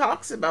have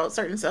talks about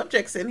certain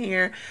subjects in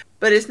here,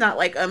 but it's not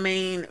like a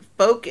main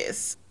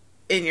focus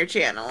in your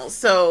channel.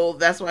 So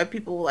that's why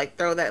people will like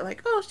throw that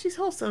like, oh, she's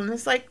wholesome. And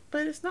it's like,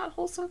 but it's not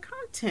wholesome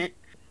content.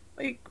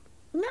 Like,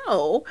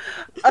 no.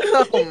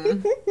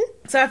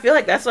 So I feel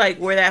like that's like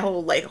where that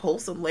whole like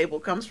wholesome label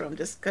comes from,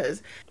 just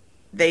because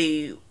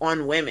they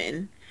on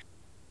women,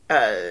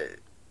 uh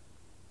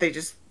they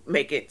just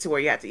make it to where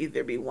you have to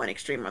either be one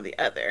extreme or the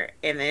other.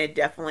 And then it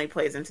definitely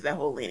plays into that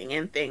whole leaning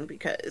in thing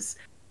because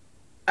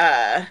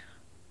uh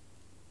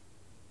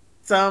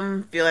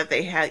some feel that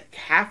they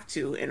have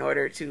to in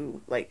order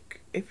to like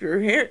if you're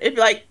here if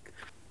like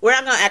we're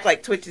not gonna act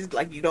like Twitch is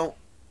like you don't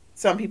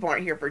some people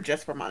aren't here for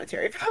just for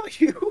monetary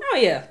value. Oh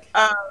yeah.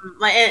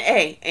 Like and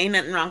hey, ain't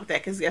nothing wrong with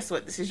that because guess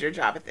what? This is your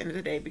job at the end of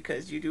the day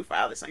because you do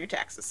file this on your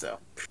taxes. So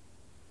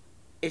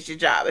it's your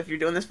job. If you're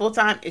doing this full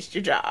time, it's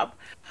your job.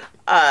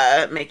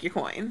 Make your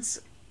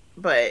coins.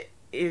 But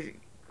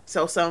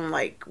so some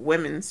like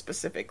women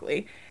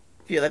specifically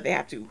feel that they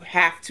have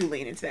to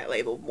lean into that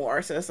label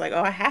more. So it's like,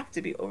 oh, I have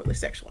to be overly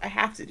sexual. I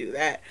have to do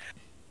that.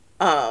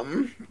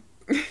 Um,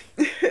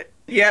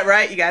 yeah,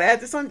 right. You gotta add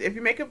this on if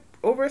you make it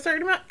over a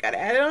certain amount. Gotta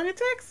add it on your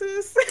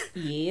taxes.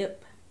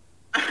 Yep.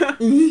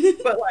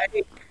 But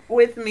like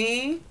with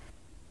me,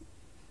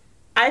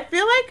 I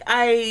feel like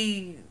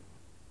I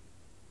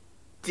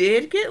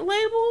did get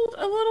labeled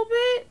a little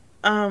bit.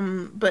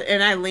 But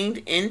and I leaned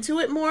into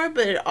it more,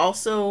 but it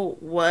also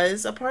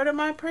was a part of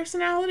my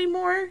personality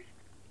more.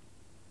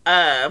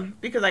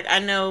 Because like I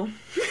know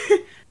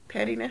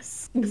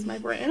pettiness is my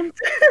brand.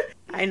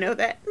 I know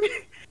that.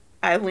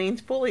 I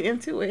leaned fully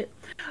into it.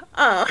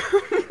 Um,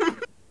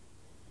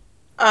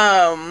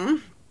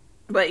 um,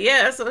 but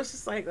yeah, so it's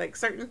just like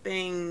certain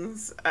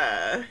things,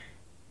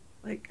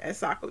 like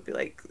Asaka would be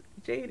like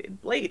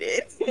jaded,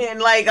 bladed,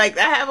 and like I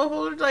have a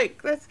whole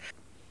like that's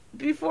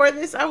before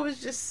this I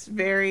was just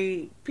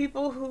very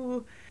people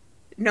who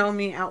know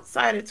me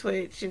outside of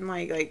Twitch and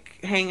like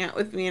hang out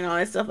with me and all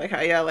that stuff like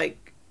how y'all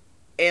like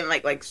and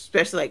like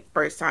especially like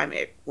first time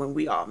when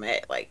we all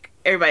met like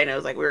everybody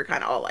knows like we were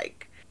kind of all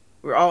like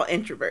we were all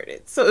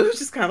introverted so it was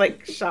just kind of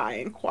like shy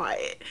and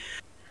quiet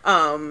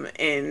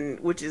and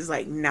which is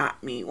like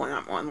not me when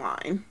I'm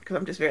online because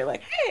I'm just very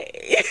like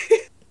hey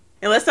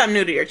unless I'm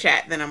new to your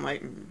chat then I'm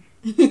like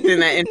then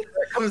that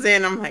introvert comes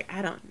in I'm like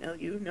I don't know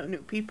you no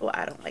new people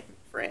I don't like new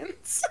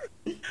friends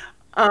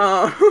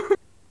um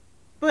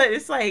but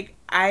it's like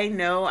I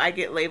know I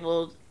get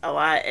labeled a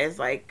lot as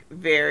like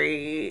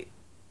very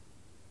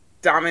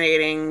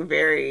dominating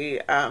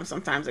very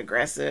sometimes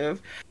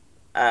aggressive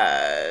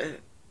uh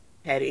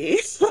petty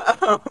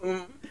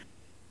um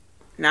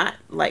not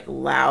like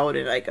loud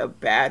in like a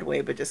bad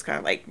way but just kind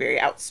of like very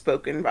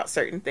outspoken about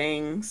certain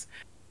things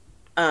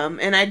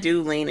and I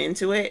do lean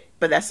into it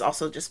but that's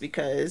also just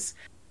because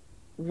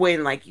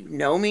when like you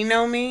know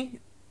me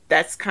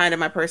that's kind of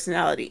my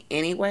personality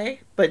anyway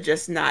but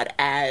just not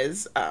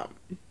as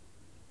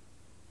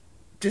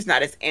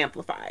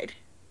amplified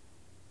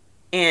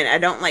and I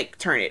don't like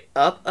turn it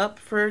up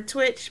for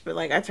Twitch but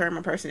like I turn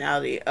my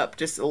personality up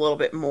just a little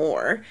bit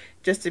more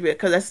just to be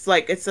because that's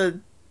like it's a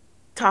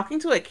talking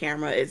to a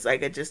camera is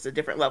like just a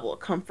different level of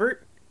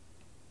comfort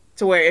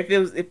to where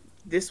if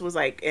this was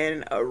like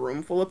in a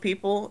room full of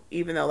people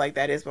even though like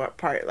that is my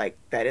part like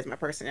that is my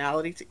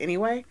personality to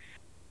anyway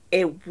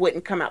it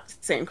wouldn't come out the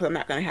same because I'm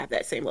not going to have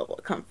that same level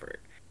of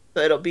comfort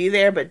so it'll be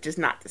there but just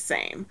not the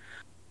same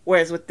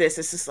whereas with this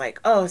it's just like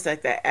oh it's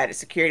like that added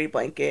security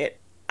blanket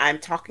I'm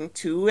talking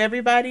to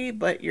everybody,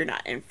 but you're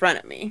not in front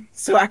of me.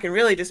 So I can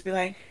really just be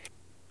like,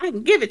 I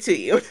can give it to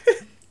you.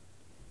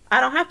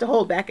 I don't have to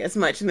hold back as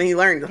much, and then you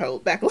learn to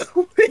hold back a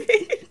little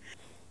bit.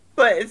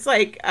 But it's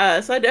like,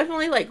 so I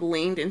definitely like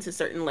leaned into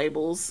certain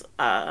labels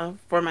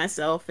for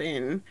myself,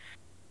 and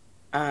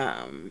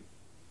um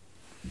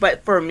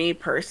but for me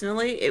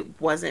personally, it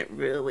wasn't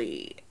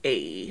really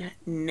a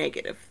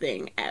negative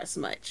thing as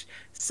much.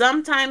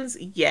 Sometimes,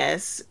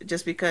 yes,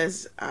 just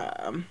because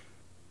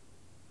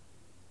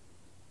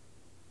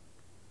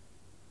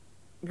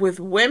with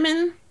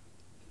women,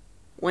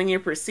 when you're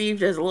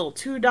perceived as a little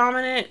too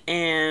dominant,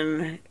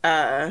 and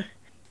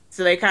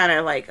so they kind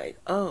of like,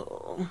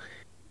 oh,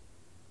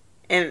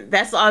 and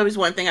that's always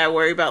one thing I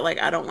worry about.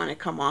 Like, I don't want to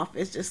come off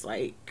as just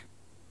like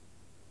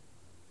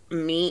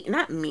mean,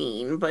 not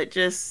mean, but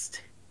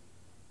just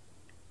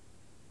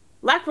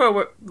lack of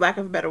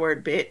a better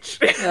word, bitch.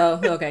 Oh,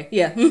 okay.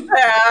 Yeah.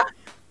 Yeah.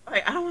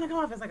 Like, I don't want to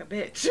come off as like a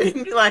bitch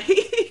and be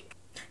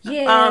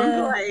Yeah.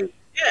 like,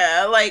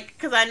 yeah, like,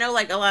 because I know,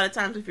 like, a lot of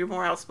times if you're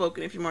more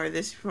outspoken, if you're more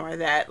this, if you're more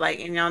that, like,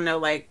 and y'all know,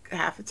 like,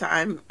 half the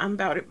time I'm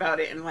about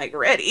it, and like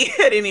ready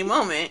at any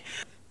moment.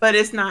 But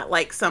it's not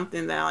like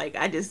something that like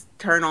I just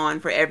turn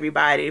on for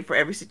everybody for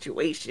every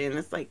situation.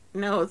 It's like,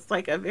 no, it's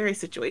like a very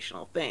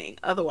situational thing.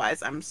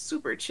 Otherwise, I'm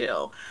super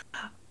chill.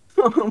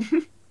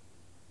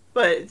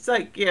 But it's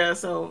like, yeah,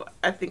 so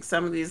I think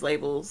some of these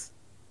labels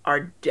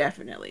are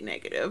definitely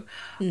negative.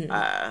 Mm.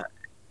 Uh,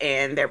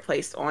 and they're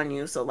placed on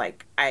you. So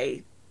like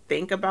I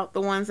think about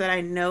the ones that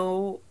I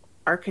know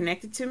are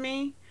connected to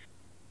me,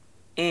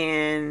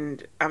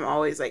 and I'm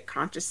always like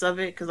conscious of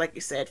it because like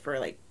you said, for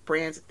like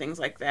brands and things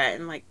like that,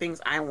 and like things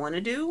I want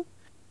to do,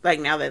 like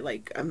now that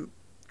like I'm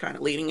kind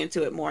of leading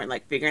into it more and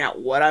like figuring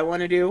out what I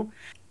want to do,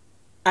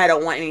 I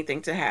don't want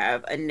anything to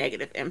have a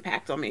negative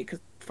impact on me because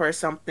for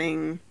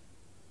something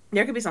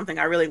there could be something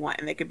I really want,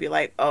 and they could be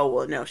like, "Oh,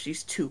 well, no,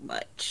 she's too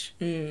much,"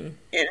 Mm. and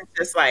it's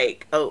just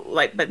like, "Oh,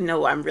 like, but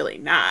no, I'm really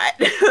not."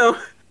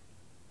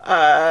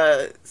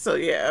 So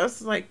yeah,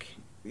 it's like,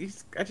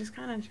 I just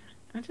kind of,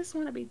 I just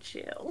want to be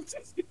chill.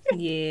 I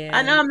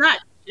Yeah. know I'm not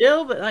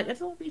chill, but like, I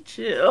just want to be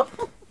chill.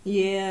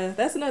 Yeah.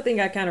 That's another thing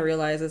I kind of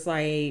realized. It's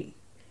like,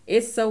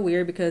 it's so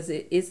weird because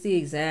it's the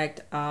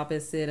exact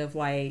opposite of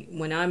like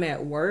when I'm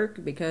at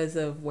work because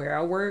of where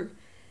I work.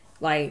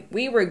 Like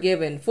we were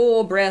given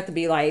full breath to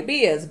be like,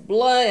 be as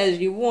blunt as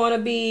you want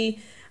to be.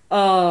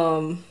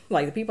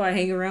 Like the people I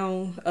hang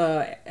around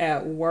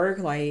at work,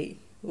 like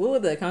ooh,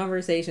 the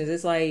conversations.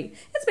 It's like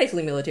it's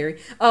basically military.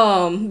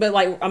 But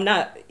like I'm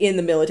not in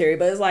the military,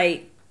 but it's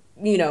like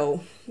you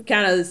know,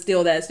 kind of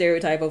still that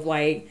stereotype of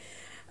like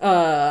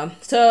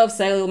tough,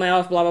 sailor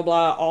mouth, blah blah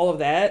blah, all of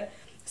that.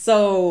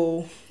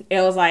 So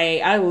it was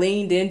like I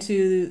leaned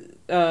into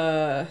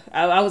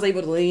I was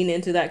able to lean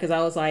into that because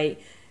I was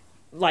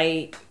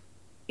like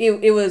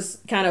it was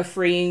kind of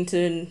freeing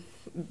to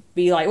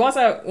be like once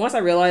I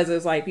realized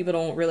it's like people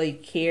don't really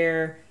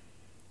care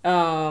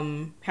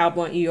how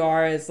blunt you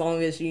are as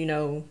long as you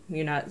know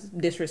you're not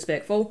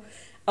disrespectful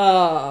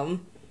at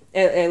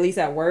least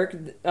at work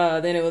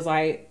then it was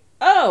like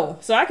oh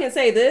so I can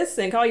say this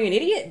and call you an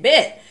idiot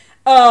bet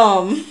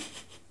um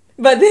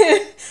but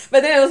then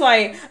it was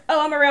like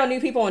oh I'm around new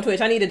people on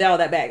Twitch I need to dial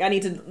that back I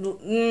need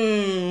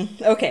to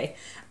okay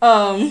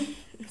um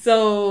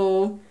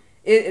so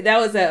that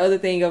was that other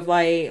thing of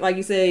like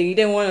you said you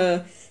didn't want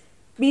to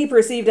be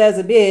perceived as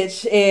a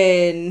bitch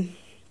and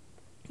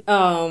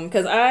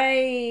because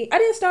I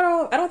didn't start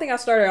off I don't think I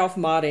started off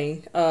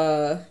modding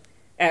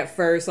at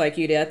first like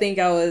you did I think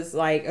I was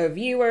like a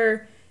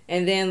viewer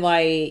and then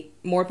like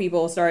more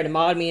people started to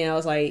mod me and I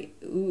was like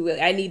ooh,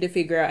 I need to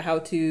figure out how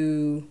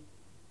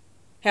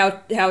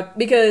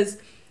because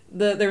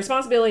the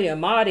responsibility of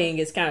modding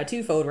is kind of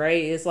twofold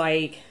right it's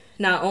like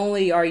not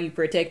only are you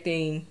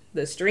protecting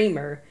the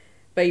streamer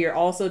but you're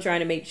also trying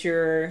to make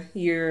sure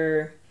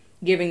you're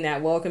giving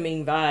that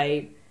welcoming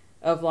vibe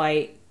of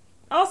like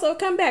also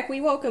come back we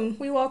welcome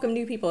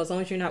new people as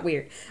long as you're not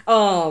weird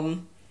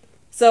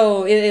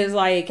so it is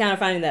like kind of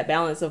finding that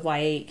balance of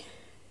like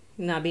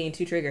not being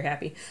too trigger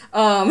happy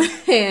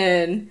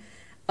and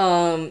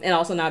and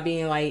also not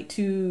being like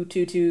too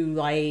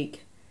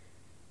like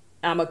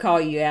I'm gonna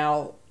call you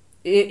out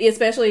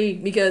especially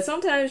because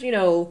sometimes you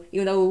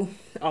know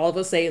all of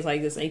us say it's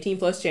like this 18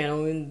 plus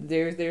channel and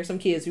there's some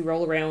kids who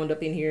roll around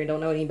up in here and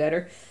don't know any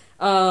better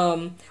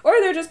or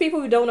they're just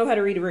people who don't know how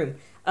to read a room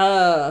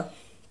Yeah.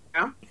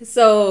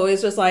 so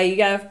it's just like you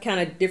gotta kind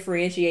of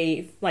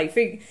differentiate like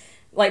pay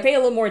a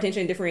little more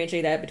attention and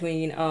differentiate that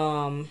between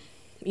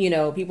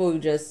people who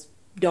just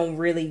don't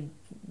really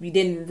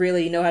didn't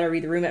really know how to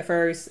read the room at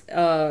first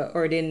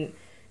or didn't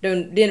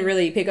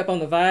really pick up on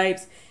the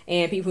vibes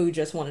and people who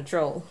just want to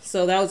troll.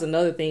 So that was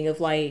another thing of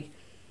like,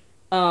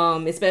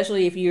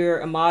 especially if you're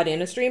a mod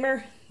and a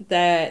streamer,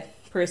 that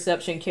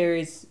perception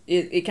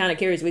it kind of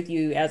carries with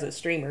you as a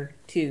streamer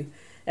too,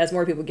 as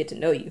more people get to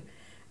know you.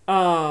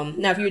 Now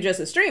if you're just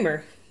a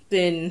streamer,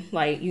 then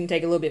like you can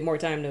take a little bit more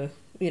time to,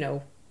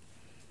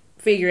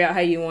 figure out how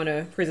you want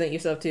to present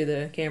yourself to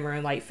the camera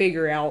and like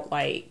figure out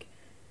like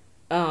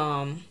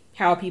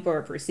how people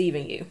are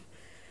perceiving you.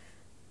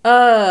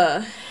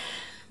 Uh,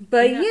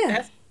 but You know,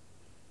 yeah,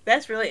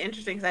 that's really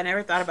interesting because I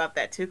never thought about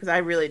that too. Because I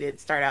really did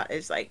start out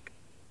as like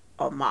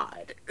a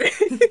mod,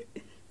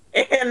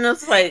 and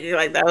it's like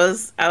that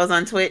was I was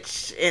on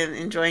Twitch and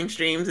enjoying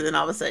streams, and then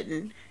all of a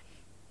sudden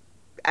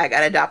I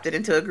got adopted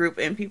into a group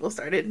and people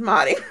started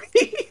modding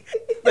me.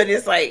 But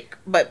it's like,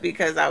 but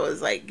because I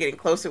was like getting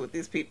closer with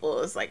these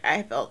people, it's like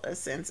I felt a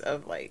sense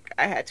of like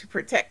I had to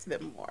protect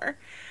them more.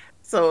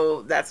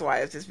 So that's why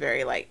it's just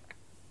very like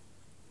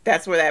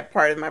that's where that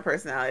part of my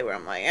personality where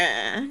I'm like,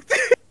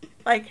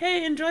 like,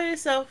 hey, enjoy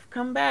yourself,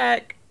 come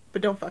back,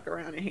 but don't fuck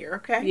around in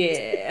here, okay?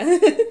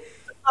 yeah,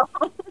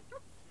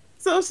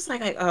 So it's just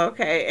like, oh,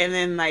 okay. And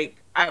then like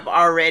I've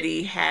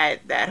already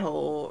had that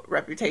whole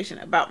reputation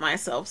about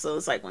myself. So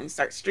it's like when you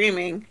start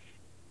streaming,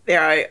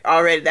 there are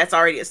already that's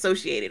already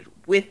associated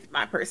with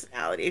my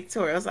personality.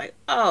 So I was like,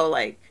 oh,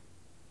 like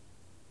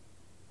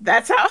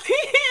that's how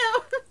I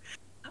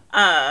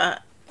am.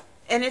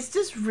 And it's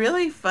just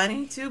really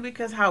funny too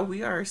because how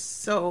we are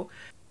so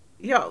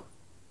yo,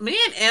 me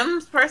and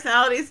M's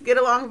personalities get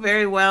along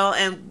very well,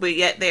 and but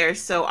yet they are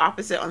so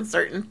opposite on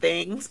certain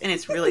things, and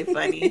it's really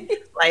funny.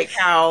 Like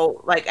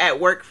how, like at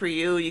work for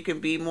you, you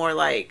can be more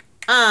like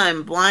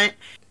I'm blunt,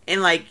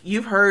 and like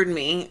you've heard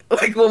me,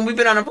 like when we've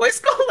been on a voice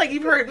call, like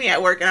you've heard me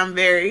at work, and I'm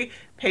very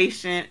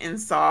patient and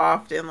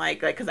soft, and like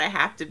because I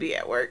have to be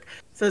at work,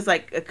 so it's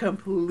like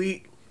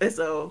it's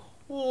a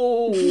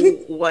whole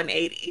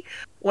 180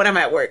 when I'm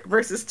at work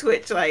versus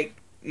Twitch, like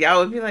y'all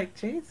would be like,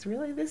 Jade's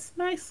really this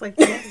nice? Like,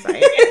 yes, I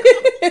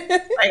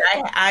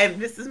am. Like,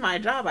 this is my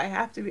job. I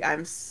have to be.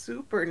 I'm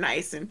super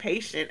nice and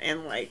patient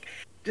and like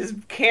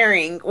just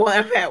caring while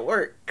I'm at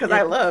work because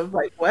I and, love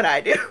like what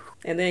I do.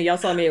 and then y'all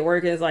saw me at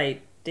work and it's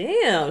like,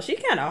 damn, she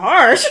kind of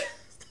harsh.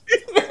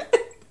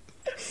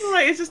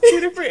 Like, it's just two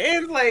different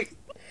ends. Like,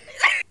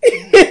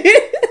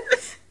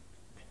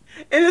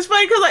 and it's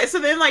funny because like, so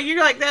then like you're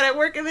like that at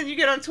work, and then you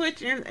get on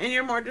Twitch and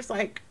you're more just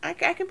like, I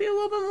can be a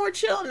little bit more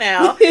chill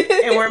now.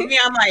 And where me,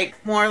 I'm like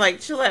more like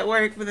chill at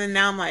work, but then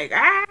now I'm like,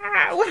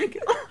 I want to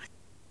get on.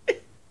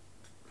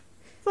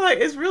 So like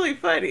it's really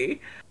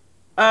funny.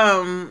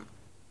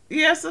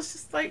 Yeah, so it's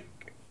just like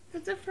the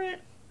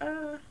different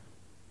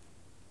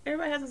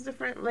everybody has those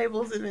different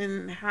labels, and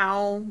then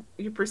how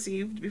you're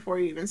perceived before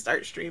you even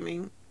start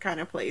streaming kind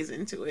of plays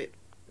into it.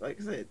 Like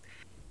I said,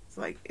 it's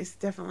like it's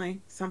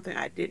definitely something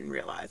I didn't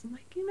realize. I'm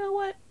like, you know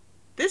what?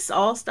 This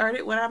all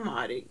started when I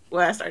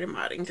started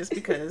modding just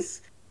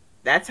because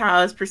that's how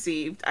I was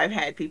perceived. I've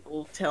had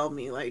people tell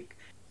me like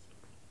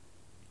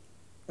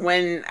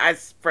when I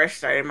first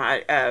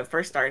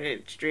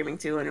started streaming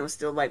too, and it was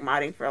still like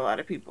modding for a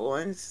lot of people,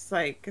 and it's just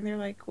like, and they're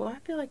like, well, I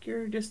feel like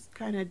you're just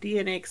kind of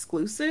DNA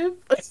exclusive.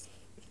 Because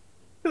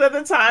at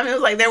the time, it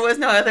was like there was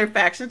no other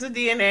factions of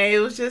DNA. It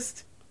was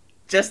just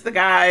the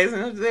guys,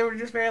 and they were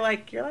just very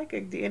like, you're like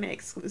a DNA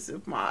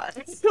exclusive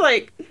mod.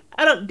 Like,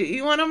 I don't. Do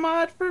you want a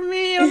mod for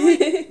me? I'm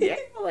like, yeah,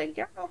 like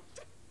y'all.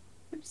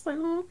 I'm just like,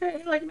 oh,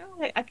 okay, like no,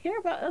 like I care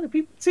about other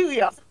people too,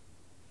 y'all.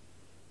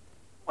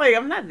 Like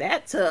I'm not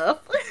that tough.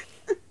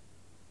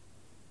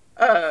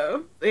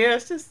 Yeah,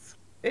 it's just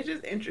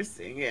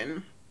interesting,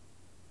 and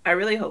I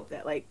really hope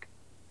that like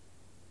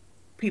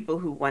people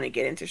who want to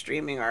get into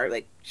streaming or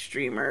like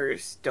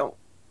streamers don't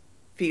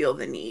feel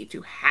the need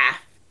to have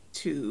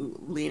to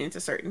lean into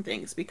certain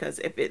things because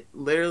if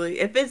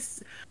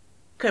it's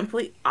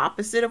complete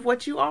opposite of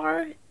what you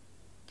are,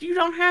 you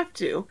don't have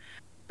to.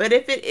 But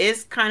if it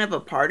is kind of a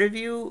part of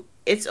you,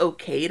 it's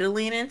okay to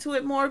lean into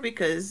it more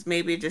because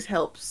maybe it just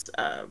helps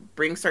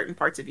bring certain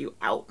parts of you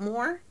out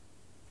more.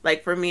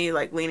 Like for me,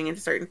 like leaning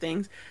into certain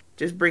things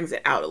just brings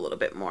it out a little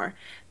bit more.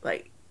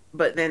 Like,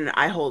 but then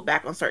I hold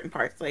back on certain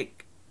parts,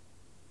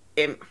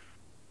 in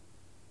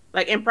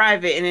like in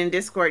private and in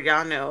Discord.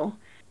 Y'all know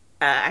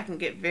I can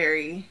get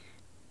very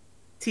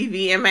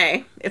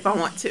TVMA if I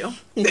want to.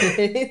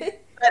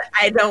 But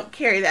I don't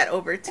carry that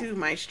over to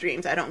my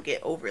streams. I don't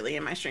get overly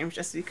in my streams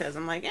just because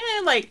I'm like,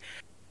 like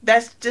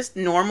that's just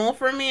normal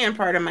for me and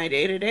part of my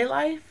day to day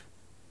life.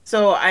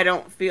 So I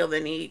don't feel the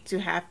need to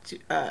have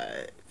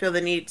to feel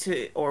the need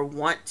to or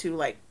want to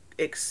like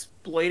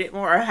exploit it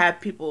more or have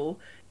people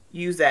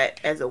use that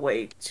as a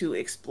way to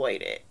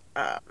exploit it.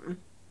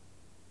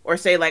 Or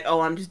say like,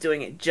 oh, I'm just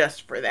doing it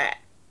just for that.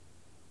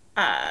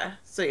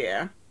 So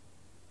yeah.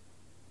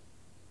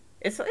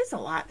 It's a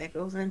lot that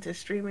goes into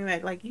streaming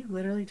that like you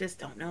literally just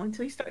don't know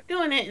until you start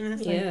doing it, and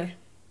it's Yeah. like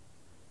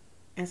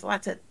it's a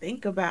lot to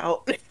think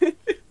about the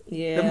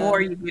Yeah. more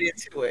you get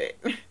into it.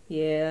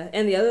 Yeah.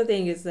 And the other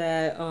thing is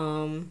that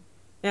and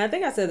I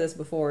think I said this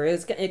before,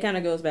 it kind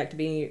of goes back to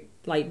being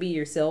like be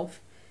yourself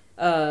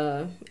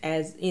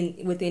as in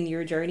within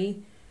your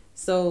journey.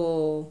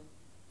 So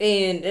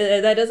and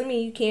that doesn't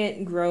mean you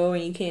can't grow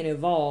and you can't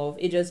evolve.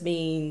 It just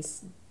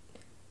means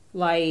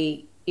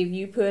like if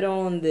you put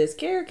on this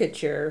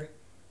caricature,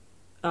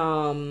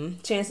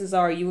 chances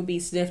are you will be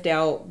sniffed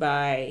out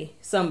by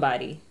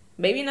somebody.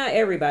 Maybe not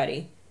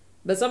everybody,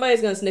 but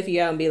somebody's gonna sniff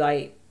you out and be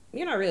like,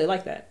 "You're not really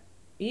like that.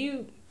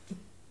 You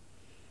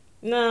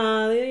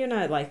Nah, you're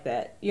not like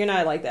that. You're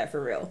not like that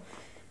for real.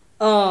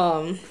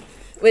 Um,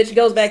 which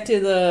goes back to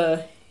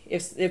the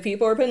if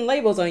people are putting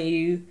labels on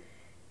you,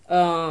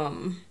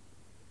 um,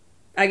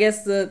 I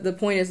guess the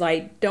point is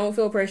like don't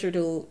feel pressure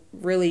to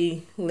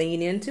really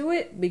lean into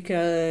it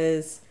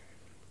because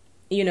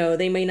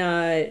they may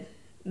not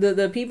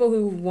the people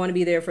who want to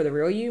be there for the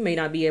real you may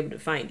not be able to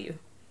find you.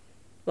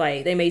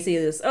 Like they may see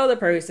this other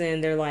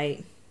person, they're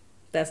like,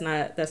 that's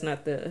not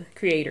the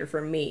creator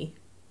for me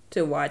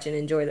to watch and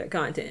enjoy their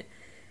content.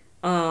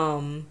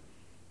 Um,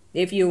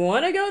 if you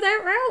want to go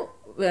that route,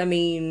 I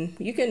mean,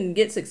 you can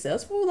get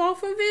successful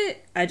off of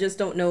it. I just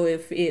don't know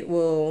if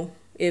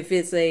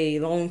it's a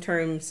long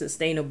term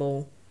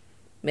sustainable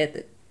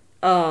method.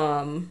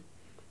 Um,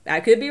 I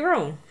could be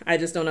wrong. I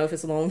just don't know if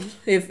it's long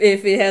if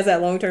it has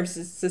that long term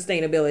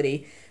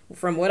sustainability.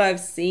 From what I've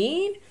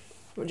seen,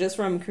 just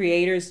from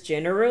creators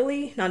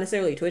generally, not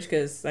necessarily Twitch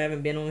because I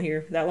haven't been on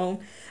here that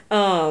long.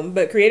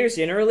 But creators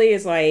generally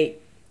is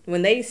like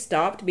when they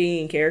stopped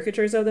being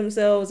caricatures of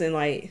themselves and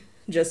like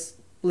just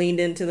leaned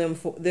into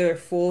their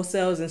full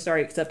selves and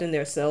started accepting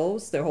their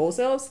selves, their whole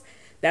selves.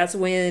 That's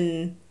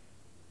when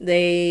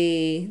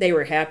they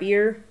were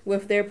happier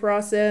with their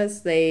process.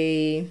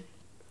 They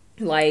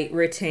like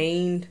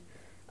retained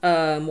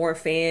more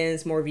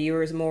fans, more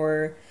viewers,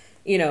 more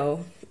you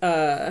know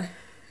uh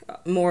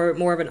more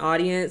of an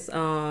audience,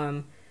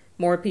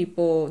 more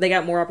people, they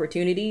got more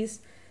opportunities,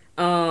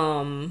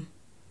 um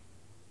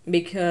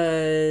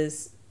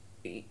because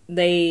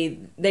they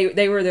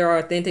were their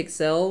authentic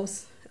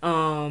selves,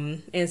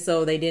 and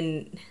so they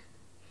didn't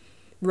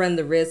run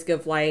the risk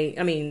of like,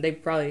 I mean, they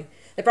probably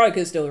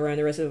could still run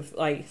the risk of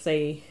like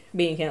say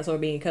being canceled or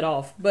being cut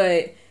off,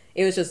 but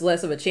it was just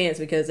less of a chance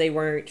because they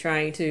weren't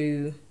trying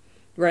to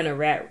run a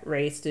rat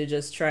race to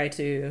just try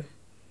to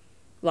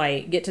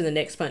like get to the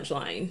next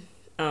punchline,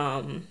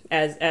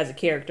 as a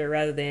character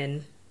rather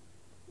than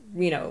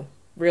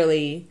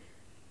really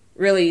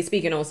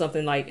speaking on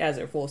something like as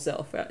their full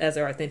self, as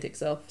their authentic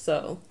self.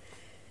 So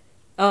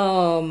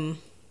um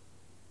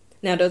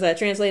now does that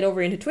translate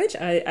over into Twitch?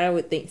 I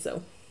would think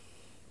so.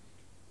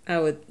 I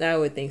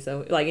would think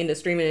so. Like into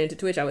streaming into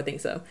Twitch, I would think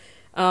so.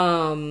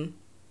 Um,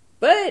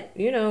 but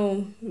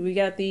we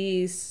got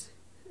these,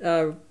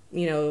 uh,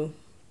 you know,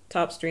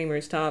 top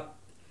streamers, top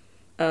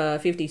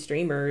 50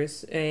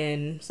 streamers,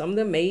 and some of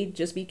them may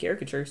just be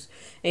caricatures,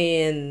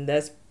 and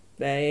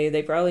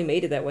they probably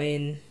made it that way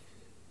and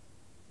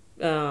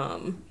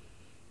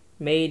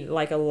made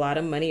like a lot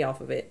of money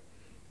off of it.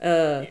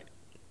 Uh,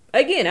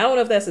 Again, I don't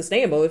know if that's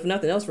sustainable. If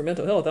nothing else for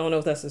mental health, I don't know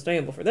if that's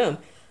sustainable for them.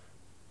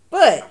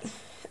 But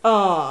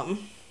um,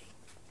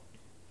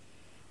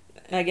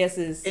 I guess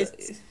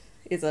It's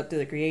it's up to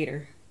the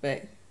creator.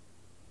 But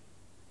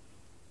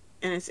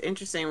and it's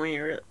interesting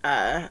when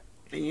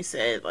you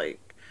said like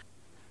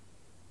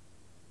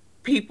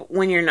people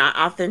when you're not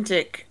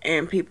authentic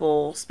and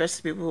people,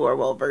 especially people who are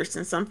well versed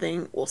in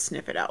something, will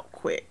sniff it out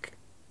quick.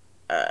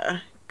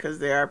 Because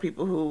there are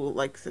people who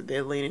like said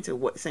they lean into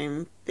what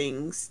same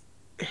things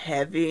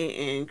heavy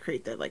and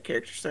create that like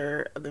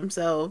caricature of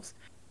themselves.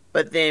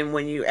 But then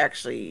when you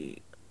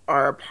actually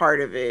are a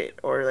part of it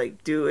or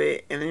like do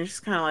it, and then you're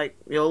just kind of like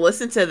you'll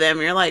listen to them,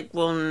 and you're like,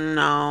 well,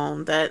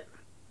 no, that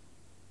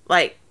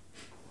like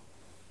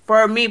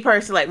for me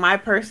personally, like my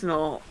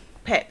personal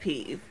pet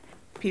peeve,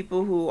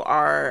 people who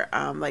are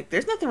like,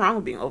 there's nothing wrong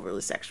with being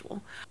overly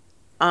sexual.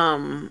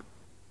 Um,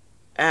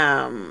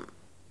 um,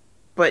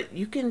 but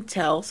you can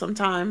tell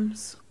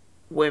sometimes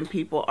when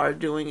people are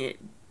doing it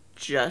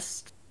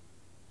just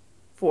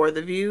for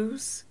the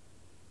views,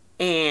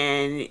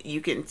 and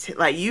you can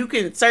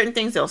certain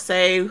things they'll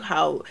say,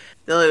 how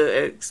they'll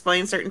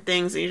explain certain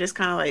things, and you're just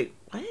kind of like,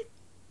 what,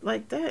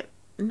 like that,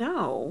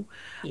 no,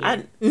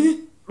 yeah,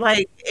 I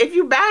like if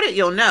you bout it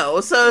you'll know,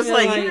 so it's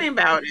like you ain't like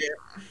about it.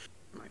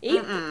 Like, e-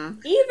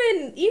 mm-mm.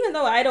 even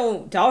though I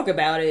don't talk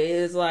about it,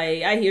 it's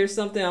like I hear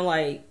something, I'm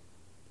like,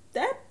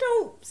 that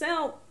don't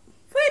sound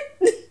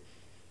what.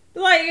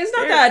 Like it's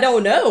not that There I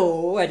don't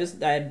know, I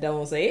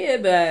don't say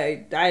it,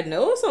 but I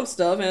know some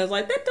stuff, and it's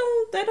like that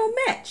don't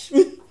match.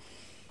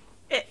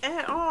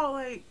 at all,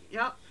 like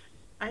y'all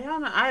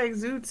know I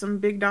exude some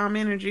big dom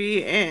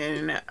energy,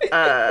 and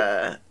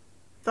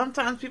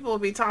sometimes people will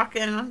be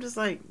talking and I'm just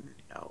like,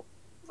 no,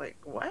 like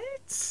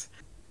what?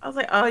 I was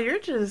like, oh, you're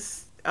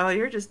just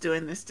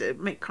doing this to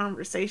make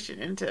conversation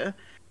and to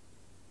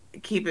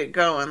keep it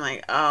going.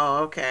 Like, oh,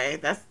 okay,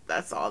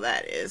 that's all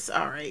that is.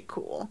 All right,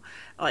 cool.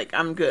 Like,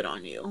 I'm good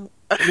on you.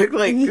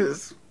 Like,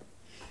 because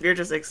you're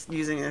just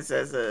using this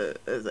as a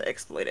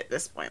exploit at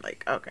this point.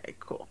 Like, okay,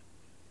 cool.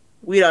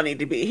 We don't need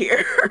to be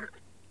here.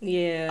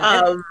 Yeah,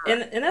 and, um,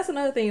 and and that's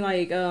another thing.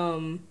 Like,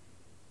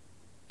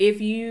 if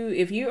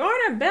you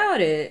aren't about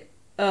it,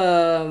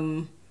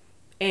 and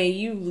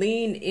you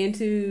lean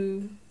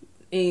into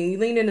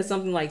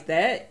something like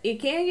that, it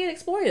can get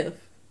exploitive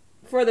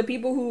for the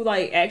people who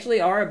like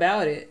actually are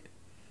about it.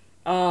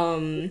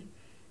 Um,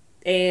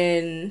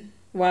 and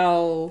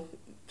while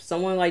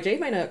someone like Jay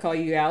might not call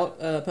you out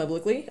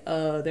publicly,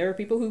 there are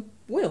people who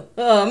will.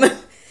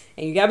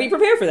 And you gotta be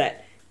prepared for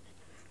that.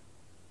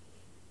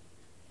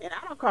 And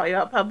I don't call you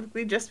out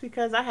publicly just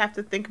because I have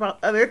to think about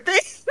other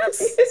things.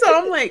 So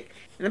I'm like,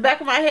 in the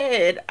back of my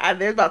head,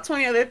 there's about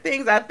 20 other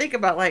things I think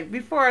about, like,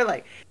 before,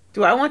 like,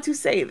 do I want to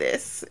say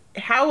this?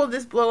 How will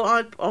this blow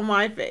on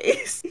my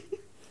face?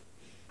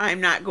 I'm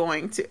not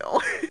going to.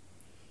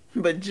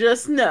 But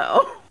just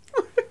know.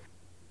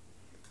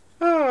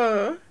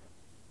 Oh.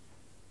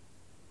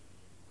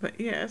 But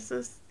yeah, it's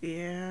just,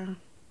 yeah.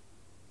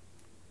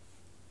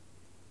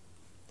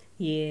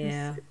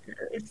 Yeah.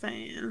 It's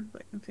saying,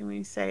 like, when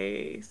you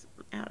say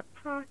something out of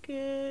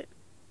pocket.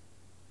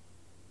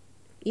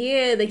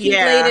 Yeah, they keep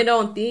laying Yeah. it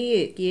on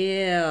thick.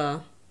 Yeah.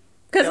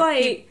 Cause They'll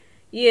keep, like,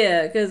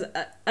 yeah, cause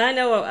I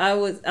know I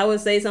would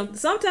say something.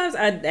 Sometimes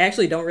I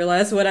actually don't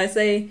realize what I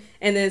say,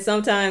 and then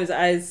sometimes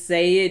I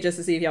say it just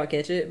to see if y'all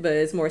catch it. But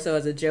it's more so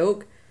as a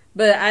joke.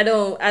 But I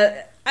don't.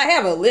 I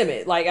have a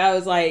limit. Like I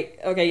was like,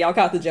 okay, y'all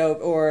caught the joke,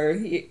 or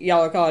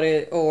y'all caught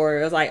it, or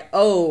I was like,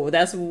 oh,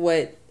 that's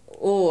what.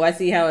 Oh, I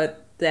see how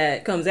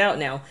that comes out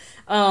now.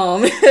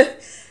 Um,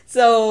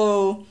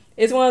 so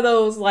it's one of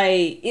those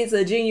like it's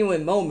a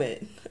genuine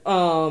moment,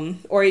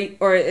 or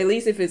at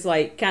least if it's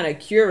like kind of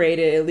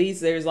curated, at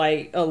least there's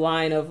like a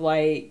line of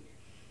like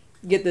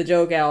get the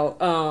joke out,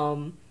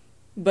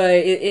 but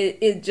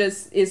it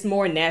just it's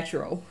more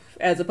natural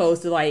as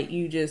opposed to like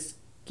you just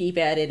keep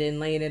at it and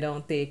laying it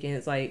on thick and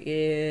it's like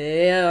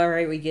yeah, all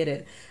right, we get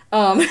it.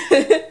 um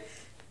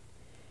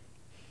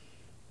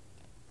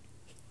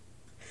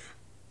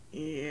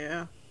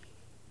yeah.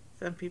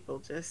 Some people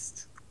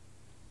just,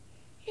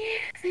 yeah,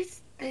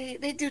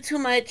 they do too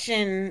much,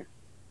 and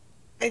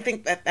they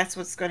think that that's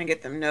what's going to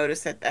get them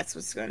noticed, that that's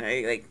what's going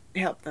to like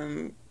help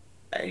them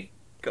like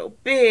go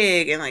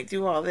big and like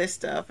do all this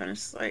stuff. And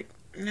it's like,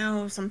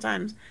 no,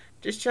 sometimes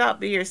just chill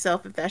out, be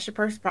yourself. If that's your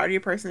part of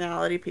your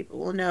personality, people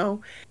will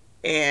know,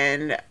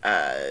 and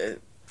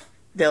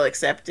they'll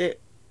accept it,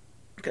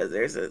 because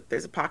there's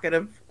a pocket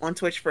of on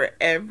Twitch for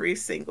every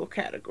single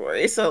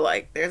category. So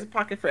like there's a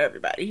pocket for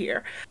everybody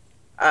here.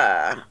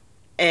 Uh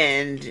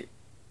and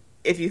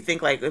if you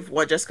think like if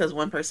one just because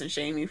one person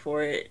shame you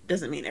for it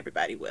doesn't mean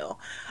everybody will.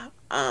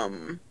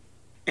 Um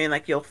and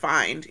like you'll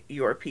find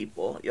your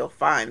people. You'll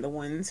find the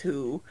ones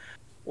who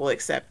will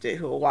accept it,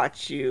 who will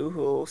watch you,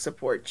 who will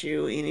support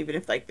you, and even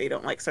if like they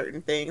don't like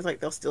certain things, like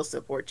they'll still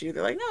support you.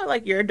 They're like, no,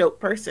 like you're a dope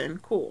person,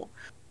 cool.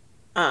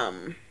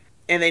 Um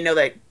and they know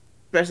that,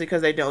 especially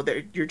because they know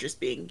that you're just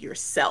being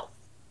yourself.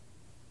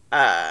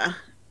 Uh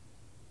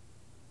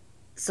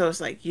so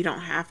it's like you don't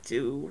have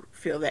to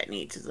feel that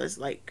need to just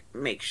like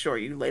make sure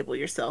you label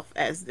yourself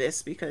as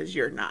this, because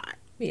you're not.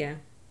 yeah,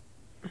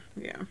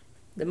 Yeah.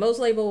 the most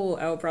label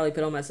I would probably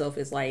put on myself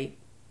is like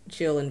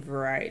chill and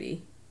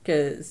variety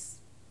because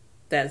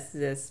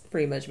that's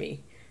pretty much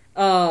me.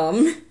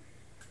 um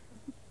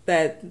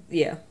that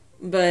yeah,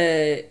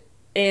 but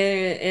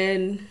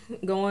and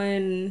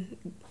going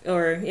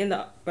or in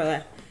the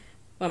what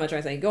am I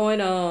trying to say? Going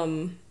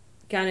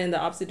kind of in the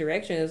opposite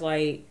direction is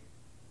like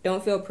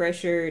don't feel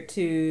pressure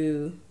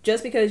to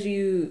just because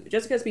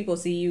people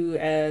see you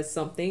as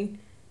something.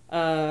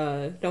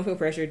 Don't feel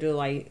pressure to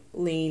like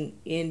lean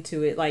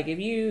into it. Like if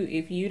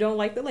you don't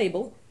like the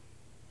label,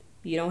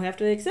 you don't have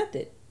to accept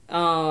it.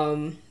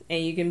 And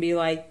you can be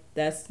like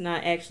that's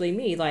not actually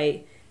me.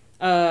 Like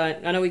I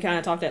know we kind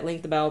of talked at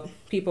length about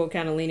people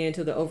kind of leaning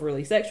into the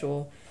overly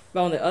sexual,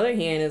 but on the other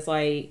hand, it's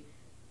like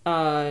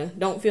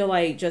don't feel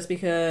like just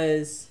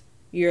because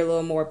you're a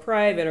little more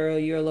private or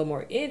you're a little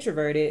more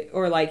introverted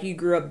or like you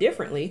grew up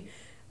differently,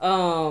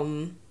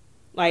 um,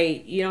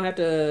 like you don't have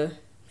to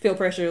feel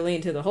pressure to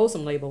lean to the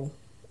wholesome label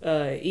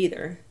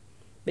either,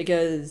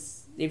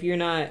 because if you're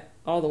not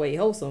all the way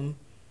wholesome,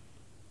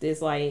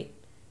 it's like,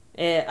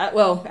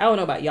 well, I don't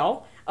know about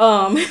y'all,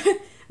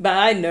 but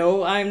I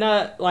know I'm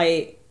not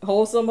like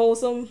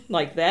wholesome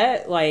like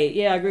that. Like,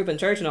 yeah, I grew up in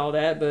church and all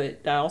that, but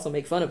I also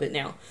make fun of it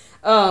now.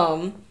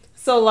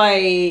 So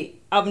like,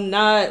 I'm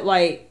not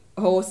like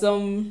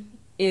wholesome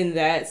in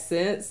that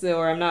sense,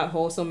 or I'm not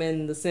wholesome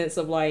in the sense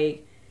of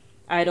like,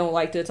 I don't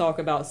like to talk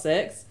about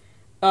sex.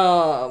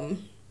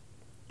 Um,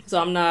 so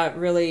I'm not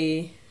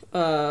really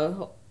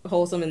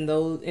wholesome in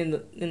those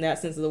in that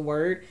sense of the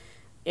word,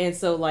 and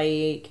so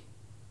like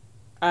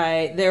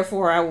I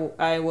therefore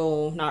I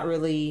will not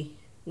really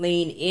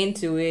lean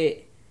into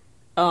it.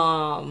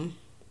 Um,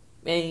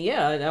 and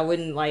yeah, I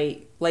wouldn't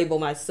like label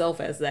myself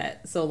as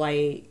that. So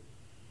like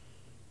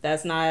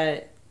that's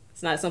not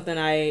it's not something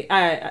I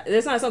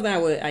it's not something I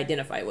would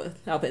identify with.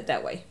 I'll put it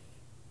that way.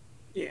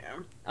 Yeah.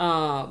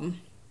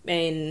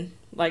 And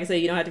like I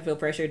said, you don't have to feel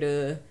pressure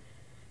to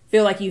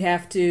feel like you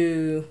have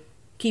to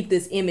keep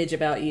this image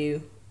about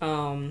you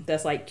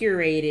that's like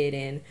curated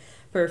and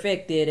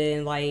perfected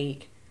and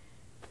like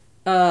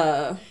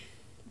uh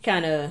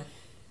kind of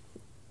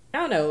I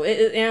don't know.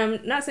 And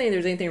I'm not saying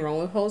there's anything wrong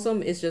with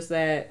wholesome. It's just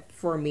that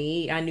for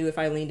me, I knew if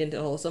I leaned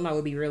into wholesome, I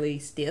would be really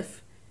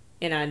stiff,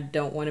 and I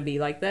don't want to be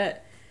like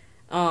that.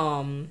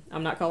 I'm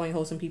not calling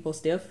wholesome people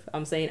stiff.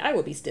 I'm saying I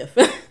would be stiff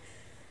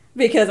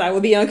because I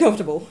would be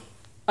uncomfortable.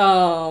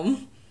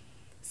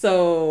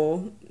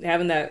 So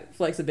having that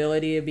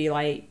flexibility to be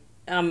like,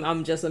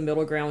 I'm just a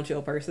middle ground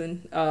chill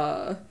person.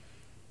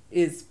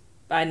 Is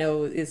I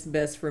know it's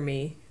best for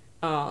me.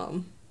 But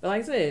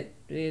like I said,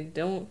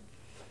 you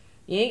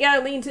ain't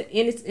gotta lean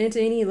into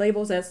any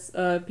labels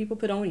that people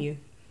put on you.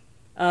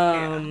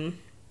 Yeah, Um,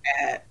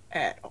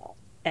 at all.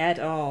 at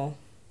all.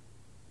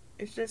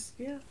 It's just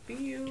yeah, be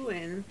you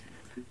and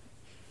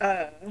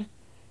uh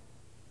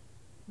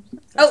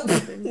that's Oh,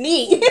 something.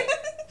 neat.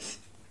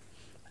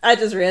 I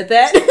just read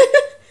that.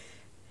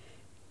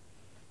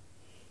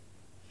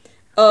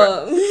 Right.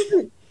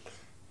 um,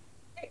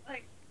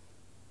 Like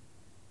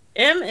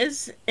M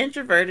is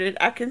introverted.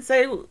 I can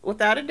say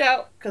without a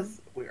doubt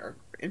because we are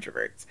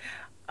introverts.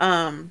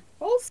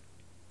 Both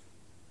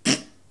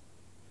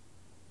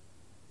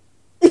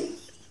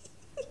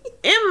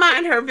M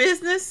mind her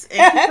business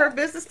and keep her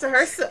business to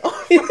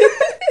herself.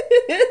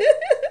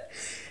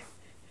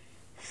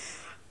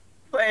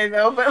 But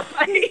no, but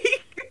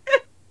like,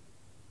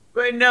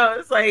 but no,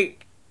 it's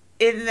like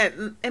in that,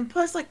 and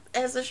plus, like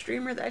as a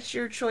streamer, that's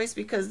your choice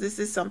because this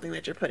is something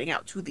that you're putting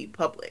out to the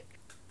public.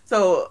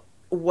 So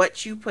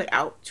what you put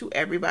out to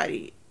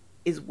everybody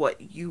is what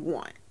you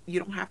want. You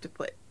don't have to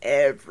put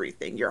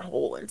everything, your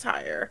whole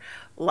entire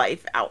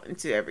life out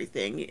into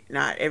everything.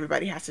 Not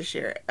everybody has to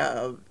share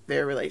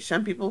their relationship.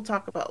 Some people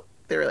talk about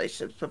their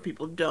relationships, some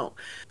people don't.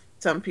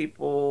 Some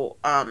people,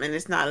 and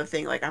it's not a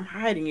thing like I'm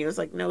hiding you. It's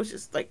like no, it's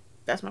just like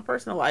that's my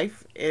personal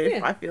life. If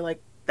yeah, I feel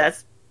like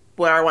that's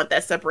where I want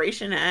that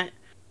separation at,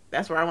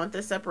 that's where I want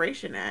this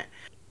separation at.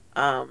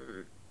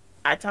 Um,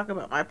 I talk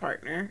about my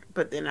partner,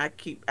 but then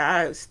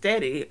I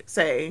steady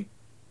say,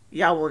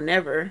 y'all will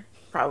never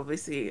probably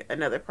see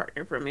another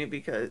partner from me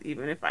because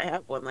even if I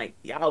have one, like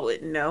y'all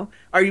wouldn't know,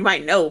 or you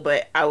might know,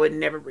 but I would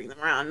never bring them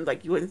around.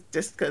 Like you wouldn't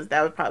just because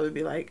that would probably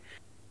be like,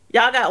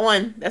 y'all got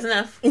one, that's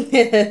enough.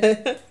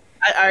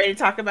 I already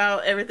talk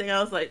about everything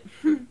else. Like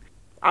I'm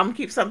gonna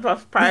keep some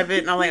stuff private,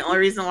 and the only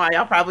reason why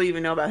y'all probably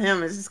even know about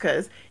him is just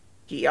because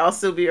he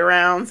also be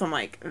around. So I'm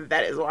like,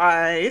 that is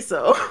why.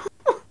 So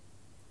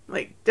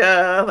like,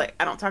 duh. Like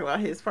I don't talk about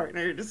his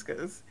partner just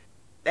because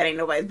that ain't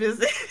nobody's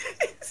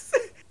business.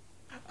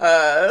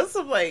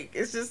 So like,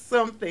 it's just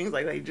some things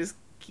like you just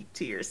keep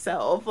to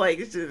yourself. Like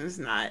it's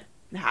not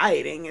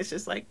hiding. It's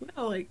just like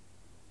no, like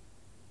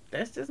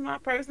that's just my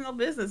personal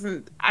business,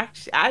 and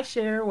I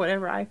share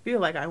whatever I feel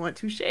like I want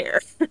to share,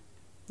 and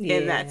yeah,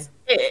 that's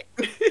it.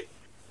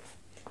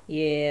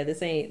 yeah.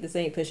 This ain't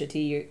Pusha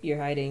T. You're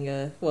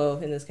hiding. Well,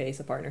 in this case,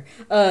 a partner.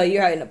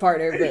 You're hiding a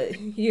partner, but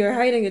you're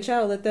hiding a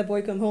child. Let that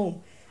boy come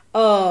home.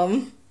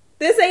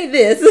 This ain't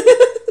this.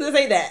 This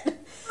ain't that.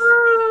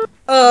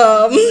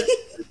 Um.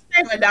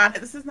 Same Adonis.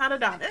 This is not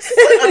Adonis.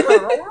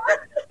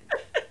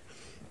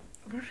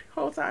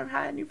 Whole time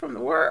hiding you from the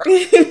world.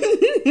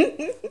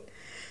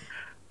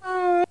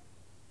 Uh,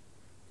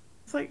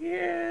 it's like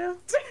yeah.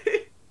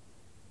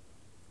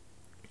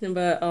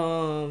 But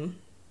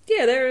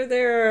yeah,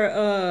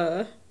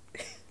 they're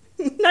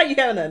not you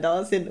having a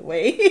dog in the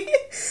way.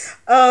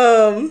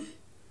 um,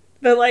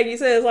 but like you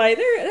said, it's like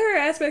there are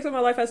aspects of my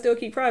life I still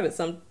keep private.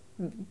 Some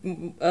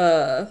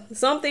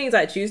things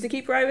I choose to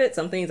keep private.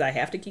 Some things I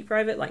have to keep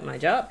private, like my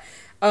job.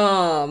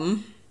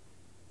 Um,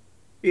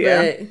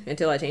 Yeah. but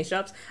until I change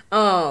jobs.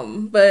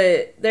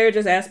 But there are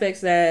just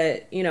aspects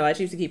that I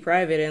choose to keep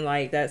private, and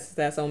like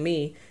that's on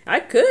me. I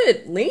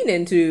could lean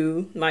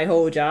into my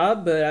whole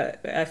job,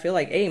 but I feel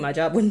like my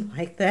job wouldn't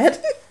like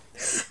that.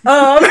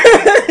 um,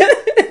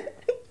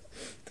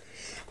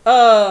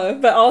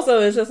 but also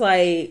it's just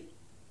like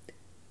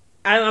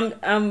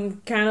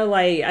I'm kind of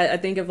like I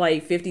think of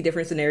like 50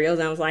 different scenarios,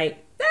 and I was like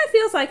that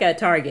feels like a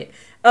target.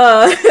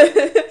 That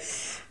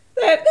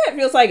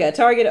feels like a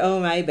target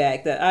on my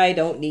back that I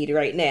don't need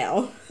right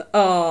now.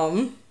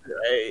 Um,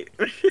 Right.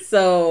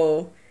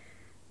 so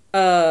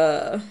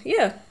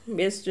yeah,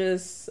 it's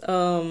just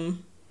so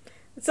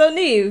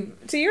Neve,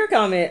 to your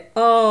comment,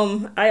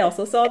 I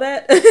also saw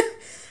that.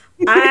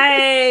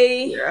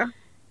 I Yeah.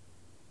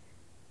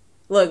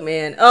 look,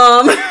 man,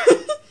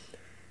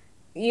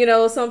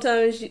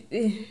 sometimes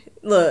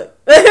look.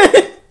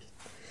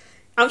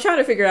 I'm trying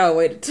to figure out a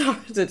way to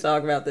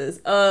talk about this.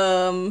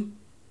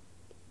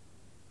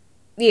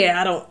 Yeah,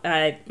 I don't.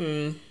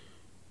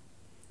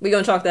 We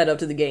gonna chalk that up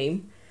to the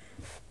game.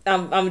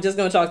 I'm just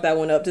gonna chalk that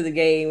one up to the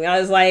game. I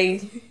was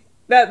like,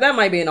 that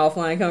might be an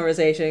offline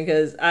conversation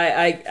because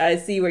I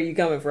see where you're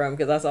coming from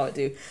because I saw it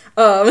too.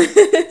 Oh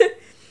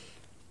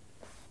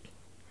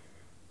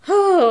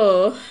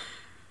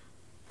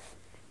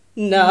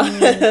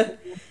Mm,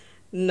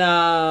 no,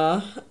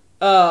 nah.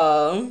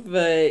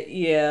 But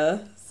yeah.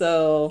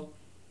 So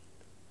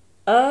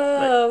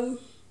like, um.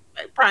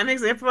 prime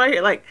example right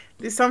here. Like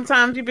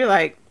sometimes you'd be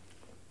like,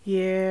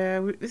 yeah,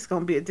 this is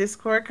gonna be a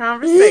Discord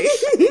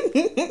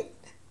conversation.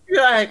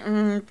 You're like,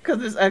 because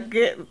this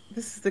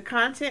is the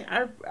content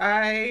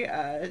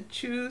I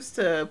choose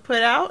to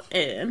put out,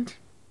 and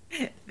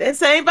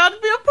this ain't about to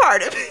be a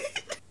part of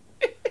it.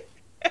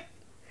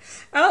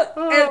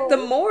 And the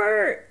Oh,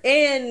 more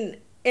and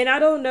I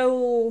don't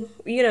know,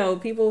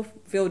 people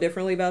feel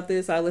differently about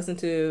this. I listen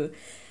to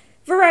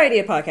a variety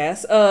of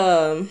podcasts.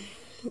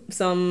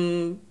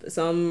 some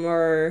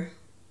are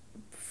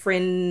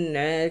friend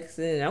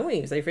and I wouldn't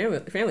even say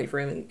family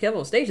friendly.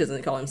 Kevin Stage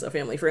doesn't call himself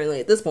family friendly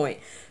at this point,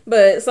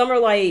 but some are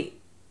like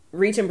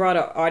reaching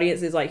broader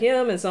audiences like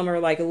him, and some are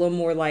like a little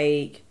more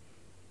like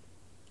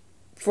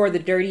for the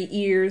dirty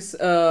ears,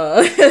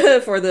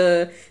 for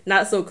the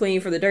not so clean,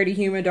 for the dirty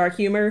humor, dark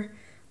humor.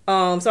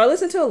 So I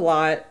listen to a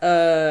lot.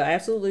 I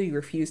absolutely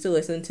refuse to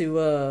listen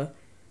to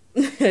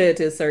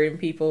to certain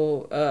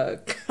people.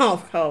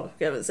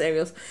 Kevin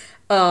Samuels,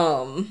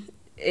 and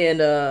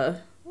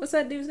what's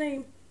that dude's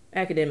name?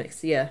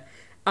 Academics, yeah.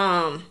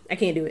 I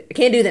can't do it. I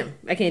can't do them.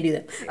 I can't do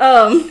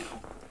them.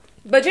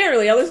 But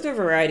generally, I listen to a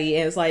variety,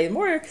 and it's like the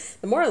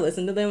more I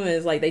listen to them,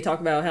 is like they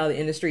talk about how the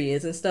industry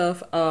is and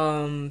stuff.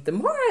 The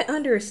more I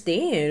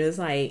understand, it's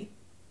like,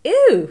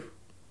 ew,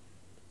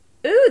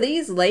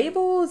 these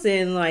labels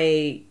and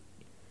like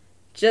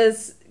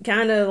just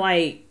kind of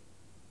like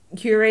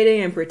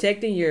curating and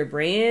protecting your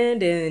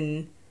brand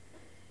and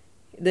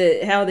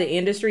the how the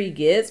industry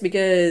gets,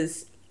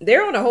 because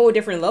they're on a whole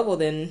different level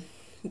than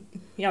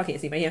y'all can't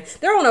see my hand.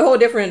 They're on a whole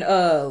different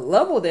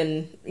level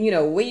than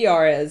we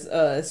are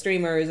as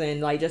streamers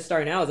and like just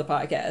starting out as a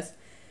podcast.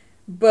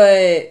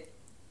 But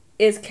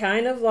it's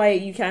kind of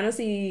like you kind of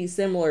see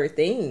similar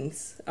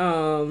things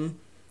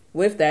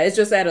with that. It's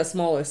just at a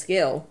smaller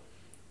scale.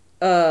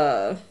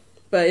 But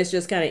it's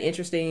just kind of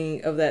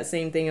interesting of that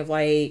same thing of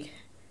like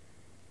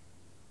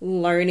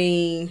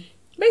learning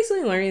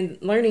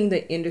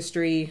the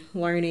industry,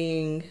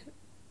 learning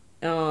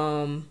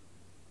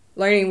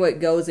what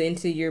goes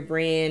into your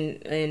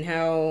brand, and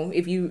how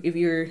if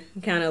you're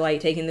kind of like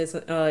taking this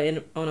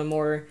on a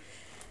more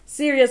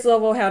serious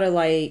level, how to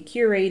like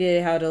curate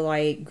it, how to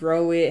like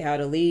grow it, how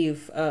to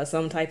leave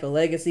some type of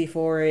legacy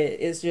for it.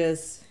 It's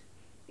just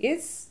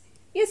it's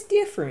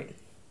different.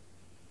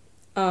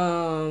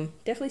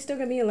 Definitely still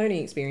gonna be a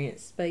learning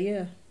experience, but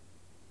yeah.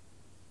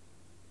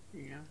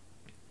 Yeah.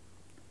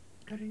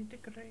 Great.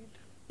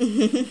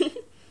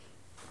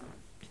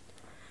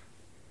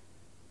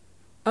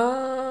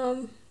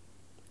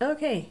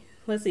 Okay,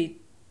 let's see.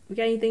 We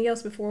got anything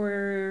else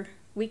before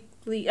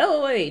weekly?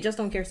 Oh wait, just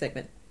don't care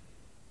segment.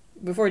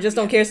 Before just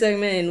don't care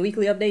segment and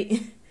weekly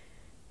update.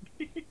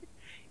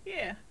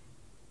 Yeah.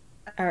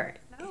 All right.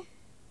 No.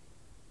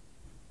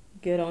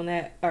 Good on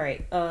that. All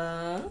right.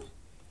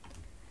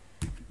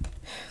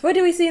 What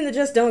do we see in the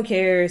just don't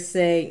care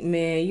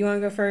segment? You want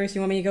to go first?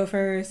 You want me to go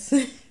first?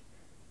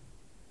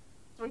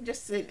 We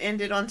just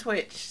ended on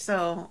Twitch,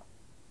 so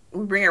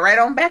we bring it right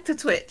on back to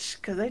Twitch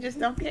because they just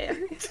don't care.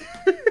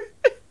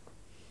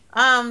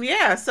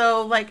 Yeah,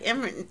 so like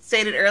Em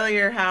stated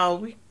earlier, how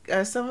we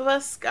some of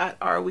us got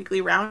our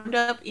weekly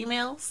roundup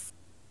emails.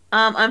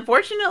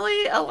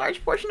 Unfortunately, a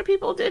large portion of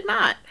people did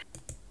not.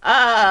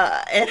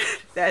 And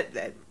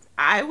that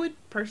I would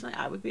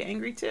be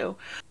angry too.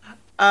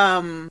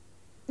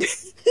 We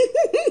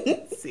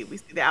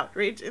see the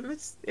outrage in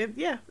this, in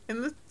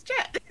the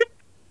chat.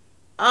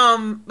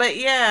 But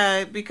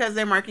yeah, because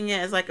they're marking it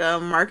as like a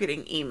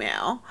marketing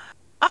email.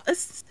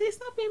 It's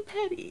not being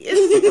petty.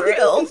 It's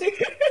real.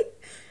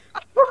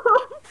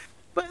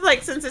 But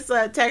like, since it's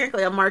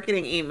technically a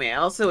marketing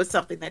email, so it's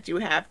something that you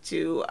have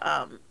to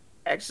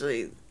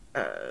actually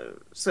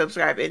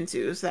subscribe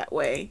into, so that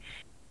way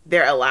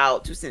they're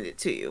allowed to send it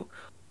to you.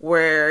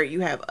 Where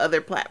you have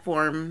other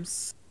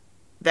platforms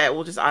that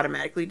will just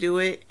automatically do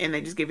it, and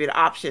they just give you the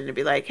option to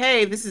be like,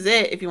 hey, this is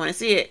it. If you want to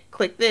see it,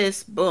 click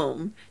this.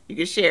 Boom, you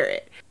can share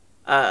it.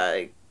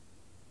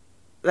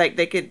 Like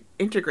they could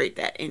integrate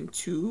that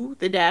into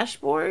the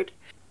dashboard.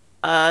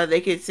 They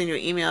could send you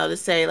an email to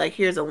say like,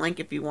 here's a link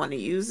if you want to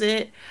use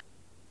it.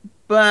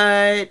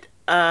 But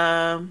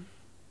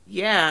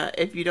yeah,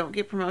 if you don't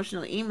get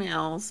promotional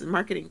emails and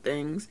marketing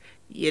things,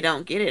 you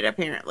don't get it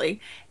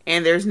apparently,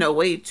 and there's no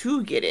way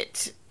to get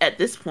it at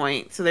this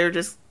point. So they're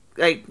just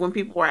like, when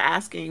people were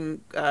asking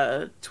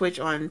Twitch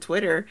on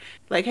Twitter,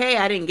 like, hey,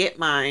 I didn't get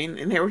mine,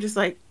 and they were just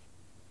like,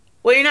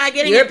 well, you're not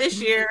getting it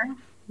this year.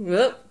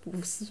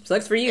 Yep,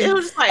 sucks for you. It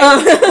was like,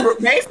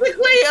 basically,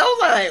 I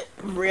was like,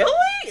 really?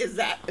 Is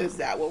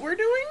that what we're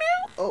doing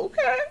now?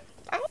 Okay.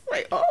 I was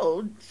like,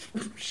 oh,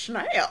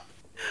 snap.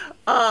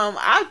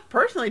 I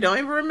personally don't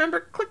even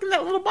remember clicking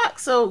that little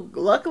box, so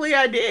luckily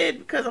I did,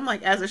 because I'm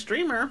like, as a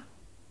streamer,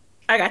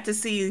 I got to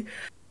see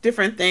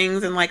different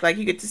things, and like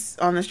you get to,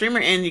 on the streamer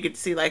end, you get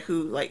to see like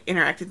who like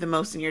interacted the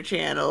most in your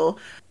channel,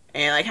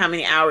 and like how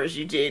many hours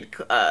you did,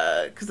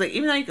 because like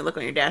even though you can look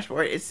on your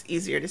dashboard, it's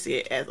easier to see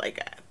it as like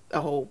a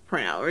whole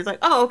printout. It's like,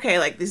 oh, okay,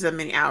 like this is how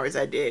many hours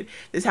I did,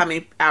 this is how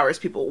many hours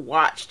people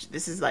watched,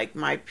 this is like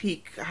my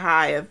peak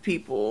high of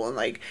people, and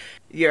like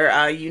your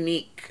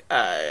unique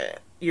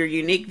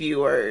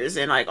viewers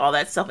and like all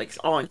that stuff, like it's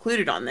all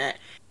included on that.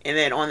 And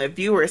then on the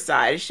viewer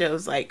side, it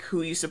shows like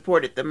who you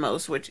supported the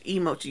most, which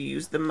emote you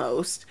used the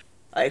most,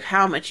 like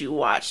how much you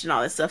watched and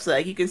all that stuff. So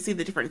like you can see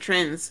the different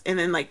trends, and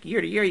then like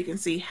year to year you can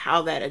see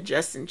how that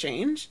adjusts and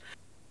change.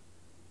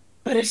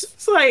 But it's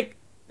just like,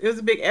 it was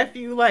a big F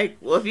you, like,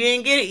 well, if you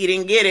didn't get it, you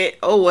didn't get it.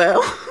 Oh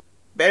well.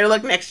 Better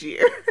luck next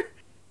year.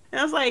 And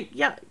I was like,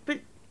 yeah,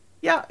 but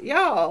yeah,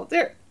 y'all,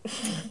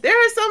 There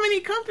are so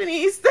many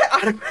companies that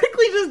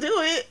automatically just do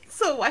it.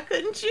 So why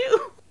couldn't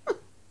you?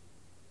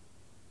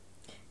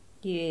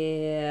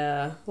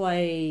 Yeah,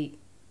 like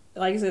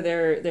I said,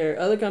 there are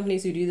other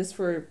companies who do this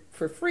for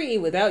free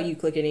without you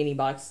clicking any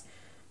box.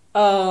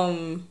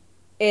 Um,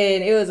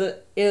 and it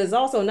was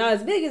also not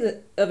as big as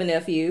of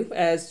an fu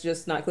as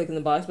just not clicking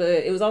the box, but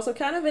it was also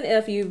kind of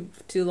an fu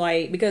to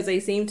like because they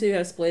seem to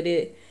have split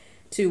it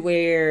to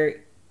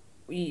where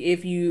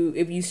if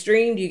you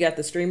streamed you got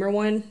the streamer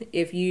one,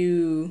 if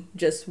you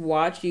just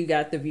watch you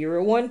got the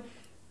viewer one,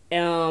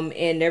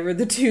 and never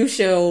the two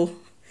show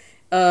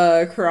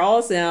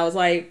cross, and I was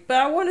like, but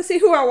I want to see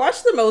who I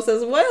watch the most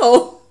as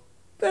well.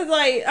 Cause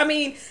like, I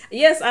mean,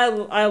 yes,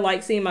 I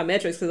like seeing my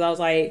metrics because I was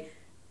like,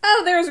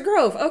 oh, there's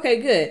growth. Okay,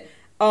 good.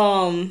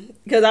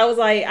 Because I was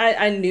like,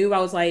 I knew I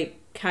was like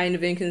kind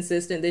of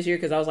inconsistent this year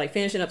because I was like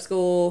finishing up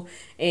school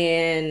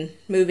and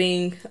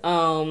moving.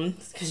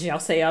 Because y'all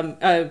say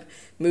I've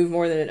moved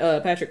more than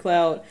Patrick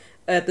Cloud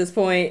at this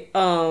point.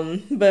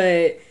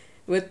 But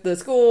with the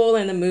school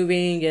and the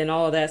moving and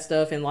all of that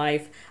stuff in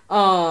life,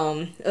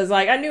 it was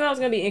like I knew I was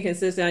gonna be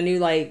inconsistent. I knew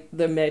like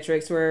the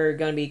metrics were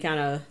gonna be kind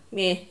of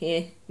meh,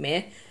 eh,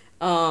 meh.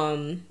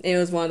 It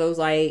was one of those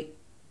like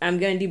I'm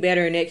gonna do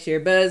better next year,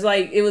 but it's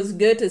like it was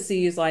good to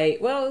see. It's like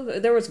well,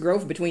 there was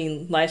growth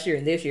between last year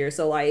and this year,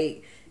 so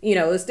like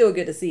it's still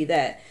good to see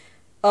that.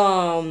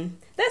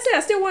 That's it. I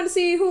still want to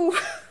see who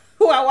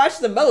who I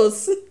watched the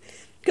most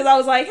because I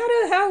was like, how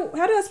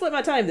did I split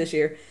my time this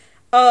year?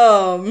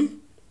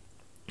 Um,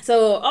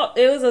 so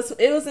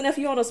it was an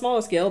FU on a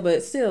smaller scale,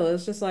 but still,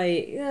 it's just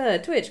like, yeah,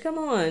 Twitch, come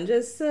on,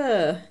 just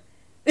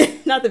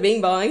not the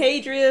Bing Bong.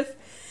 Hey, Drift.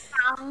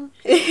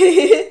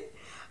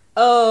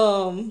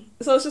 Um,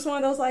 So it's just one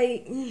of those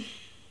like,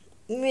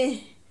 meh.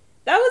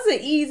 That was an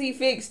easy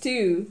fix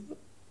too.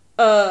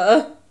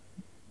 Uh,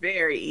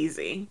 Very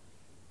easy.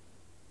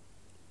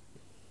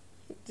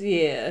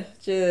 yeah,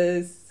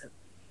 just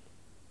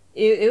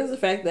it was the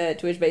fact that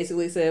Twitch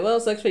basically said, well,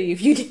 it sucks for you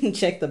if you didn't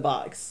check the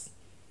box.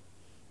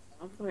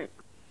 I'm like,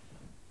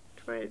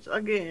 Twitch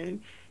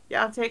again.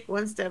 Y'all take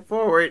one step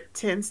forward,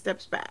 10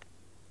 steps back,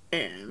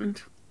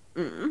 and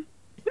mm,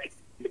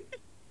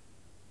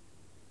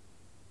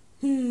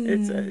 Hmm.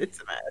 it's a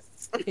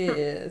mess. It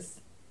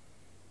is.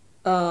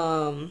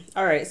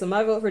 All right, so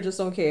my vote for just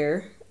don't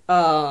care.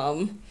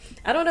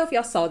 I don't know if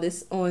y'all saw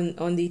this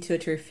on the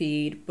Twitter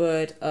feed,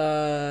 but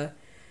I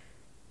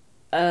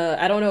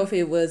don't know if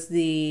it was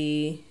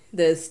the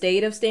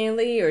state of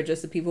Stanley or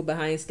just the people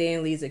behind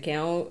Stanley's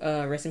account.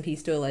 Rest in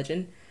peace to a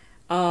legend.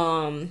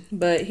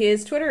 But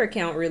his Twitter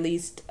account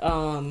released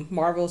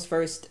Marvel's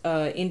first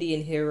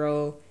Indian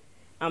hero.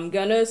 I'm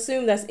gonna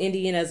assume that's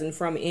Indian as in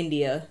from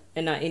India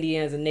and not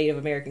Indian as a Native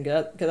American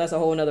because that's a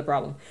whole another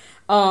problem.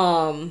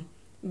 Um,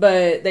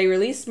 but they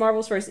released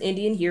Marvel's first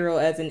Indian hero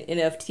as an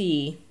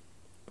NFT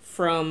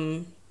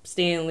from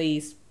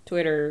Stanley's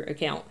Twitter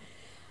account.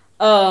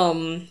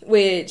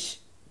 Which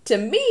to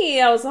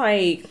me, I was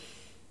like,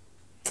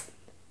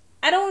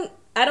 I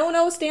don't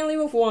know if Stanley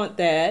would want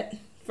that.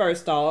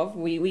 First off,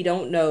 we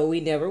don't know, we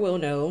never will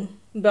know.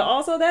 But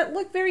also that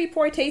looked very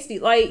poor tasty.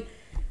 Like,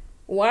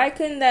 why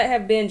couldn't that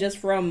have been just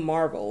from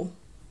Marvel?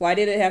 Why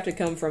did it have to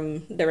come from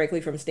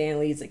directly from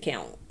Stanley's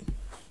account?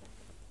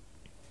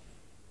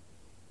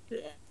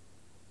 Yeah.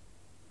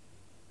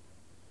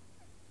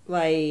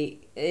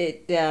 Like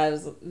it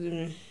was,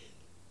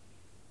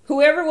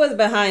 whoever was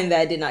behind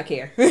that did not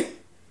care.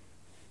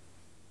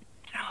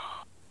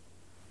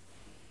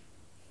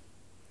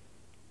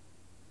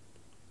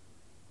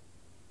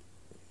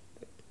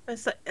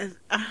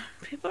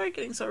 People are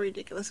getting so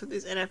ridiculous with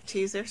these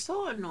NFTs. They're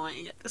so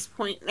annoying at this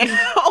point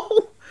now.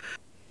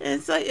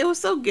 It's like it was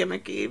so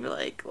gimmicky. But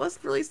like,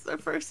 let's release the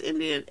first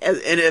Indian as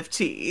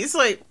NFTs.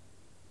 Like,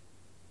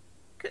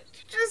 could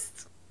you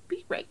just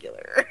be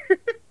regular?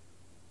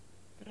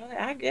 But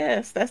I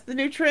guess that's the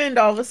new trend.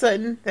 All of a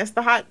sudden, that's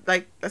the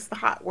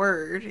hot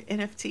word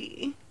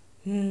NFT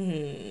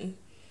Hmm.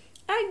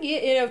 I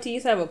get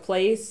NFTs have a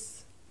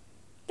place.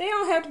 They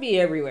don't have to be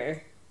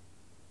everywhere.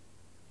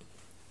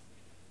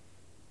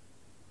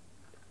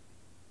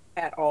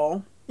 at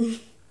all,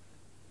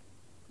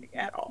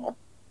 at all.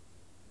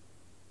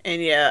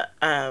 And yeah,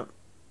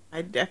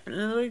 I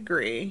definitely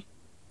agree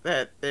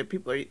that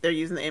they're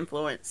using the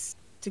influence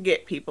to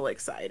get people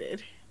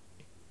excited.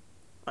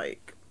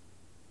 Like,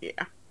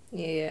 yeah.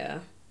 Yeah.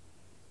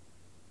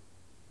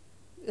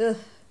 Ugh.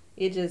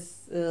 It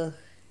just ugh.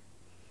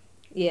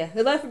 Yeah,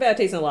 it left a bad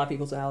taste in a lot of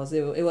people's mouths.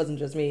 It wasn't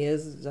just me. It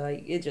was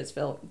like it just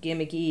felt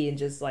gimmicky and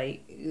just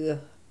like ugh.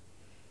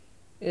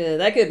 Yeah,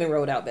 that could have been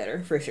rolled out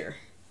better for sure.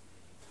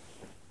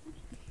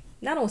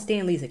 Not on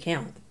Stanley's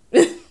account.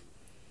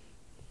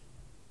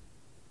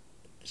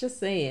 Just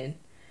saying.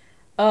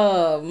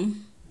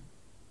 Um.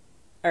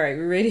 All right,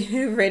 we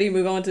ready? Ready to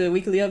move on to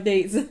weekly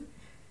updates.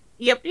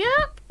 Yep,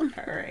 yep.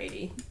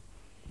 Alrighty.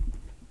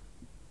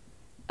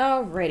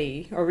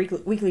 Alrighty, or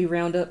weekly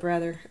roundup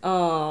rather.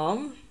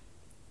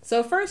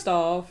 So first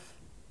off,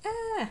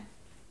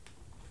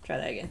 try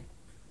that again.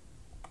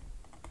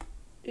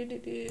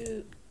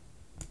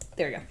 There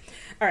There we go.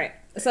 All right.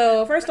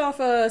 So first off,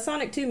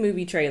 Sonic 2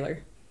 movie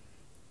trailer.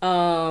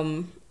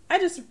 I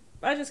just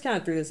kind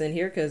of threw this in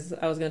here because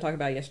I was going to talk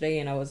about it yesterday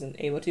and I wasn't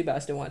able to, but I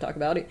still want to talk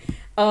about it.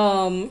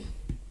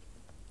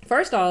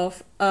 First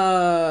off,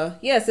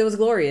 yes, it was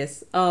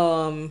glorious.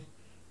 And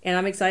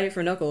I'm excited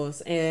for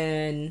Knuckles,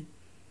 and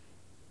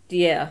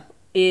yeah,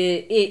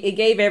 it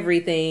gave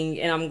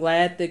everything, and I'm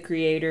glad the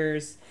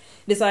creators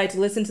decided to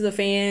listen to the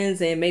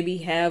fans and maybe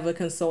have a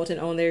consultant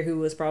on there who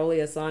was probably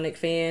a Sonic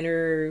fan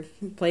or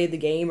played the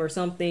game or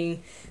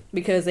something,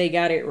 because they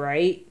got it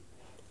right.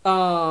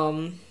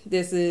 I think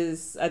this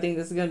is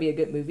gonna be a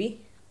good movie.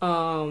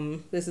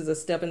 This is a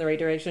step in the right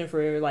direction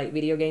for like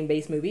video game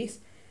based movies,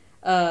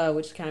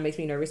 which kind of makes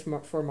me nervous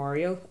for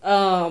Mario.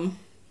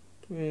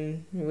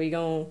 We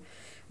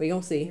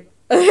gonna see.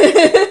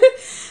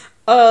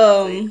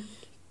 um,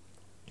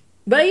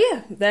 but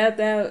yeah,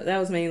 that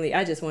was mainly.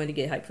 I just wanted to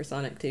get hyped for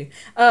Sonic too.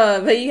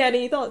 But you had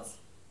any thoughts?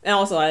 And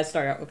also, I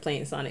started out with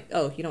playing Sonic.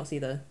 Oh, you don't see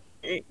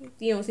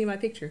my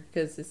picture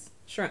because it's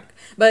shrunk.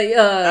 But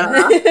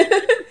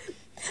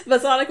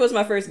but Sonic was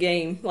my first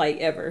game like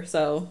ever,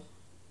 so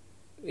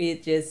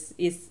it's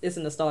a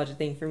nostalgia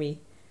thing for me.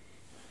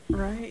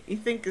 Right? You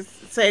think it's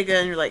Sega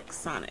and you're like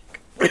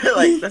Sonic.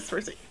 Like that's the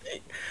first thing you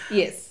think.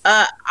 Yes.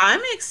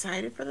 I'm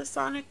excited for the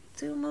Sonic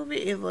 2 movie.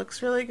 It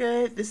looks really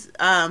good. This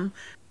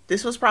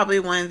was probably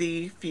one of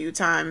the few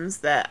times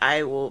that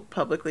I will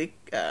publicly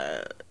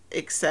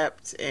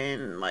accept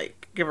and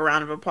like give a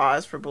round of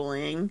applause for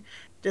bullying,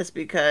 just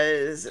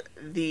because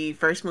the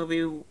first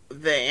movie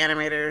the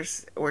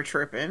animators were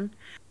tripping.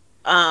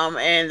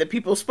 And the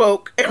people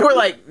spoke and were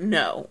like,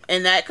 no.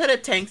 And that could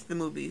have tanked the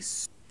movie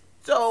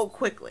so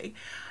quickly.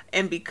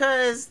 And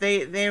because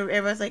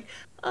everyone's like,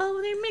 oh,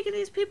 they're making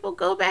these people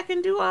go back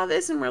and do all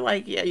this, and we're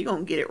like, yeah, you're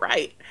gonna get it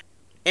right.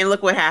 And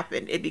look what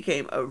happened. It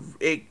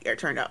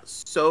turned out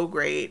so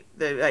great.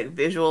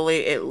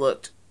 Visually it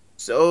looked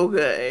so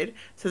good.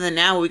 So then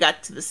now when we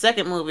got to the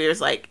second movie,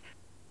 it's like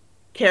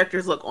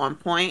characters look on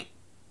point.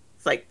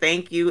 It's like,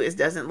 thank you. It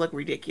doesn't look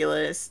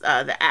ridiculous.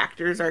 The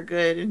actors are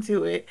good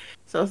into it.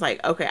 So it's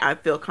like, okay, I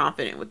feel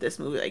confident with this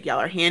movie. Like, y'all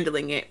are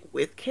handling it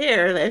with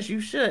care, as you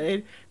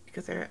should,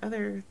 because there are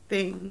other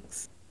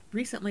things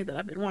recently that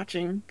I've been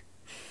watching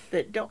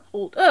that don't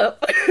hold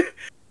up.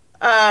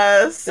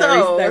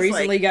 That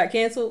recently got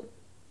canceled.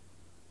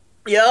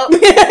 Yep.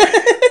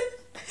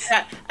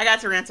 I got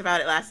to rant about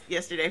it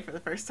yesterday for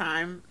the first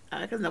time,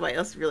 because nobody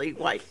else really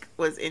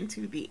was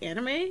into the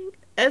anime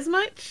as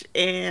much,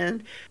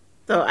 and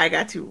so I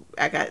got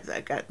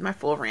my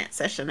full rant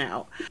session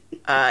out,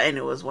 and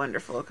it was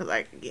wonderful because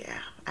I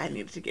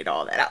needed to get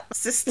all that out my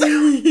system.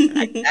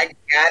 I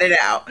got it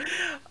out.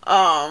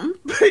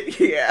 But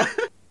yeah,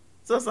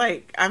 so it's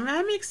like I'm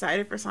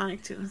excited for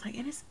Sonic 2. It's like,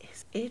 and it's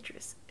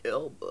Idris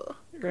Elba,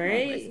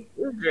 right?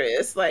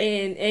 Idris, like,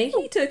 and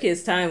he took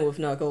his time with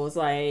Knuckles.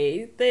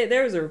 Like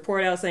there was a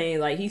report out saying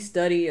like he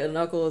studied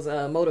Knuckles'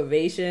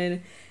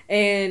 motivation.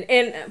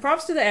 And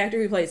props to the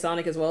actor who played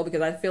Sonic as well,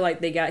 because I feel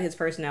like they got his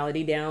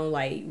personality down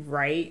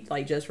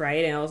just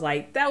right. And I was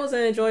like, that was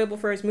an enjoyable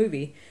first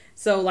movie.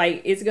 So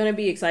like it's gonna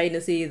be exciting to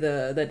see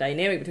the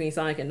dynamic between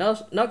Sonic and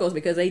Knuckles,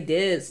 because they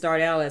did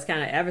start out as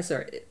kind of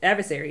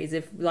adversaries.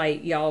 If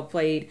like y'all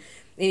played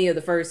any of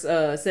the first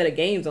set of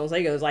games on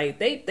Sega, like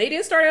they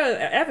did start out as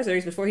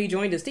adversaries before he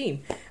joined his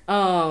team.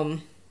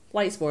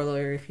 Light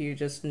spoiler if you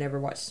just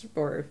never watched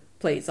or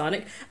played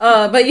Sonic.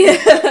 But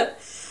yeah.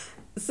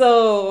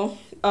 So,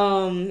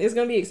 it's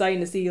gonna be exciting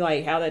to see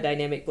like how that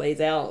dynamic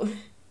plays out.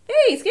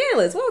 Hey,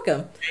 Scandalous,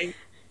 welcome.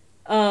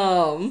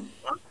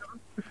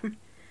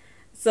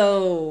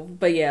 So,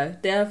 but yeah,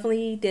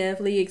 definitely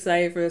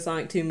excited for the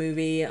Sonic 2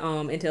 movie.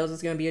 It tells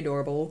it's gonna be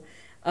adorable.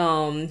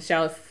 Shout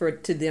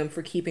out to them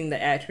for keeping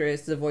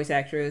the voice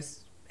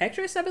actress, I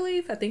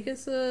believe. I think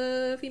it's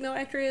a female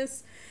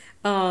actress.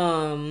 I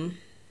want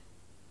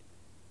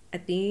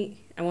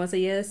to say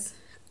yes.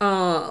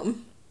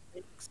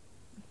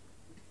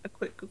 A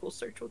quick Google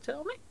search will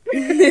tell me.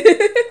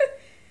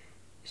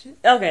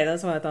 Okay,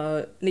 that's what I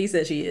thought. Nee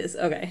said she is.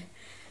 Okay.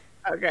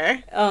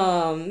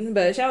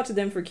 But shout out to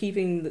them for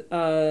keeping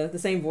the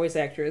same voice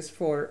actress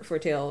for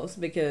Tails,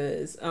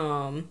 because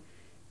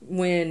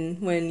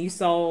when you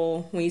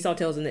saw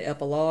Tails in the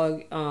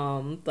epilogue,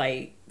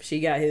 like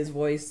she got his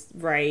voice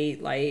right.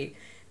 Like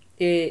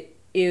it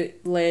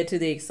led to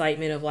the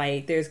excitement of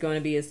like there's going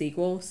to be a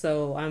sequel.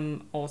 So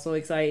I'm also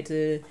excited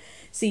to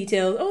see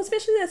Tails. Oh,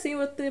 especially that scene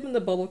with them in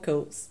the bubble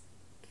coats,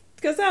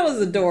 because that was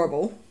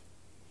adorable.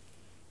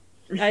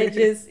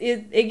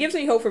 It gives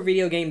me hope for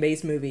video game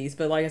based movies,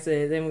 but like I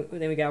said, then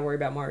we gotta worry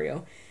about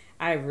Mario.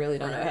 I really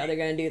don't know how they're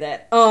gonna do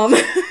that.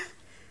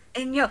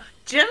 And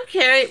Jim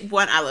Carrey.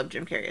 I love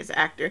Jim Carrey as an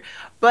actor,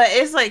 but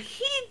it's like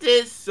he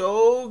did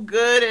so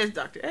good as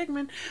Dr.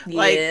 Eggman.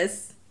 Like,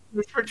 yes,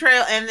 his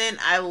portrayal, and then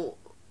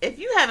if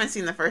you haven't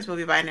seen the first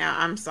movie by now,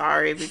 I'm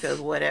sorry, because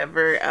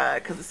whatever,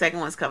 because the second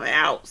one's coming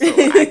out, so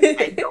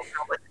I don't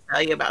know what to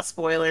tell you about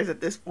spoilers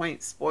at this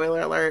point.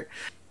 Spoiler alert.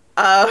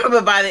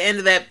 But by the end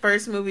of that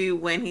first movie,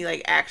 when he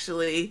like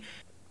actually,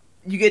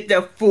 you get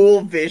the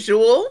full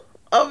visual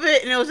of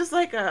it, and it was just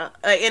like and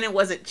it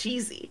wasn't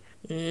cheesy,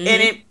 and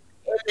Mm-hmm. it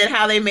and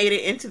how they made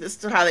it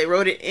into how they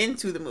wrote it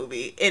into the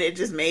movie, and it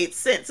just made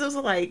sense. It was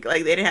like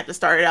they didn't have to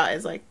start it out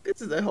as like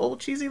this is a whole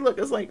cheesy look.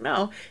 It's like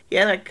no, he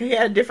had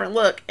a different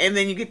look, and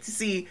then you get to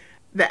see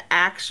the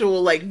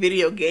actual like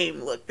video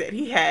game look that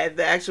he had,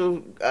 the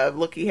actual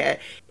look he had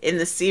in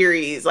the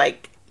series.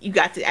 Like you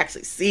got to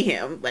actually see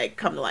him like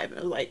come to life, and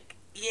it was like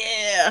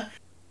yeah,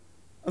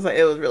 I was like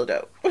it was real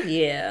dope.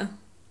 Yeah.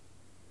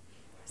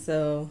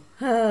 So,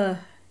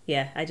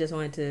 yeah, I just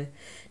wanted to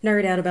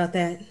nerd out about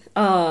that.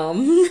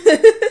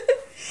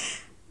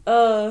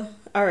 All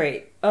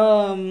right.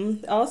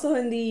 Also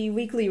in the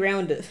weekly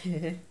roundup,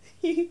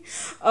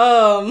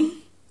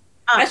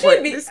 I shouldn't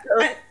What be, this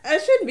goes? I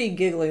shouldn't be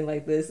giggling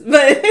like this,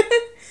 but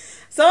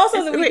so also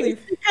in the It's weekly,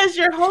 because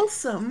you're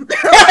wholesome.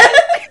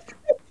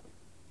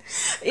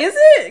 is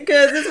it?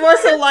 Because it's more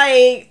so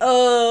like,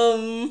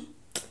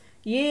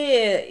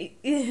 yeah,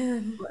 yeah,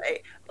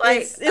 like,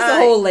 like it's a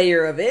whole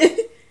layer of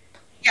it.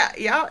 yeah,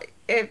 y'all.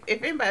 If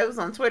anybody was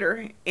on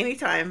Twitter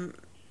anytime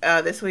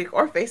this week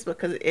or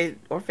Facebook,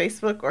 or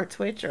Facebook or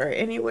Twitch or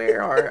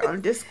anywhere or on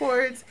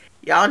Discords,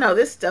 y'all know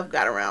this stuff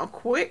got around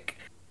quick.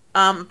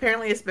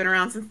 Apparently it's been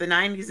around since the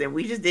 '90s, and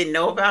we just didn't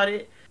know about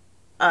it.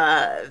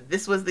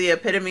 This was the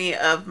epitome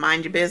of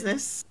mind your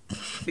business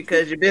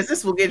because your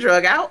business will get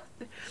drug out.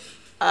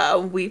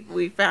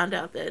 We found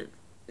out that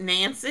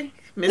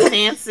Miss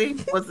Nancy,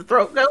 was the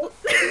throat goat.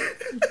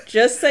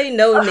 Just say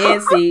no,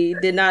 Nancy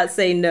did not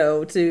say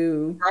no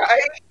to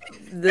Right?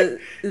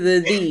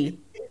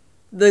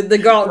 the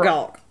gawk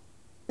gawk.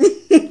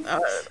 Uh,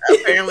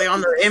 Apparently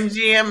on the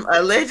MGM,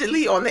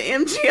 allegedly on the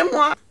MGM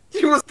line,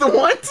 she was the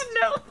one to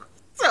know.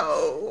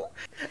 So,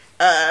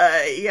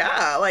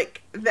 yeah,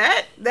 like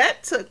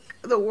that took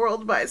the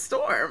world by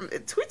storm.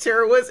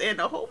 Twitter was in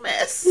a whole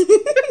mess.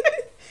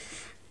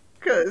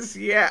 Cause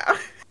yeah,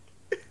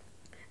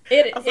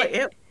 It I was like,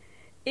 it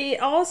it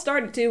all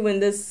started too when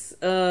this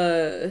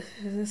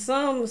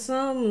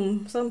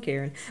some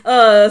Karen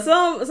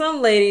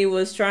some lady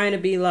was trying to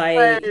be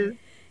like was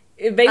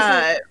it basically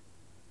uh,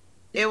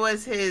 it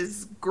was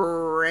his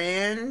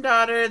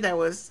granddaughter that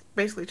was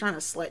basically trying to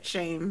slut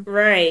shame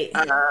right.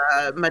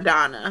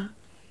 Madonna,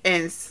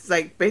 and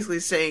like basically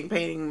saying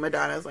painting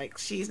Madonna as like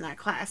she's not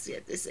classy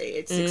at this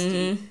age,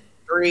 Mm-hmm.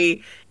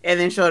 63, and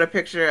then showed a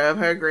picture of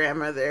her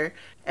grandmother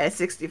at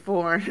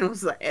 64, and it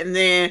was like, and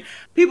then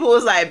people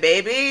was like,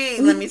 "Baby,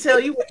 let me tell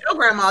you what your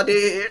grandma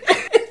did."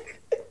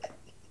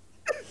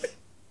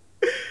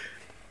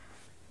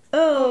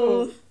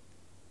 Oh, Oh,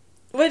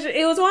 which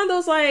it was one of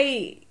those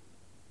like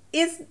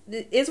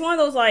it's one of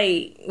those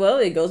like well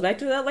it goes back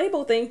to that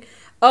label thing.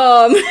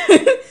 Um,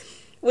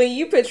 when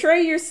you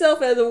portray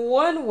yourself as a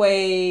one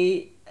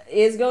way,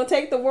 it's gonna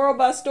take the world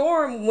by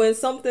storm when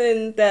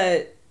something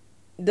that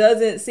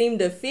doesn't seem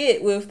to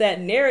fit with that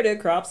narrative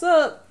crops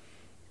up.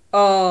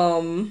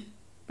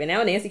 But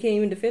now Nancy can't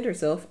even defend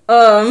herself.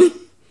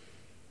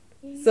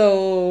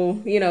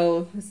 So you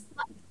know,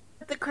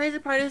 the crazy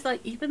part is like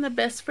even the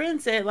best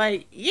friend said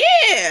like,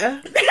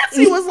 "Yeah,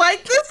 Nancy was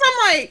like this."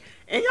 I'm like,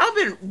 and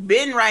y'all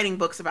been writing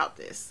books about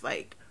this,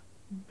 like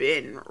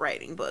been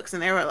writing books,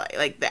 and they were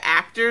like the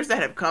actors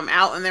that have come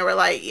out, and they were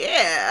like,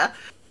 "Yeah,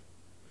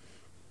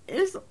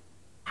 it's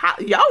how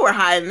y'all were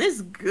hiding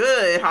this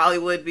good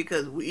Hollywood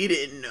because we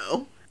didn't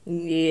know."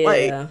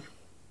 Like yeah.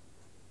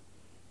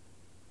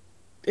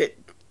 it,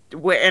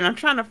 where, and I'm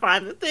trying to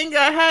find the thing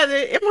I had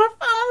it in my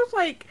phone. I was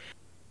like,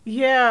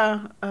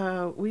 "Yeah,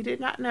 we did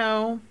not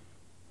know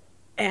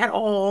at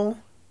all."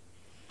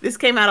 This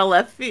came out of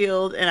left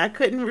field, and I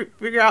couldn't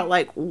figure out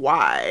like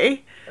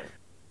why.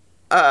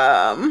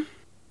 Um,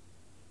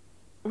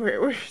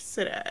 where's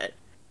it at?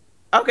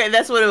 Okay,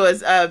 that's what it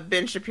was.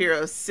 Ben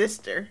Shapiro's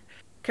sister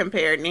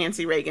compared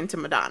Nancy Reagan to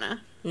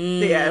Madonna.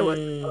 Yeah, it was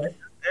her Mm.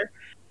 sister.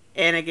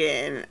 And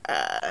again,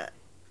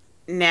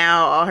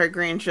 now all her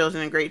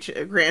grandchildren and great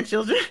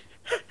grandchildren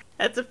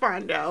had to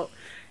find out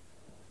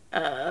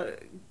uh,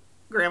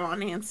 Grandma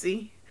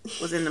Nancy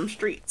was in them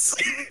streets.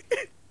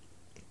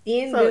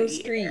 In So them yeah,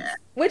 streets.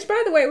 Which,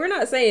 by the way, we're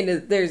not saying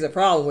that there's a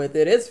problem with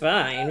it. It's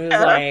fine. It's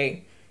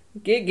like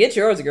get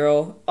yours,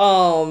 girl.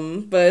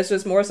 But it's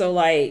just more so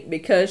like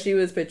because she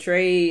was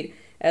portrayed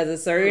as a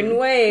certain mm,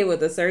 way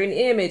with a certain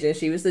image, and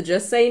she was the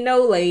just say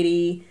no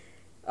lady.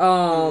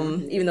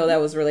 Even though mm,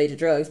 that was related to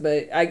drugs,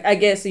 but I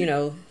guess you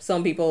know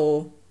some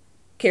people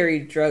carry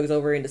drugs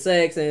over into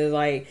sex, and it's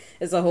like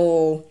it's a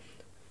whole.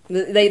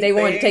 They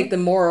wanted to take thing. the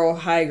moral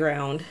high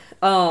ground.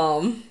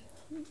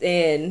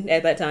 And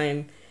at that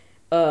time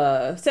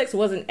sex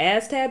wasn't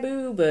as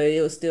taboo, but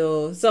it was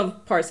still some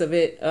parts of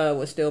it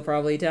was still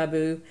probably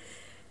taboo.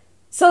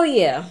 So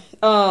yeah,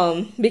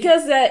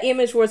 because that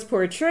image was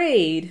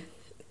portrayed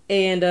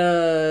and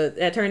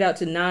that turned out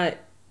to not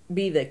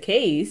be the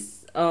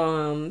case,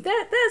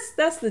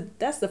 that's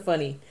the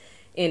funny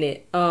in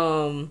it.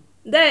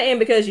 That and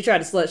because you tried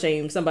to slut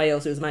shame somebody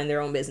else who's minding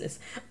their own business.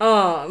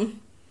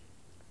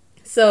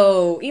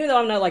 So even though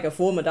I'm not like a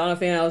full Madonna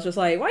fan, I was just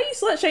like, why are you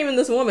slut shaming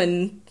this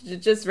woman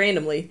just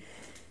randomly?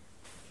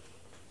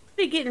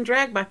 be getting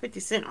dragged by 50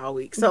 Cent all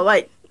week. So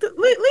like,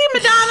 leave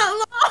Madonna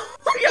alone,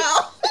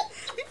 y'all.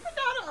 Leave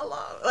Madonna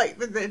alone. Like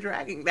the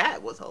dragging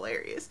that was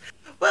hilarious.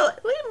 Well,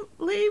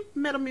 leave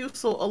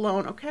Metamucil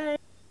alone, okay?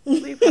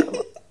 Leave her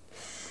alone.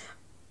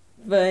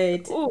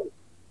 But Ooh.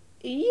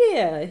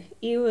 yeah,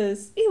 it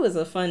was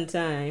a fun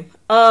time.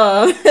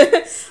 But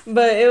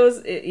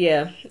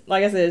yeah,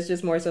 like I said, it's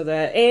just more so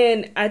that,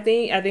 and I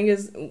think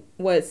is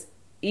what's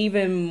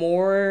even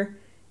more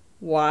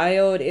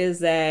wild is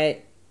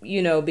that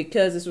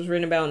because this was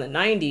written about in the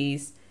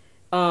 '90s,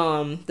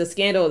 the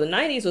scandal of the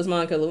 '90s was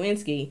Monica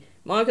Lewinsky.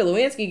 Monica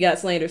Lewinsky got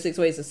slandered 6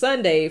 ways to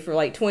Sunday for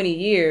like 20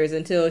 years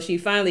until she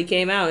finally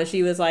came out and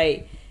she was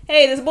like,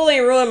 "Hey, this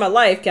bullying ruined my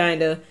life,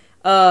 kinda.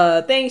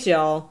 Thanks,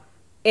 y'all."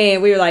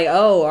 And we were like,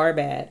 "Oh, our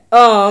bad."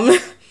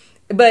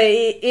 But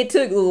it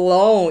took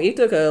long. It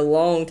took a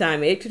long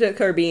time. It took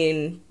her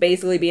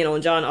basically being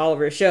on John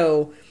Oliver's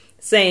show,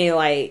 saying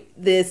like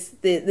this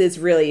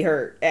really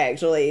hurt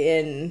actually,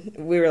 and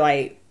we were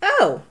like,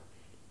 "Oh,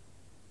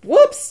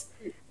 whoops."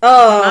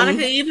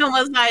 Monica even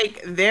was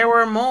like, there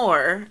were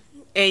more,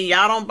 and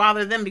y'all don't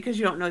bother them because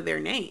you don't know their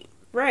name. And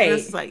Right.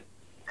 it's like,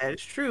 that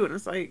is true. And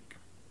it's like,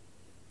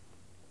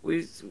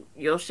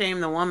 you'll shame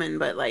the woman,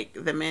 but like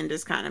the men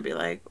just kind of be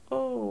like,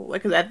 oh,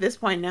 like, because at this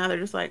point now they're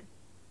just like,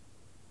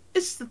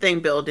 it's the thing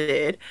Bill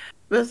did.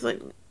 But it's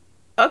like,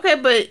 okay,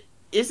 but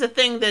it's a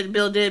thing that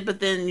Bill did, but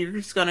then you're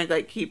just gonna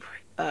like keep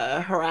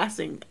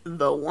harassing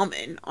the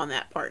woman on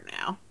that part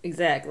now.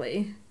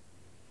 Exactly.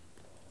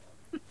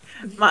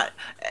 My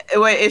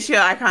wait, is she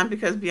an icon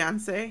because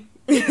Beyonce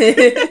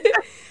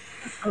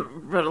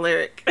wrote a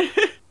lyric?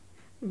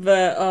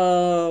 But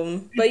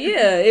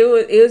yeah,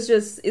 it was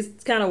just,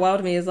 it's kind of wild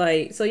to me. It's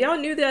like, so y'all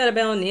knew that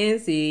about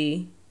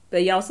Nancy,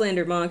 but y'all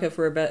slandered Monica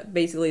for about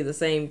basically the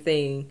same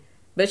thing.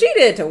 But she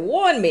did it to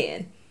one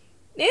man.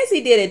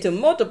 Nancy did it to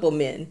multiple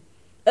men.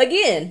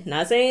 Again,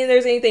 not saying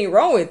there's anything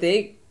wrong with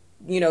it.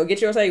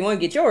 Get yours how you want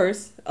to get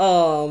yours.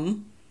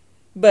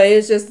 But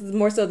it's just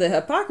more so the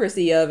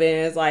hypocrisy of it.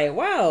 And it's like,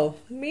 wow,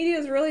 media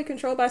is really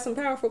controlled by some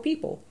powerful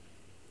people.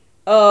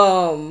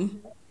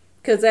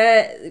 Because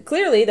that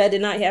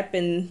did not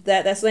happen.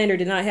 That slander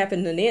did not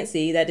happen to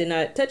Nancy. That did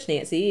not touch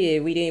Nancy.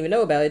 We didn't even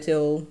know about it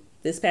till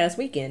this past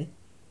weekend.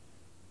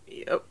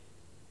 Yep.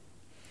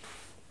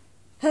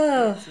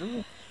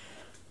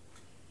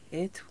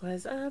 It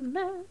was a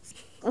mess.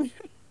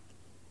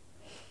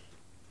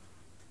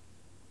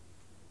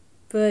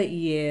 But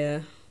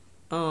yeah,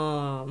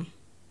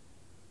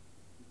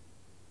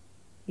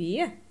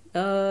 yeah.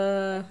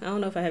 I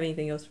don't know if I have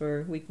anything else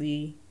for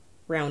weekly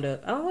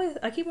roundup.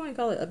 I keep wanting to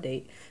call it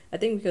update. I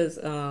think because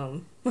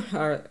our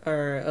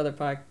other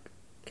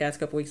podcast a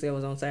couple weeks ago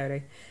was on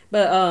Saturday,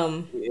 but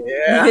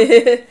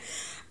Yeah.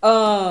 I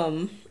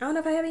don't know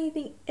if I have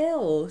anything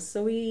else.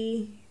 So are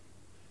we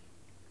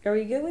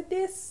good with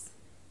this?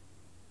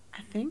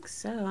 I think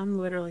so. I'm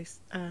literally.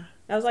 I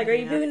was like, are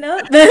you setting booting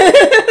up?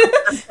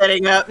 I'm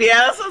setting up.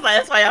 Yeah,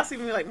 that's why y'all see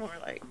me like more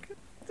like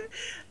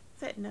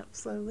setting up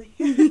slowly,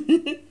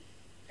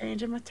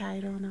 changing my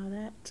title and all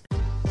that.